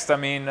 what's next? I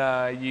mean,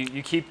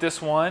 you keep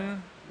this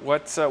one.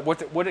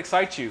 What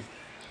excites you?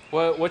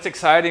 What's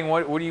exciting?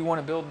 What do you want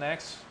to build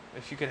next?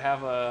 If you could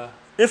have a.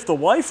 if the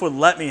wife would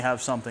let me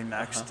have something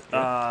next,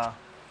 Yeah.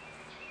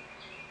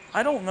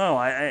 I don't know.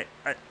 I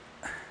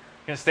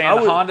Gonna stay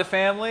in the Honda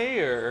family,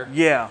 or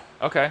yeah,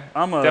 okay?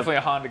 I'm Definitely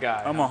a Honda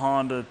guy. I'm a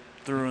Honda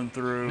through and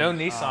through. No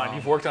Nissan.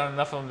 You've worked on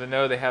enough of them to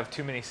know they have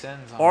too many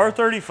sins on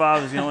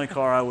R35 is the only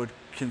car I would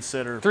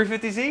consider.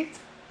 350Z?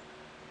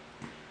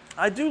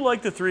 I do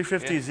like the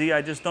 350Z.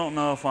 I just don't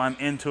know if I'm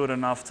into it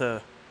enough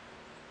to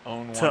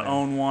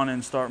Own one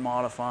and start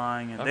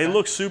modifying. And Okay. they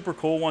look super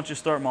cool once you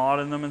start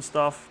modding them and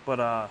stuff. But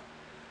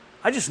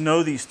I just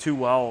know these too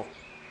well.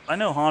 I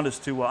know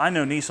Hondas too well. I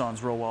know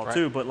Nissans real well Right.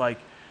 too. But like,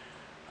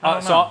 I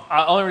don't So know.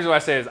 only reason why I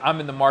say is I'm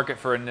in the market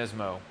for a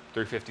Nismo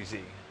 350Z.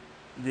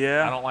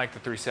 Yeah. I don't like the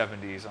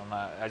 370s.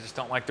 I just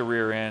don't like the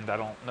rear end. I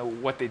don't know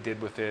what they did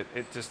with it.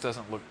 It just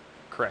doesn't look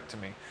correct to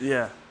me.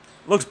 Yeah.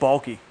 Looks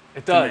bulky.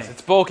 It to does. me.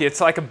 It's bulky.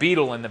 It's like a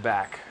Beetle in the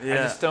back. Yeah. I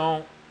just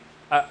don't.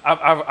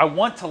 I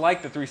want to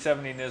like the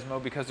 370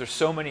 Nismo because there's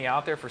so many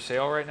out there for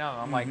sale right now.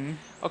 And I'm like,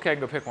 okay, I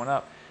can go pick one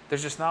up.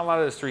 There's just not a lot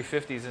of those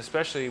 350s,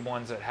 especially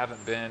ones that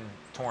haven't been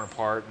torn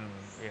apart and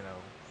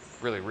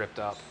really ripped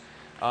up.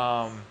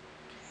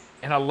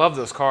 And I love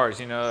those cars.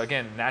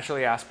 Again,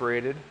 naturally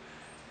aspirated,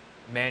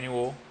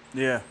 manual.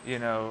 Yeah.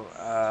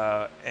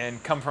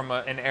 And come from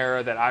an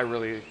era that I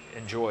really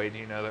enjoyed.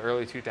 The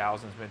early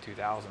 2000s, mid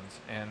 2000s,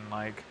 and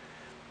like.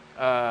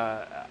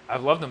 I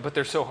love them, but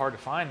they're so hard to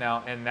find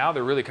now, and now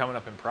they're really coming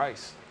up in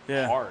price.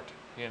 Yeah. Hard,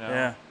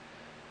 Yeah.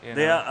 You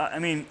know? Yeah. I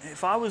mean,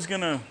 if I was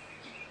gonna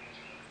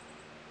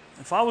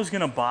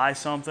buy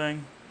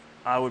something,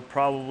 I would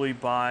probably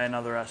buy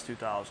another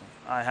S2000.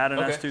 I had an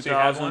Okay, so you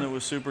had S2000 one? that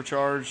was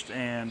supercharged,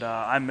 and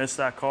I missed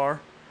that car.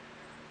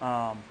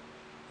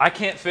 I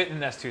can't fit in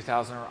an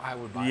S2000, or I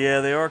would buy.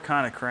 Yeah, they are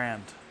kind of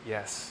crammed.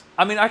 Yes.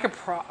 I mean, I could.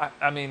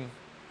 I mean,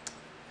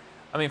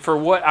 for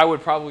what I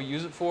would probably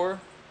use it for,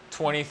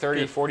 20,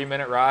 30,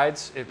 40-minute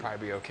rides, it'd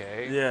probably be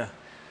okay. Yeah.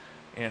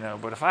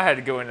 But if I had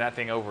to go in that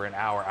thing over an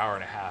hour, hour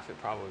and a half, it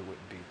probably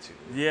wouldn't be too.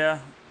 Yeah.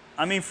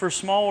 I mean, for a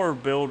smaller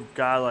build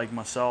guy like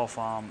myself,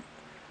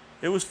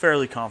 it was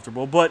fairly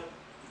comfortable. But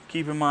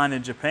keep in mind,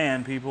 in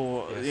Japan,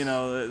 people,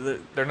 Yes.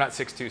 They're not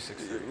 6'2",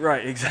 6'3".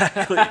 right,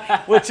 exactly.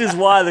 Which is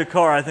why the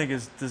car, I think,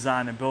 is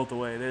designed and built the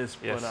way it is.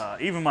 Yes.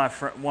 But even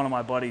one of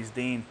my buddies,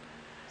 Dean,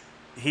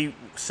 he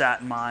sat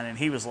in mine, and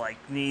he was like,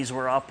 knees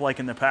were up like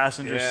in the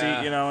passenger Yeah.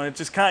 seat, and it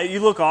just kind of, you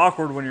look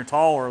awkward when you're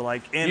taller,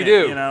 like in You it,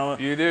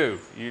 do.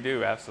 You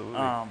do, absolutely.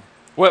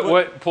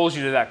 What pulls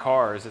you to that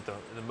car? Is it the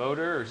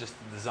motor, or just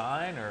the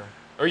design,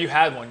 or you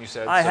had one? You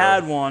said I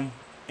had one,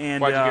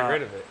 and Why'd you get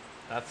rid of it?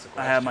 That's the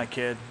question. I had my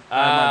kid. I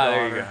had my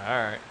there you daughter. go.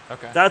 All right.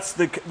 Okay. That's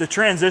the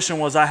transition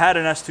was I had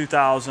an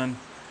S2000,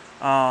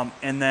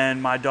 and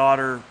then my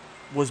daughter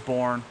was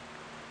born,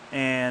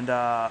 and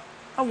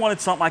I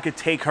wanted something I could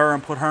take her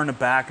and put her in the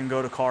back and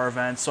go to car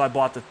events, so I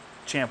bought the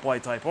Champ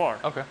White Type R.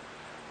 Okay.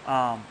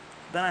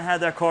 Then I had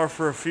that car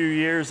for a few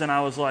years, and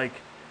I was like,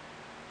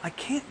 I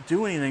can't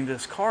do anything to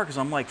this car because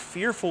I'm like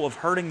fearful of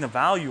hurting the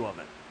value of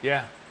it.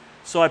 Yeah.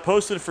 So I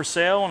posted it for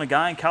sale, and a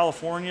guy in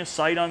California,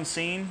 sight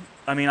unseen.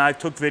 I mean, I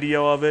took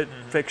video of it,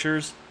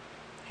 pictures.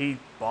 He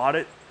bought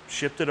it,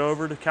 shipped it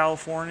over to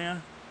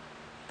California.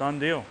 Done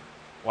deal.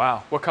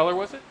 Wow. What color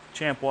was it?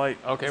 Champ White.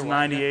 Okay, It's well,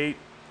 98,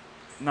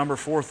 number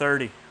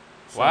 430.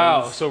 So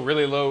Wow. it was So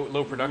really low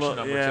production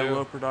number yeah, too.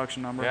 low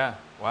production number. Yeah.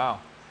 Wow.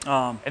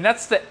 Um, And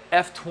that's the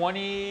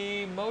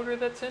F20 motor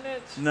that's in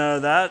it? no,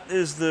 that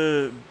is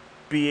the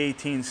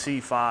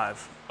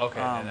B18C5 Okay.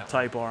 then that one.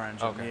 Type R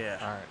engine. Okay. Yeah.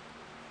 All right.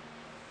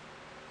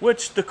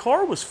 Which the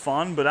car was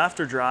fun, but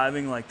after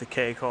driving like the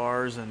K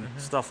cars and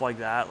stuff like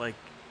that, like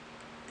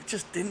it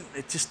just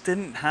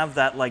didn't have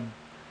that like.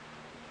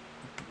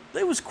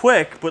 It was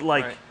quick, but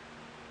like. Right.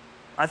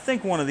 I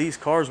think one of these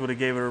cars would have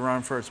gave it a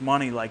run for its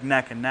money, like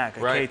neck and neck. A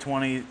Right.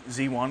 K20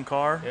 Z1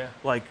 car, Yeah.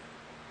 like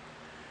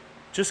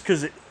just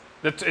because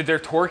They're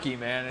torquey,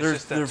 man. It's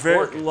just that they're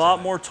torque a into lot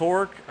it. more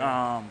torque.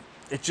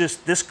 It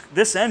just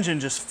this engine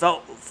just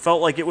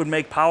felt like it would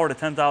make power to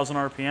 10,000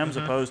 RPMs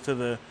opposed to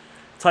the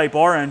Type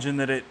R engine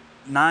that at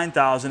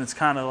 9,000 it's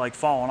kind of like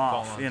falling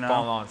off, falling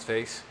on its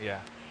face. Yeah.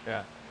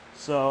 Yeah.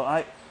 So And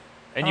I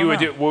you don't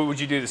would know. what would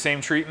you do? The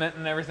same treatment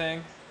and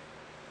everything?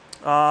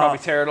 Probably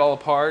tear it all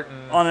apart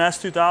and. on an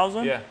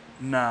S2000, Yeah.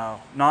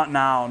 no, not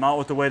now, not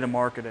with the way the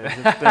market is.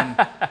 It's been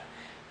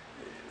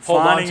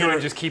Hold on finding to it it-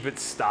 and just keep it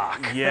stock.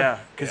 Yeah,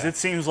 because Yeah. it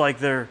seems like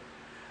they're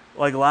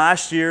like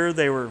last year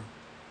they were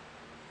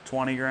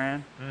 20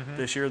 grand.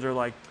 This year they're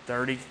like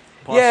 30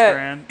 plus yeah,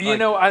 grand. you Like,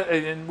 know,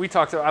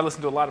 I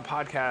listened to a lot of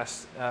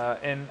podcasts,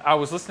 and I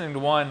was listening to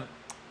one,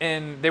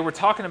 and they were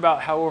talking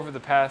about how over the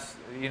past,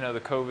 the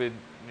COVID,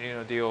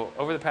 deal,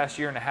 over the past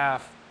year and a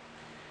half,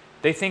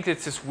 they think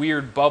it's this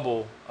weird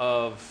bubble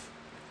of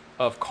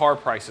car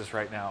prices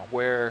right now,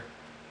 where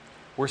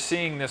we're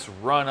seeing this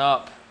run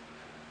up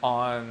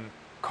on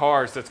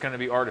cars that's going to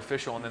be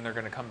artificial, and then they're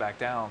going to come back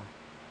down.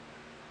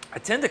 I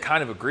tend to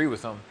kind of agree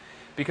with them,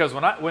 because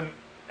when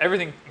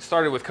everything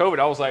started with COVID,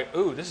 I was like,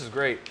 ooh, this is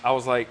great. I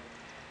was like,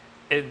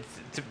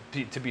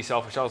 to be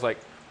selfish, I was like,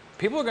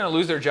 people are going to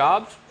lose their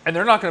jobs, and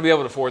they're not going to be able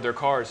to afford their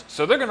cars,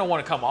 so they're going to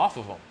want to come off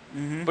of them.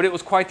 Mm-hmm. But it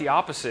was quite the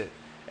opposite.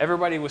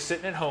 Everybody was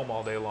sitting at home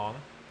all day long.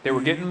 They were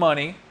getting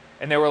money,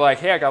 and they were like,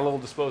 hey, I got a little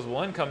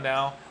disposable income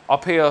now. I'll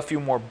pay a few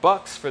more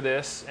bucks for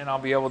this, and I'll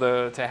be able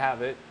to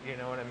have it. You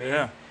know what I mean?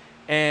 Yeah.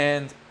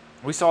 And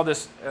we saw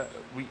this,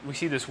 we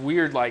see this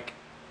weird, like,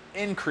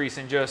 increase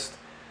in just,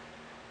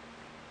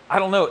 I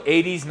don't know,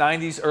 80s,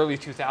 90s, early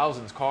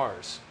 2000s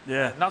cars.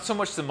 Yeah. Not so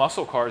much the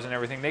muscle cars and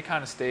everything. They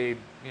kind of stayed,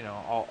 you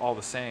know, all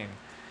the same.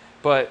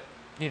 But,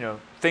 you know,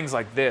 things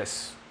like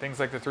this, things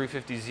like the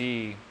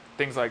 350Z,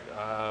 things like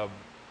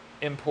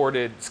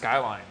imported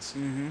Skylines.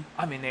 Mm-hmm.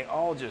 I mean, they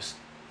all just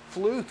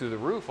flew through the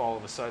roof all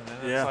of a sudden.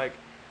 And Yeah. it's like,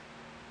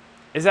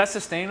 is that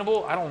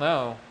sustainable? I don't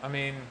know. I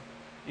mean,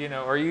 you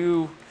know,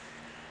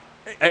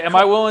 am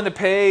I willing to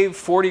pay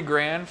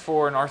 $40,000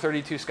 for an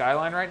R32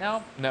 Skyline right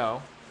now?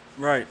 No.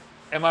 Right.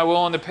 Am I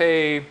willing to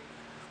pay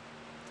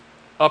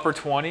upper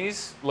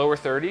 20s, lower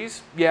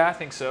 30s? Yeah, I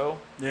think so.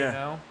 Yeah. You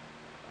know?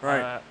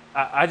 Right.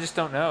 I just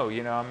don't know.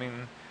 You know, I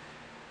mean,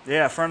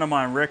 Yeah, a friend of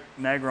mine, Rick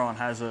Negron,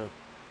 has a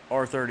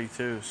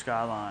R32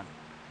 Skyline,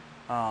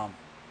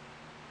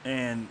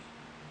 and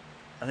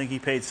I think he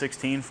paid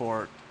 16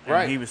 for it. And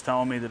Right. he was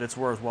telling me that it's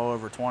worth well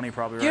over 20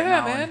 probably right Yeah,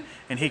 now. man.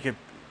 And he could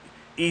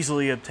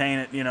easily obtain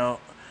it, you know,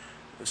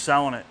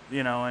 selling it,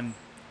 you know, and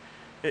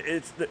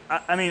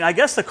I mean, I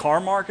guess the car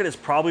market is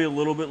probably a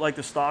little bit like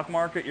the stock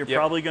market. You're Yep.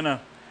 probably going to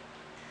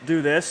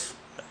do this,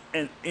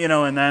 and, you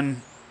know, and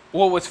then,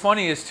 well, what's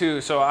funny is too.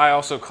 So I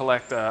also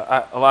collect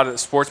a lot of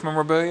sports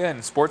memorabilia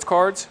and sports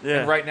cards. Yeah.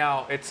 And right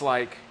now, it's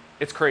like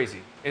it's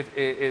crazy.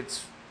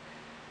 It's,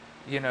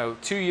 you know,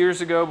 2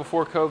 years ago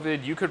before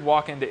COVID, you could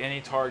walk into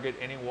any Target,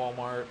 any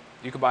Walmart.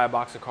 You could buy a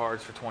box of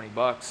cards for $20.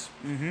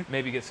 Mm-hmm.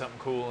 Maybe get something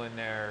cool in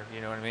there.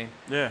 You know what I mean?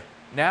 yeah.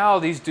 Now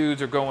these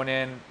dudes are going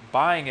in,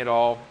 buying it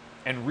all,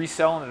 and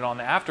reselling it on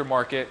the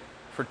aftermarket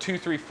for 2,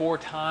 3, 4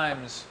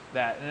 times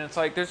that. And it's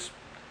like there's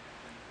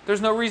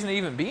no reason to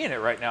even be in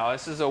it right now.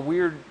 This is a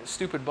weird,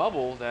 stupid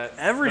bubble that's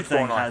Everything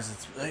going on. has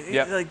its,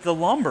 Yep. like the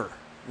lumber's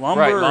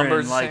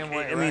lumber's the like, same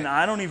way, I mean,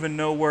 right. I don't even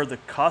know where the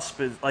cusp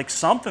is. Like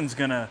something's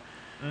gonna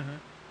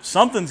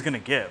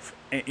give,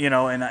 you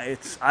know, and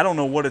I don't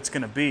know what it's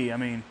gonna be. I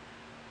mean,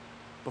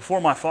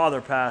 before my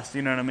father passed,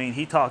 you know what I mean,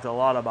 he talked a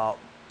lot about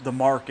the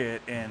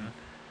market and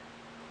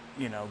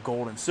you know,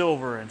 gold and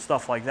silver and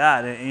stuff like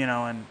that, and, you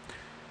know, and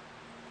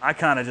I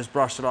kind of just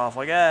brushed it off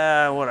like,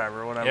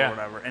 whatever.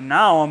 Yeah. And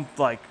now I'm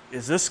like,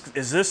 is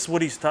this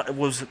what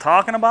was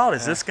talking about?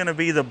 Is this going to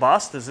be the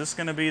bust? Is this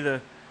going to be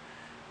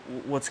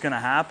what's going to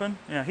happen?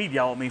 You know, he'd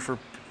yell at me for,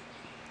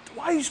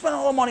 why are you spending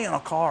all the money on a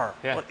car?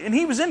 Yeah. And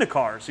he was into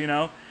cars, you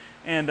know,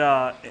 and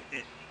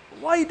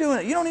why are you doing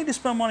it? You don't need to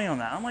spend money on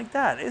that. I'm like,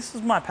 Dad, this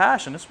is my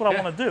passion. This is what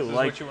I want to do. This is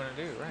like, what you want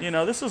to do, right? you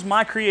know, this is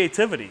my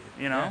creativity.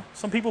 You know, Yeah.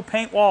 some people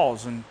paint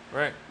walls and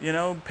Right. you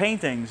know,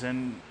 paintings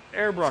and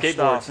airbrush Skateboard.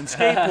 stuff and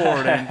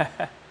skateboard and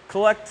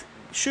collect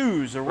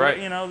shoes or what, Right.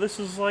 you know, this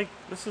is what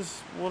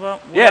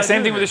Yeah, I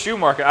same do thing with here. the shoe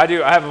market. I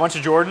have a bunch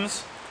of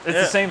Jordans. It's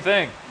Yeah. the same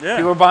thing. Yeah.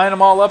 People are buying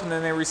them all up and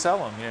then they resell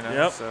them. You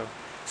know. Yep.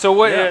 So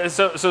what? Yeah.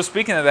 So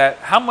speaking of that,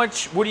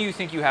 what do you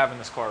think you have in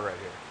this car right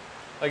here?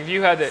 Like if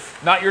you had to,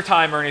 not your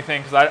time or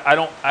anything, because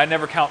I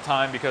never count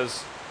time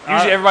because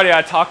usually everybody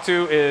I talk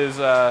to is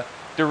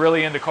they're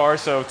really into cars,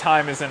 so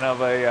time isn't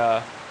of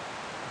a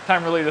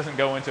time really doesn't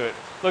go into it.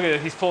 Look at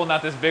it. He's pulling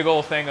out this big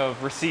old thing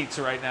of receipts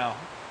right now.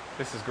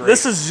 This is great.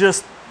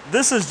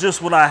 This is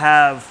just what I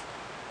have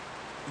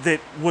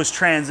that was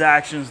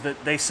transactions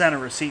that they sent a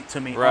receipt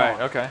to me right.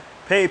 on. Okay.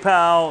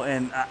 PayPal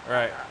and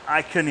Right.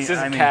 I couldn't This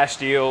even, isn't cash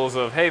deals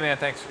of, hey man,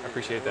 thanks, I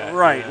appreciate that.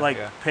 right, Yeah, like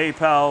yeah.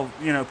 PayPal,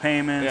 you know,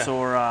 payments Yeah.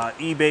 or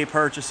eBay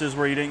purchases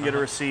where you didn't get a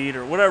receipt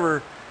or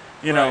whatever,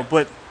 you know, Right.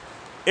 but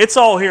it's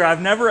all here.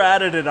 I've never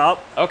added it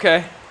up.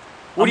 Okay.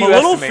 What I'm do a you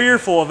little estimate?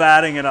 fearful of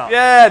adding it up.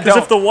 Yeah, Because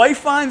don't. if the wife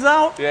finds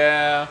out,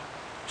 Yeah.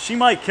 she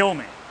might kill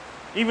me.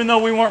 Even though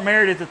we weren't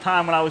married at the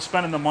time when I was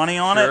spending the money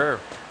on Sure. it.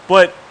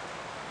 But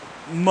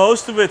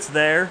most of it's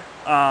there.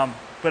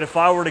 But if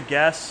I were to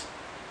guess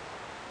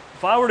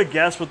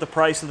what the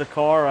price of the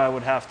car, I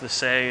would have to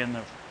say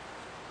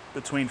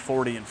between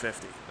 40 and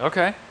 50.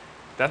 Okay.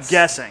 That's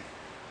Guessing.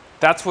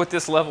 That's what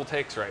this level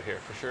takes right here,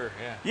 for sure.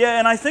 Yeah. Yeah,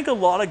 and I think a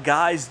lot of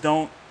guys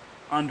don't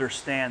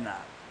understand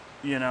that,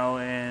 you know,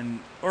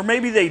 or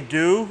maybe they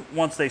do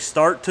once they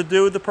start to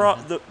do the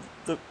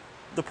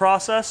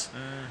process,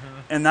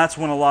 and that's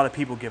when a lot of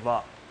people give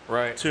up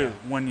Right. too.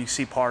 When you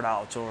see part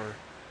outs or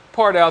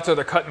Part outs are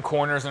they're cutting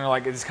corners and they're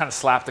like, they just kind of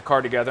slap the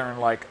car together and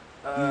like,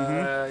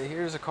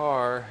 here's a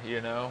car,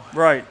 you know.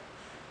 right.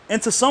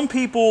 And to some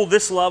people,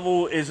 this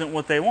level isn't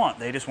what they want.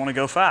 They just want to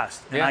go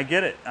fast, and Yeah. I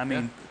get it. I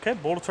mean, okay,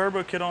 bolt a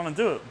turbo kit on and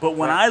do it. But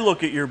when Right. I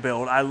look at your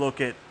build, I look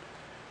at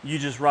you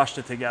just rushed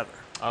it together.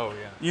 Oh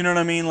yeah. You know what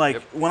I mean? Like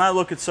Yep. when I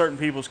look at certain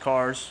people's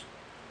cars,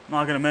 I'm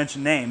not going to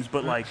mention names,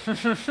 but like,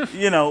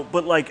 you know,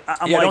 but like,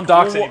 I'm Yeah, like, don't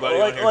dox well, anybody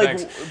like, on here, like,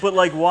 thanks. but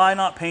like, why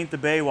not paint the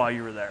bay while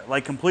you were there?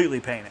 Like completely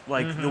paint it,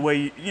 like the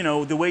way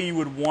the way you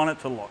would want it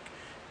to look.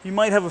 You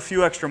might have a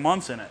few extra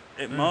months in it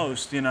at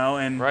most, you know,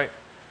 and Right.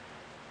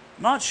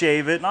 not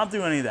shave it, not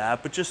do any of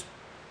that, but just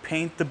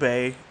paint the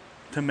bay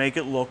to make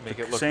it look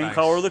the same nice.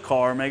 color of the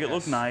car, make it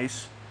look Yes.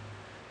 nice.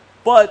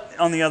 But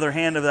on the other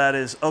hand of that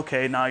is,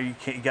 okay, now you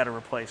got to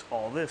replace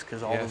all this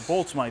because all Yes. the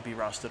bolts might be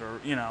rusted, or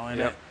and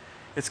Yep.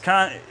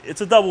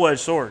 it's a double-edged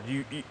sword.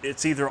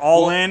 It's either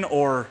all in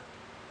or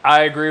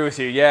I agree with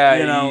you. Yeah,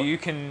 You know- you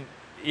can.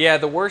 Yeah,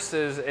 the worst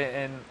is,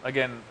 and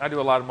again, I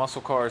do a lot of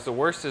muscle cars. The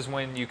worst is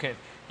when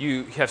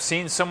you have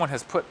seen someone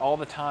has put all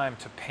the time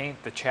to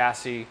paint the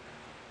chassis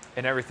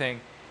and everything,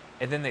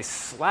 and then they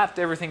slapped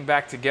everything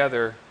back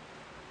together.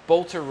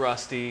 Bolts are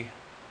rusty.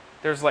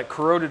 There's like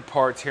corroded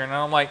parts here, and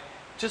I'm like,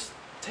 just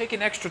take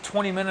an extra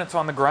 20 minutes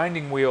on the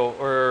grinding wheel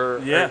or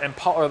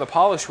the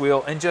polish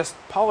wheel and just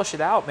polish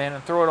it out, man,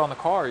 and throw it on the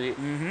car. You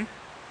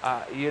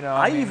know,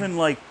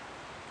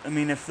 I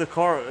mean, if the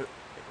car,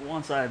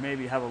 once I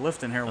maybe have a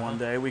lift in here one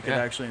day, we could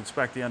actually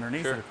inspect the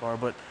underneath of the car.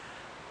 But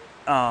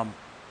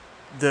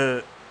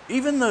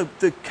even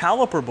the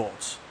caliper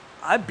bolts,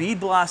 I bead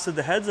blasted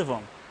the heads of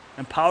them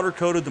and powder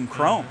coated them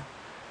chrome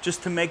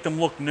just to make them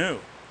look new.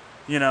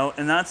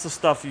 And that's the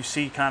stuff you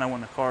see kind of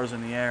when the car's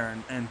in the air.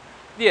 And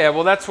yeah,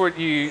 well, that's what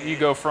you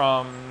go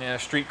from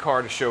street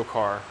car to show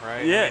car,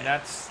 right? Yeah. I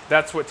mean,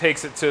 that's what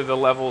takes it to the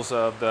levels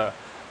of the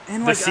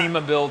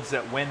SEMA builds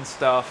that win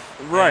stuff,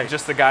 right? And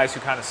just the guys who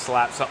kind of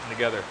slap something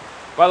together.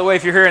 By the way,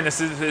 if you're hearing this,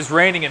 it's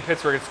raining in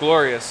Pittsburgh. It's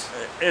glorious.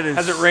 It is.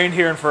 Hasn't rained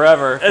here in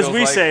forever. As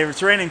we say,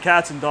 it's raining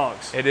cats and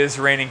dogs. It is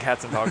raining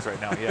cats and dogs right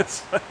now.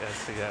 Yes,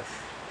 yes.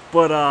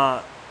 But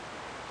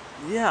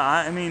yeah,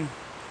 I mean,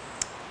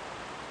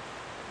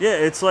 yeah,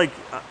 it's like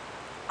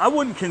I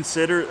wouldn't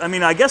consider. I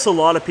mean, I guess a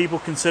lot of people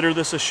consider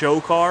this a show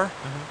car,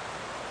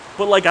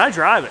 but like I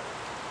drive it.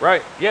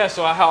 Right. Yeah.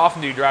 So how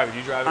often do you drive it? Do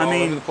you drive it all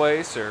over the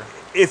place, or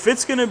if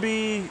it's gonna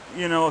be,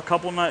 a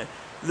couple nights,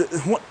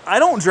 I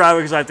don't drive it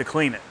because I have to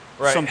clean it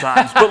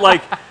sometimes. But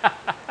like,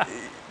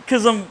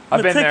 because I'm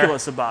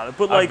meticulous about it.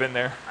 But like, I've been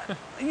there.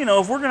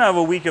 If we're gonna have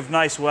a week of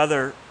nice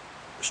weather,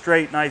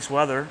 straight nice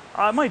weather,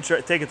 I might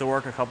take it to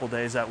work a couple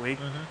days that week.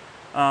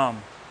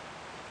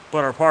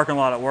 But our parking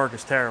lot at work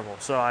is terrible,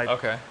 so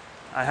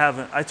I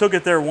haven't. I took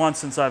it there once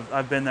since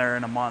I've been there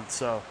in a month.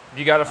 So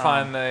you got to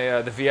find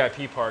the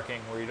VIP parking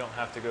where you don't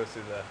have to go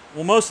through the.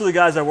 Well, most of the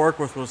guys I work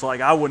with was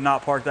like, I would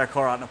not park that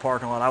car out in the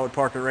parking lot. I would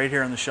park it right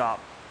here in the shop.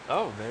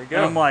 Oh, there you go.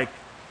 And I'm like,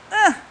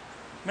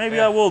 maybe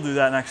I will do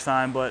that next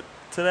time, but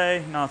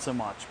today not so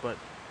much. But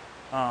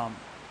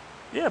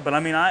yeah, but I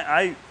mean,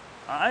 I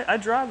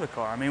drive the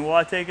car. I mean, will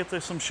I take it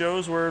to some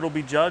shows where it'll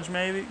be judged?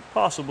 Maybe,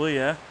 possibly,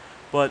 yeah.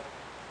 But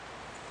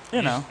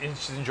you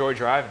just enjoy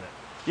driving it.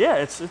 Yeah,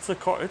 it's a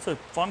car. It's a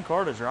fun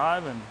car to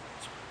drive, and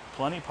it's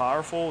plenty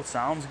powerful. It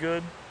sounds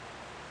good.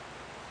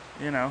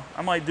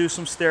 I might do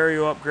some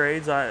stereo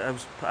upgrades.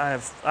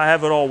 I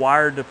have it all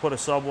wired to put a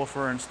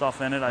subwoofer and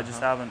stuff in it. I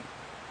just haven't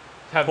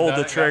pulled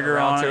the trigger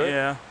on it.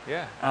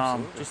 Yeah,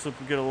 absolutely. Just to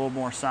get a little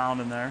more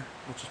sound in there,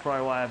 which is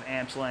probably why I have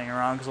amps laying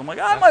around, because I'm like,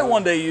 I might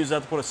one day use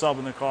that to put a sub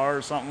in the car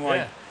or something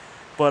like.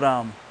 But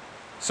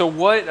So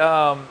what?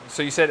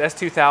 So you said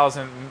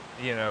S2000,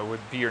 would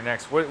be your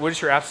next. What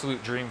is your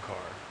absolute dream car?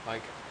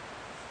 Like,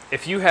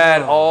 if you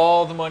had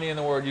all the money in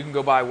the world, you can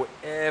go buy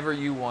whatever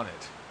you wanted.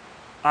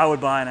 I would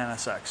buy an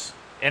NSX.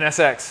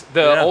 NSX,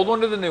 the old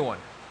one or the new one?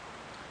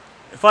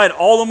 If I had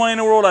all the money in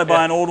the world, I'd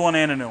buy an old one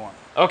and a new one.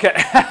 Okay.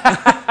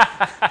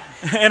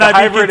 And I'd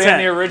hybrid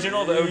and the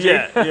original, the OG.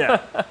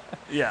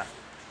 Yeah.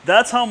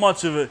 That's how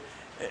much of it.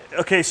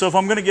 Okay, so if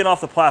I'm going to get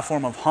off the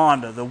platform of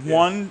Honda, the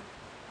one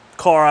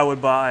car I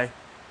would buy,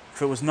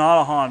 if it was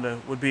not a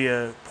Honda, would be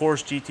a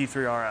Porsche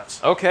GT3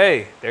 RS.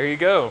 Okay, there you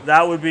go.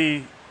 That would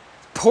be.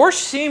 Porsche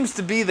seems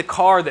to be the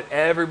car that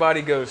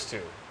everybody goes to.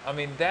 I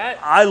mean,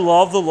 I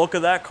love the look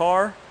of that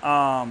car.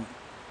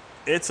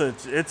 It's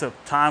a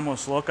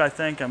timeless look, I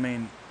think. I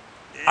mean,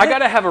 I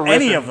gotta have a rip.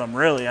 Any of them,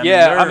 really.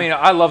 I mean,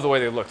 I love the way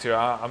they look too.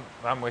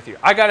 I'm with you.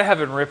 I gotta have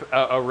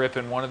a rip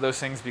in one of those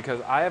things, because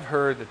I have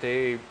heard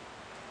that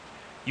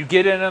you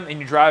get in them and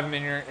you drive them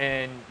in here,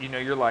 and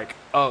you're like,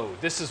 oh,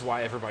 this is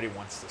why everybody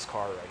wants this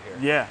car right here.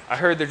 Yeah. I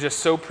heard they're just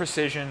so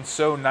precision,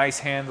 so nice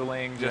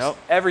handling, just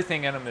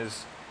everything in them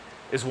is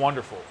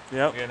wonderful.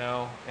 Yep.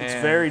 It's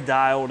very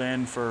dialed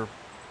in for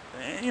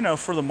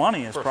the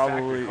money. It's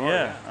probably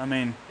car, I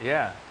mean,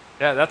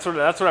 that's what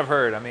I've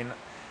heard. I mean,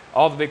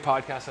 all the big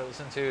podcasts I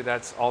listen to,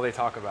 that's all they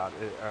talk about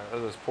are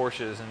those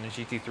Porsches and the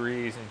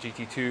GT3s and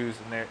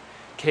GT2s and their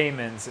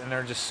Caymans, and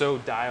they're just so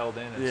dialed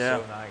in. It's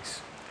so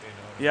nice.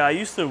 I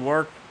used to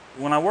work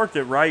when I worked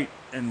at Wright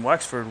in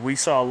Wexford. We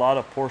saw a lot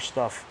of Porsche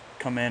stuff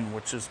come in,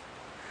 which is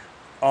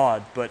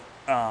odd. But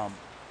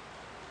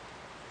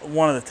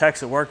one of the techs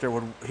that worked there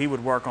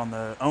would work on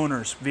the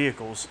owners'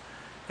 vehicles,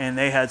 and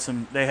they had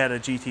a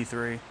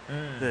GT3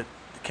 that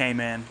came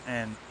in,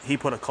 and he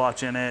put a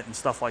clutch in it and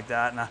stuff like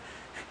that. And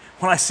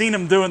when I seen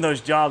him doing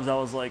those jobs, I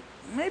was like,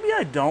 maybe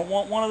I don't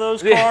want one of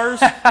those cars,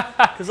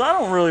 because I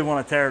don't really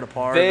want to tear it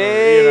apart.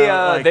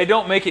 They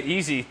don't make it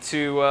easy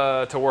to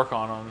work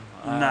on them.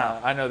 No,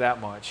 I know that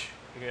much.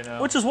 You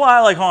know, Which is why I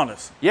like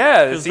Hondas.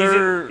 yeah, Because it's easy.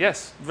 they're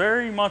Yes,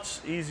 very much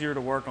easier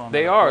to work on.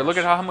 they than a are. Porsche. Look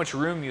at how much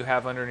room you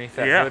have underneath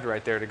that Yeah. hood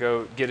right there to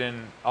go get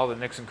in all the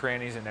nooks and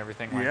crannies and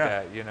everything like Yeah.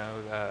 that. You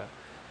know,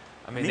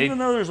 I mean, And they, even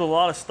though there's a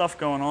lot of stuff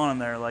going on in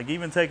there, like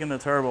even taking the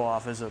turbo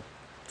off is a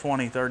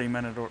 20, 30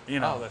 minute, or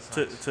Oh, that's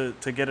nice.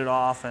 to get it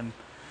off, and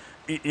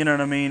you know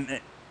what I mean.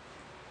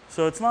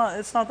 So it's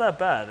not that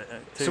bad.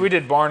 so we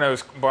did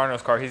Barno's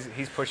car.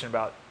 He's pushing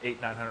about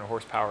 800-900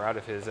 horsepower out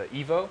of his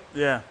Evo.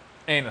 Yeah.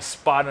 Ain't a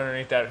spot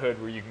underneath that hood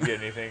where you can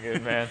get anything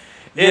good, man.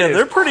 Yeah, It is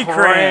they're pretty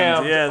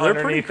crammed. Yeah, they're pretty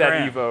underneath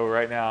crammed. that Evo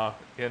right now,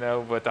 you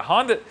know. But the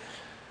Honda,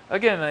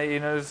 again, you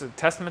know, it's a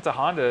testament to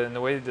Honda and the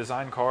way they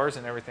design cars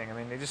and everything. I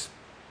mean, they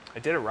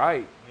did it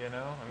right, you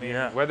know. I mean,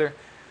 Yeah. whether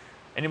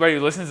anybody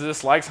who listens to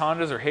this likes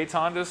Hondas or hates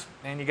Hondas,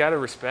 man, you got to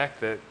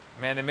respect that.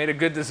 Man, they made a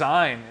good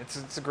design.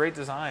 It's a great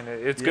design.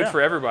 It's good Yeah.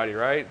 for everybody,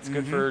 right? It's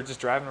good for just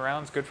driving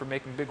around. It's good for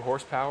making big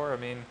horsepower. I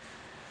mean,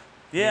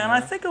 Yeah, you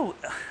and know.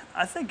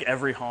 I think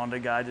every Honda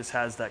guy just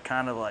has that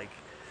kind of like,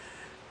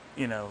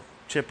 you know,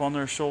 chip on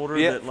their shoulder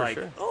Yeah, that for like,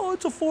 sure. oh,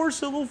 it's a four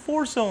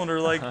cylinder,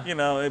 like you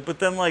know. But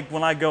then like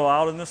when I go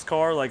out in this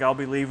car, like I'll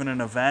be leaving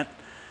an event,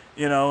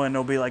 you know, and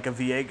there'll be like a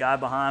V8 guy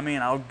behind me,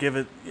 and I'll give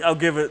it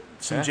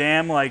some Yeah.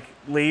 jam like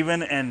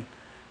leaving, and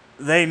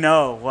they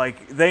know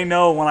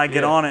when I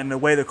get Yeah. on it and the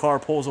way the car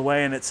pulls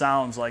away and it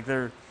sounds like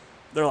they're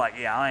like,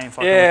 yeah, I ain't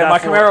fucking with Yeah, that my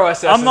four- Camaro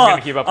SS I'm is not,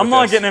 gonna keep up I'm with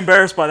not this. getting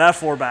embarrassed by that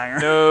four banger.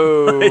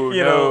 No,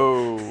 You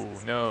know?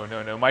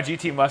 no. My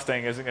GT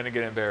Mustang isn't going to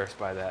get embarrassed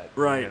by that.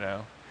 Right. You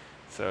know.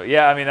 So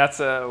yeah, I mean that's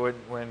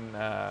when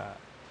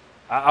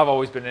I've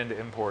always been into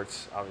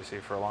imports, obviously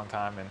for a long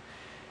time, and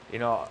you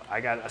know I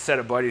got a set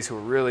of buddies who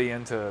are really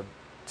into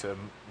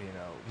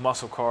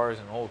muscle cars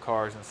and old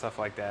cars and stuff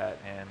like that,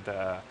 and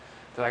they're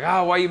like,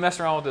 oh, why are you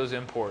messing around with those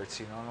imports?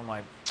 You know, and I'm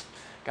like,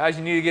 guys,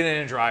 you need to get in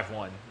and drive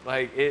one.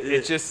 Like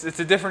it's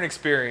a different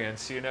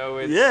experience. You know.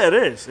 Yeah, it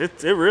is.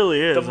 It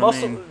really is.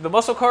 The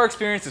muscle car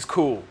experience is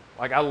cool.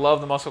 Like I love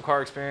the muscle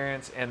car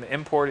experience, and the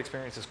import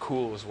experience is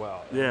cool as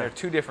well. And Yeah. they're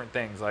two different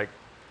things. Like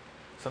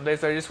some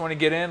days I just want to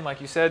get in, like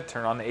you said,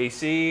 turn on the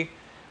AC,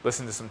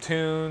 listen to some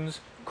tunes,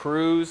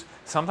 cruise.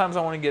 Sometimes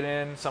I want to get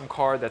in some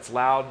car that's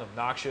loud and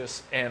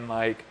obnoxious, and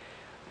like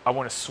I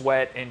want to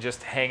sweat and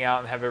just hang out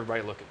and have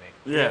everybody look at me.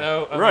 Yeah. You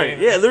know? I right.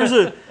 mean- Yeah. There's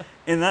a,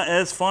 and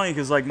that's funny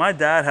because like my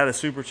dad had a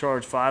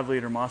supercharged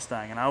 5-liter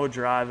Mustang, and I would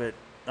drive it.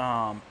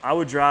 I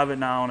would drive it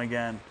now and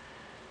again,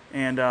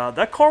 and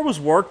that car was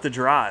work to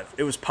drive.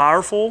 It was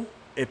powerful.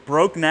 It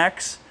broke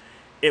necks.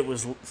 It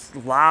was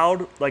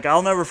loud. Like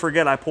I'll never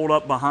forget. I pulled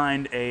up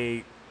behind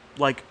a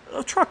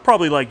truck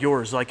probably like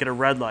yours, like at a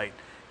red light,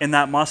 in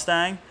that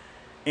Mustang,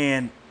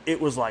 and it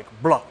was like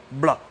blah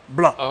blah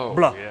blah Oh,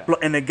 blah yeah. blah.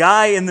 And the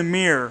guy in the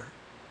mirror,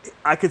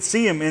 I could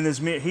see him in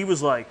his mirror. He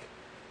was like,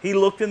 he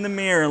looked in the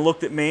mirror and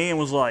looked at me and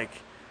was like,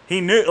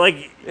 he knew,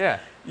 like, Yeah.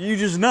 you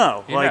just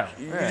know, You like,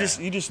 know, you yeah.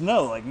 just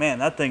know, like, man,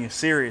 that thing is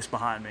serious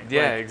behind me.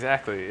 Yeah. Like,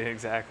 Exactly.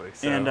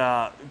 So, and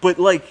but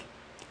like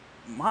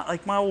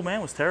my old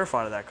man was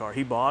terrified of that car.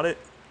 He bought it.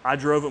 I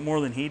drove it more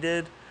than he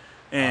did,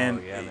 and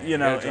oh, yeah, man. you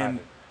know, gotta drive and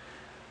it.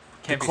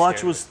 the Can't be clutch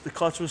scared of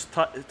it. was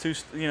too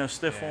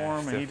stiff for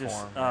him, and he stiff just.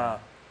 for him, yeah.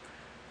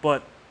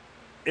 But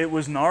it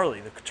was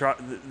gnarly.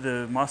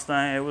 The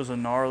Mustang, it was a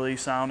gnarly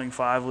sounding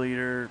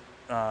 5-liter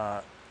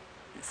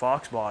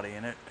Fox body,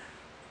 and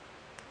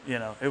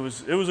it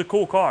was a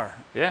cool car.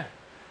 Yeah,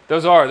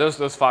 those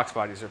Fox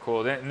bodies are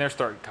cool, and they're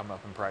starting to come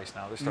up in price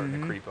now. They're starting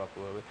to creep up a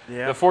little bit.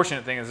 Yeah. The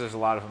fortunate thing is there's a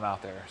lot of them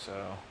out there, so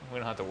we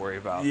don't have to worry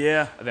about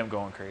Yeah. them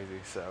going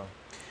crazy. So,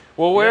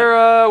 well,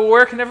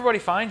 where can everybody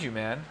find you,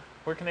 man?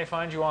 Where can they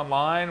find you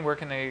online? Where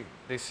can they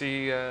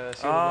see a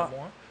little bit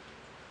more?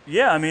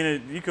 Yeah, I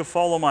mean, you could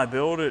follow my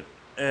build at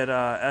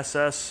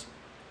SS_built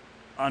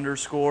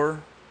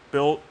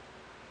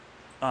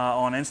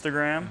on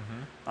Instagram.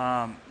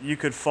 You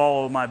could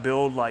follow my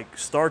build like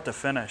start to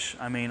finish.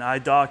 I mean, I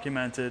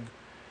documented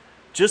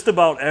just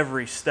about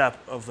every step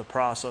of the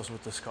process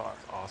with this car.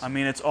 Awesome. I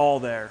mean, it's all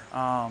there.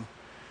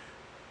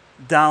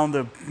 Down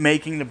to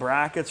making the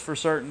brackets for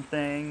certain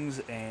things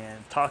and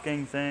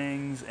tucking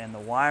things and the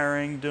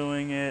wiring,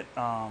 doing it.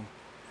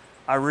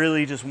 I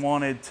really just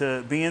wanted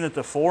to, being that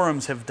the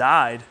forums have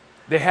died.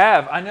 They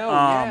have. I know.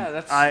 Yeah,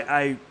 that's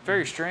I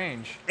very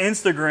strange.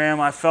 Instagram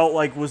I felt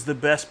like was the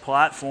best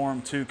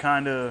platform to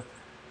kind of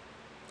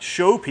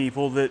show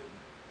people that,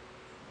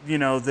 you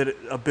know, that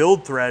a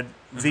build thread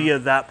via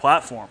that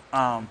platform.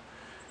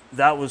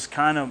 That was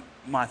kind of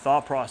my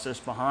thought process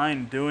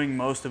behind doing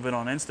most of it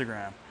on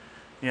Instagram.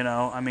 You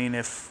know, I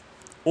mean,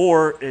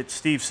 or it's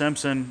Steve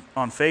Simpson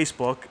on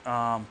Facebook.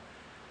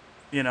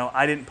 You know,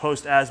 I didn't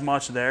post as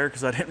much there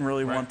because I didn't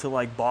really want to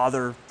like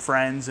bother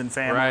friends and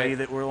family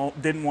that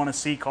didn't want to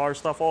see car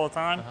stuff all the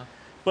time.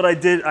 But I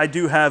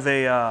do have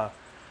a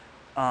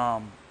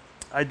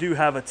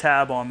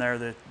tab on there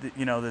that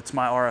you know, that's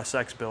my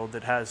RSX build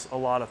that has a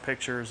lot of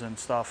pictures and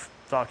stuff,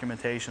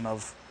 documentation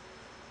of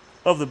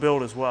the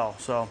build as well.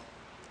 So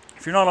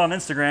if you're not on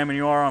Instagram and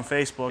you are on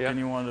Facebook and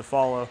you wanted to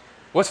follow.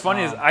 What's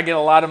funny is I get a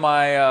lot of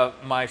my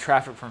my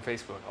traffic from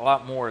Facebook, a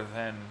lot more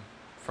than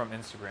from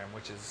Instagram,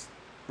 which is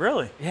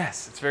Really?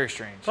 yes, it's very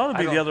strange. Thought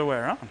it'd be the other way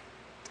around.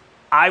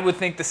 I would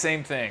think the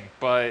same thing,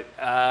 but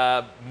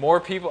more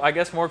people. I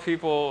guess more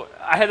people.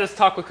 I had this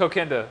talk with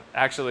Kokenda.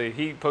 Actually,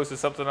 he posted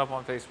something up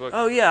on Facebook.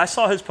 Oh yeah, I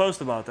saw his post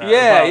about that.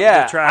 Yeah, about yeah.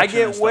 the I traction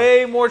and get stuff.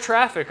 way more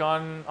traffic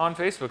on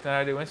Facebook than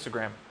I do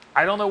Instagram.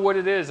 I don't know what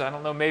it is. I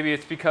don't know. Maybe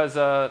it's because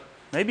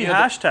Maybe you know,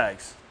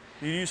 hashtags.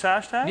 You use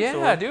hashtags? yeah,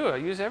 or? I do. I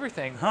use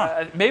everything.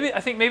 Huh. I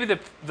think maybe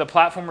the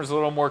platform is a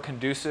little more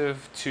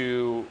conducive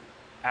to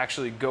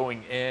actually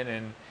going in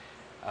and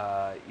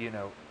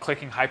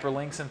clicking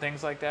hyperlinks and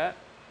things like that.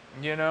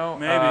 Maybe.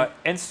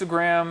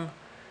 Instagram,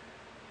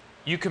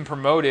 you can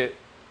promote it,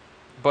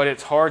 but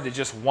it's hard to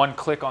just one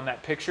click on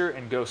that picture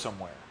and go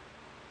somewhere.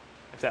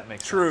 If that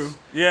makes True. sense.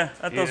 Yeah,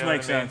 that does You know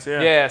make what I mean? sense.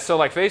 Yeah. Yeah. So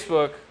like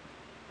Facebook,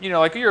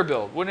 like your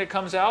build, when it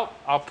comes out,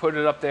 I'll put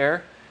it up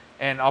there,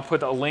 and I'll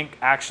put a link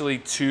actually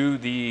to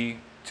the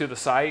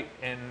site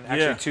and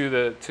actually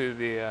to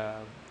the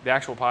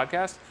actual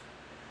podcast.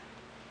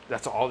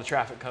 That's all the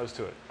traffic goes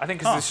to it. I think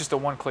because it's just a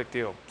one-click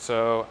deal.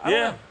 So I don't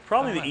know.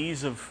 probably I the don't know.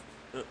 ease of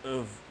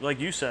like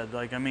you said.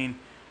 Like I mean,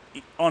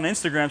 on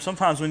Instagram,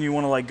 sometimes when you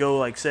want to like go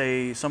like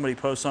say somebody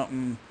posts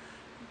something,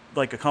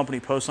 like a company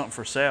posts something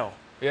for sale.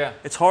 Yeah.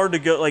 It's hard to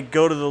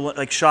go to the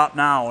like shop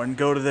now and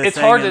go to the. It's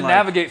thing hard to and, like,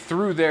 navigate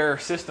through their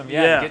system, to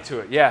get to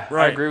it. Yeah, I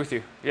Right. agree with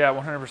you. Yeah,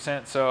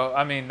 100%. So,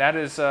 I mean, that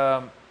is,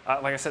 like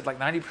I said, like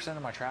 90%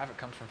 of my traffic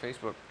comes from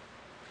Facebook.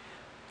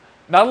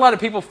 Not a lot of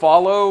people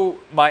follow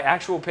my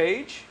actual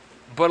page,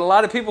 but a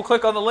lot of people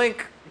click on the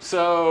link.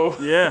 So,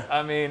 Yeah.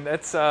 I mean,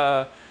 that's,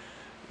 I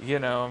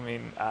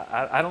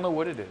don't know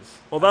what it is.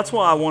 Well, that's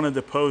why I wanted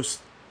to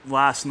post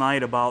last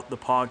night about the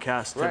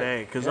podcast Right.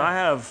 today because Yeah.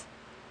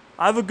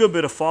 I have a good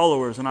bit of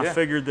followers, and I Yeah.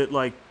 figured that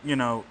like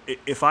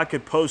if I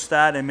could post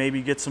that and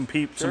maybe get some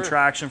some Sure.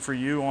 traction for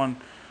you on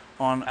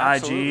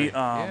Absolutely. IG,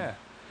 yeah.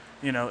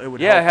 it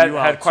would Yeah, help you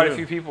out had quite too. a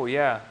few people,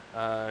 get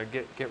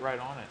right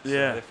on it. So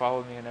Yeah. they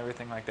followed me and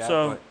everything like that.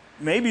 So but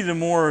maybe the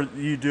more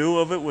you do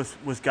of it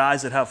with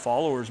guys that have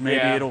followers, maybe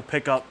Yeah.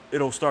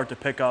 it'll start to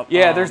pick up.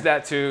 yeah, there's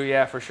that too.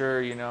 Yeah, for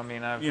sure.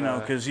 I've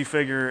Because you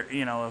figure,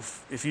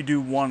 if you do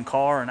one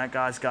car and that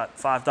guy's got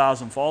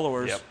 5,000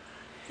 followers, Yep.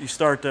 you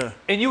start to.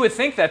 and you would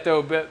think that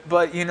though, but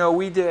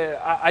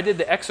I did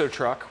the Exo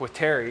truck with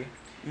Terry.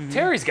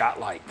 Terry's got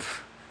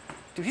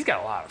he's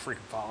got a lot of freaking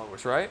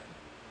followers, right?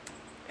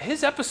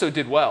 His episode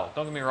did well.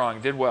 Don't get me wrong,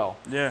 it did well.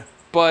 Yeah.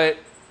 But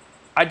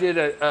I did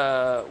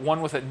a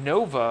one with a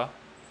Nova,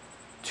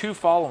 2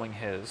 following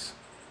his,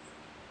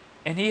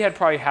 and he had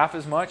probably half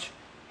as much.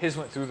 His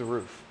went through the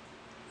roof.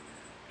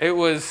 It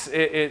was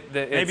Maybe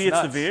it's the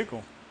nuts.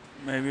 vehicle.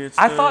 Maybe it's.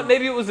 I thought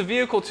maybe it was the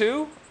vehicle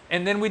too,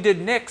 and then we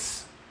did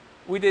Nick's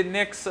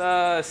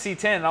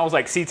C10, and I was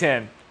like,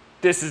 C10,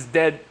 this is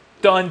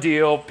done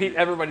deal.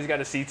 Everybody's got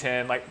a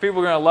C10. Like people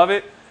are gonna love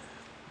it.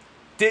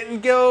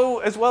 Didn't go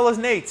as well as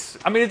Nate's.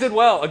 I mean, it did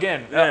well.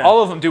 Again, Yeah.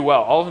 all of them do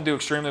well. All of them do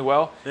extremely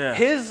well. Yeah.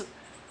 His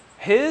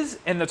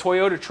and the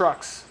Toyota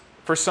trucks,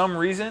 for some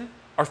reason,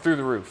 are through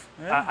the roof.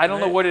 Yeah, I don't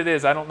know what it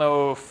is. I don't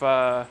know if.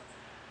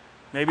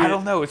 Maybe I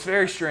don't know. It's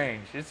very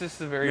strange. It's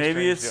just a very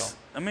Maybe strange deal.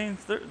 I mean,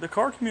 the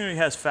car community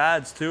has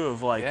fads too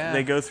of like Yeah.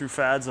 they go through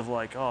fads of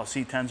like, oh,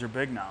 C10s are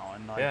big now,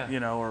 and like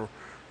Yeah. or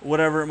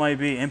whatever it might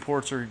be.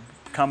 Imports are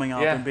coming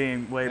up Yeah. and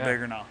being way Yeah.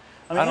 bigger now.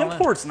 I I mean, don't know.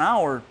 imports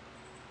now are.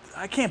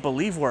 I can't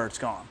believe where it's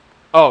gone.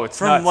 Oh, it's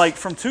From nuts.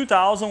 from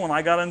 2000 when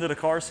I got into the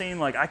car scene,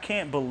 like I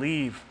can't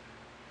believe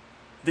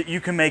that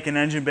you can make an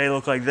engine bay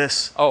look like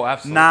this Oh,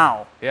 absolutely.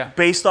 now, Yeah.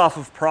 based off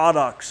of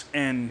products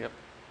and Yep.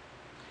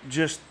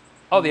 just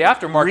Oh, the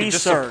aftermarket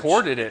just research,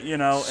 supported it.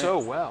 So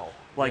and- well.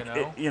 like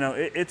you know?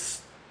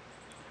 it's.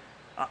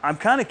 I'm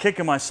kind of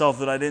kicking myself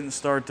that I didn't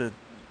start to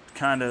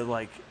kind of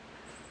like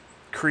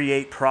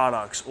create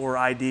products or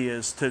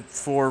ideas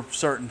for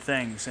certain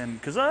things, and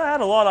because I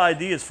had a lot of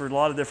ideas for a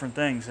lot of different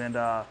things, and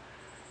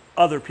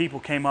other people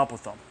came up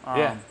with them.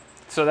 Yeah.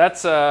 So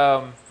that's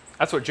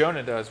what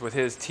Jonah does with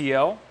his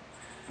TL.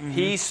 Mm-hmm.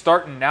 He's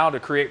starting now to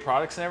create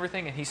products and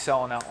everything, and he's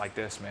selling out like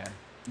this, man.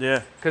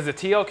 Yeah, Because the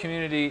TL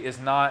community is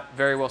not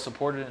very well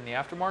supported in the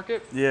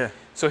aftermarket. yeah,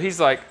 So he's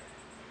like,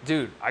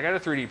 dude, I got a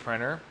 3D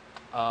printer.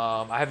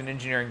 I have an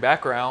engineering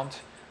background,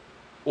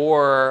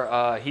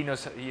 or he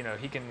knows,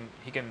 he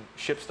can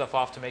ship stuff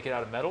off to make it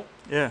out of metal.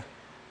 yeah.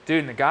 Dude,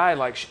 and the guy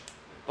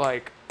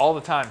like all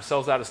the time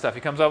sells out of stuff.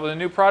 He comes out with a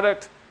new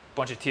product,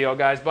 bunch of TL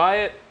guys buy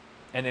it,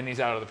 and then he's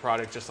out of the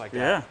product just like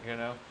that.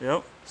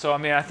 Yep. So I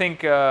mean, I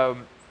think the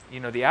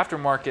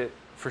aftermarket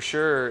for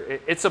sure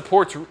it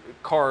supports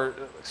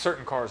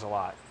certain cars a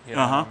lot. You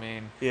know what I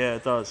mean? Yeah,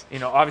 it does.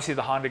 Obviously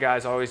the Honda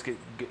guys always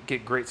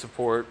get great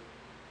support.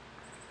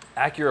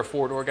 Acura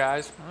 4-door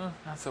guys,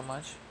 not so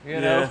much.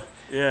 Yeah.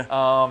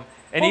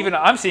 And even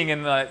I'm seeing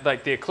in the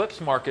Eclipse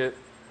market,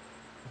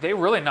 they're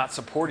really not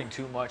supporting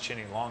too much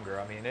any longer.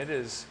 I mean,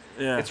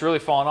 it's really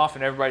fallen off,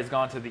 and everybody's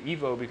gone to the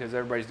Evo because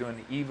everybody's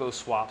doing the Evo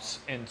swaps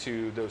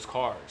into those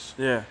cars.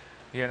 Yeah.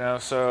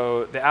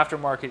 So the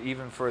aftermarket,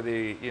 even for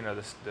the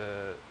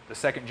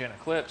second gen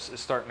Eclipse, is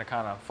starting to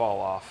kind of fall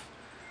off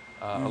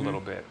a little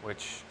bit,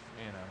 which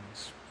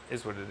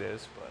is what it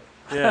is.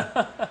 But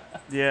Yeah,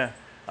 yeah.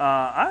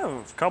 I have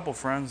a couple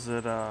friends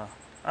that are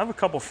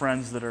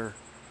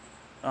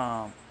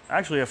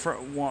actually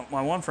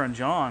my one friend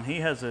John. He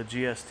has a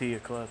GST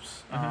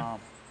Eclipse.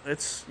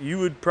 You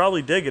would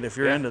probably dig it if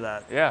you're into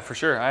that. Yeah, for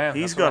sure. I am.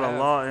 He's That's what got I a have.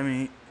 lot. I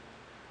mean,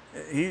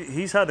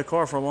 he's had the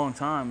car for a long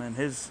time, and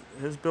his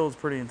build's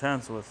pretty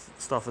intense with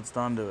stuff that's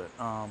done to it.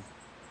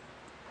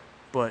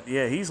 But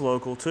yeah, he's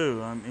local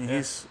too. I mean,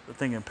 he's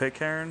thinking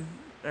Pitcairn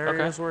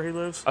area is where he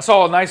lives. I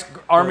saw a nice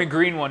army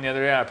green one the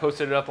other day. I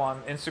posted it up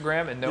on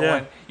Instagram, and no Yeah.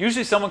 one.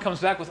 Usually, someone comes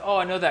back with, "Oh,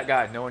 I know that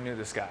guy." No one knew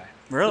this guy.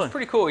 It Really? was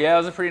pretty cool. Yeah, it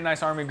was a pretty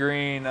nice army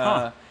green.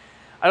 Huh.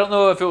 I don't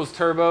know if it was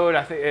turboed.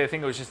 I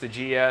think it was just a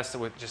GS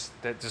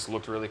that just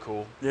looked really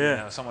cool. Yeah. You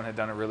know, someone had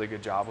done a really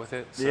good job with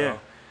it. So, Yeah.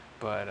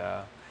 But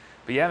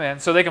yeah, man.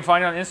 So they can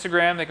find you on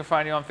Instagram. They can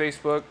find you on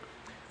Facebook.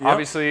 Yep.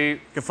 Obviously, You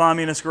can find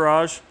me in this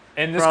garage.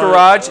 in this Probably,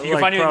 garage, you can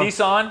like, find you a prob-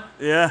 Nissan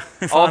Yeah.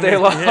 all Find day me-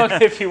 long Yeah.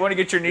 if you want to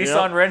get your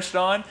Nissan wrenched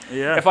on.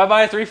 Yeah. If I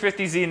buy a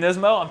 350Z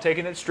Nismo, I'm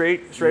taking it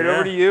straight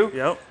over to you.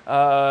 Yep.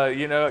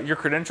 You know, your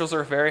credentials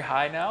are very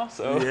high now,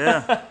 so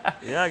Yeah.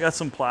 Yeah, I got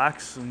some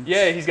plaques and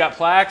yeah, he's got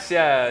plaques.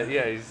 Yeah,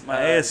 he's my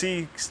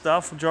ASE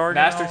stuff,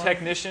 jargon. master and all that.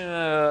 technician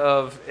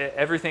of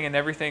everything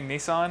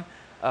Nissan.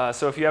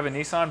 So if you have a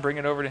Nissan, bring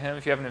it over to him.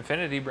 If you have an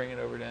Infiniti, bring it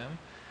over to him.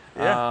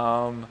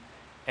 Yeah.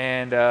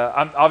 And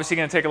I'm obviously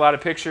going to take a lot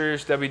of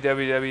pictures.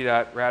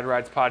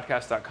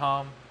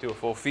 www.radridespodcast.com. Do a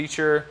full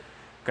feature.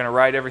 Going to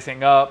write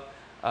everything up.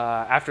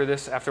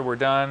 After we're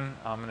done,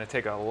 I'm going to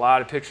take a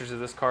lot of pictures of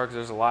this car because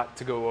there's a lot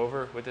to go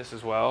over with this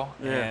as well.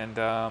 Yeah.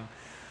 And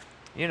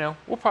you know,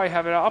 we'll probably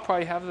have it out. I'll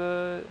probably have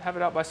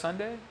it out by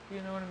Sunday. You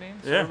know what I mean?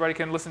 So Yeah. everybody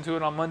can listen to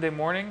it on Monday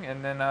morning,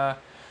 and then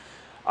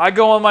I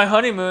go on my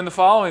honeymoon the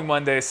following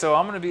Monday, so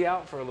I'm going to be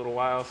out for a little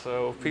while.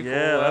 So people,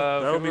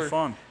 That'll be people are-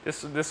 fun.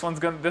 This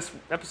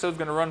episode's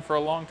gonna run for a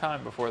long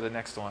time before the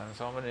next one,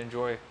 so I'm gonna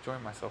enjoy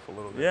myself a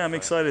little bit. Yeah, I'm but-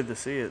 excited to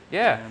see it.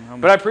 Yeah,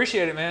 man. but I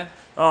appreciate it, man.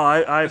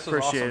 I this was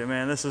appreciate awesome. it,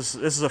 man. This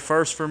is a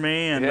first for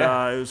me, and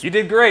Yeah, it was you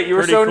did great. You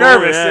were pretty so cool.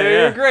 nervous. Yeah, You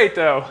yeah. were great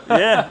though.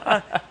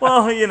 yeah.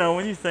 Well, you know,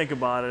 when you think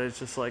about it, it's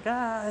just like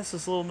this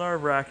is a little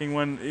nerve wracking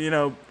when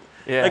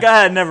Yeah. like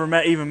I had never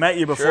met you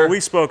before. Sure. We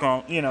spoke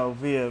on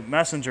via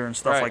Messenger and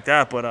stuff Right. like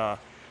that,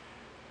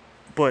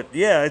 but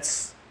yeah,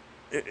 it's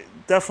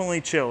definitely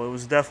chill. It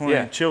was definitely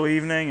Yeah. a chill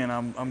evening, and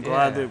I'm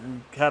glad Yeah. that we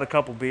had a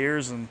couple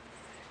beers and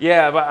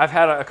Yeah, but I've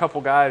had a couple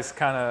guys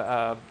kind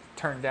of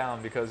turned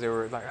down because they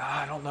were like,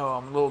 I don't know,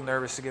 I'm a little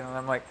nervous again, and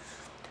I'm like,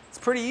 it's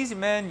pretty easy,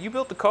 man. You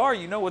built the car,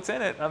 you know what's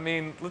in it. I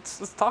mean, let's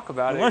talk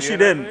about Unless it. you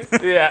know what I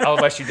didn't. mean? Yeah,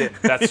 unless you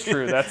didn't. That's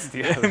true. That's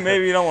the other thing.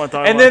 maybe you don't want to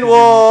talk. And about then it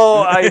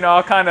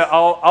 'cause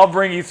I'll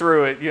bring you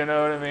through it. You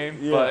know what I mean?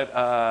 Yeah.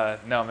 But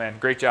no, man,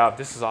 great job.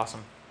 This is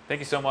awesome. Thank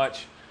you so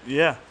much.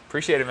 yeah.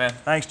 Appreciate it, man.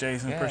 Thanks,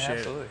 Jason. Yeah, Appreciate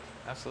absolutely.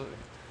 Absolutely.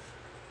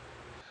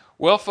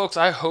 Well, folks,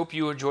 I hope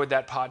you enjoyed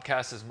that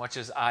podcast as much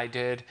as I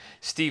did.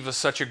 Steve was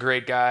such a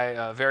great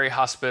guy, very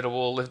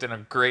hospitable, lived in a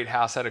great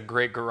house, had a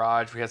great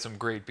garage. We had some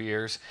great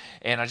beers,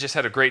 and I just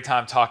had a great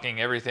time talking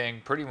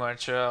everything, pretty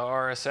much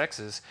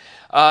RSXs.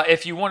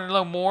 If you want to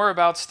know more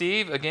about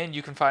Steve, again,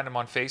 you can find him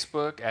on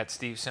Facebook at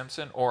Steve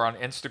Simpson or on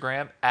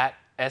Instagram at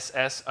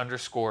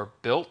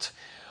SS_built.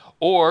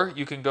 Or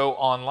you can go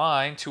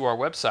online to our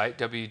website,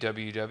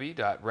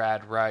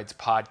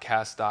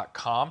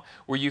 www.radridespodcast.com,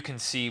 where you can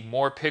see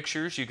more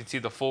pictures. You can see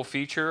the full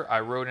feature. I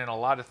wrote in a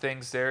lot of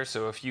things there,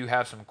 so if you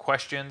have some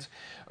questions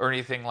or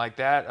anything like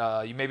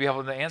that, you may be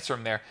able to answer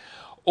them there.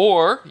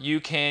 Or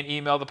you can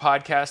email the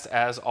podcast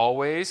as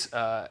always.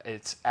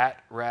 It's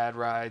at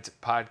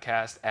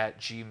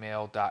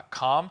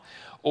radridespodcast@gmail.com.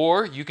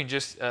 Or you can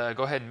just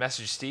go ahead and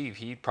message Steve.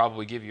 He'd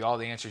probably give you all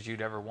the answers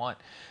you'd ever want.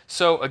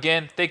 So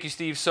again, thank you,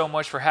 Steve, so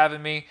much for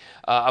having me.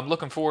 I'm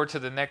looking forward to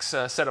the next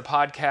set of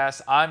podcasts.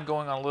 I'm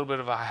going on a little bit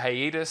of a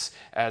hiatus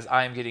as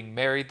I am getting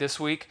married this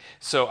week.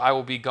 So I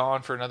will be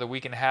gone for another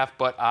week and a half,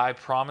 but I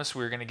promise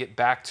we're going to get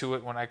back to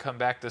it when I come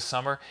back this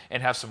summer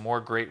and have some more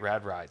great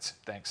rad rides.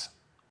 Thanks.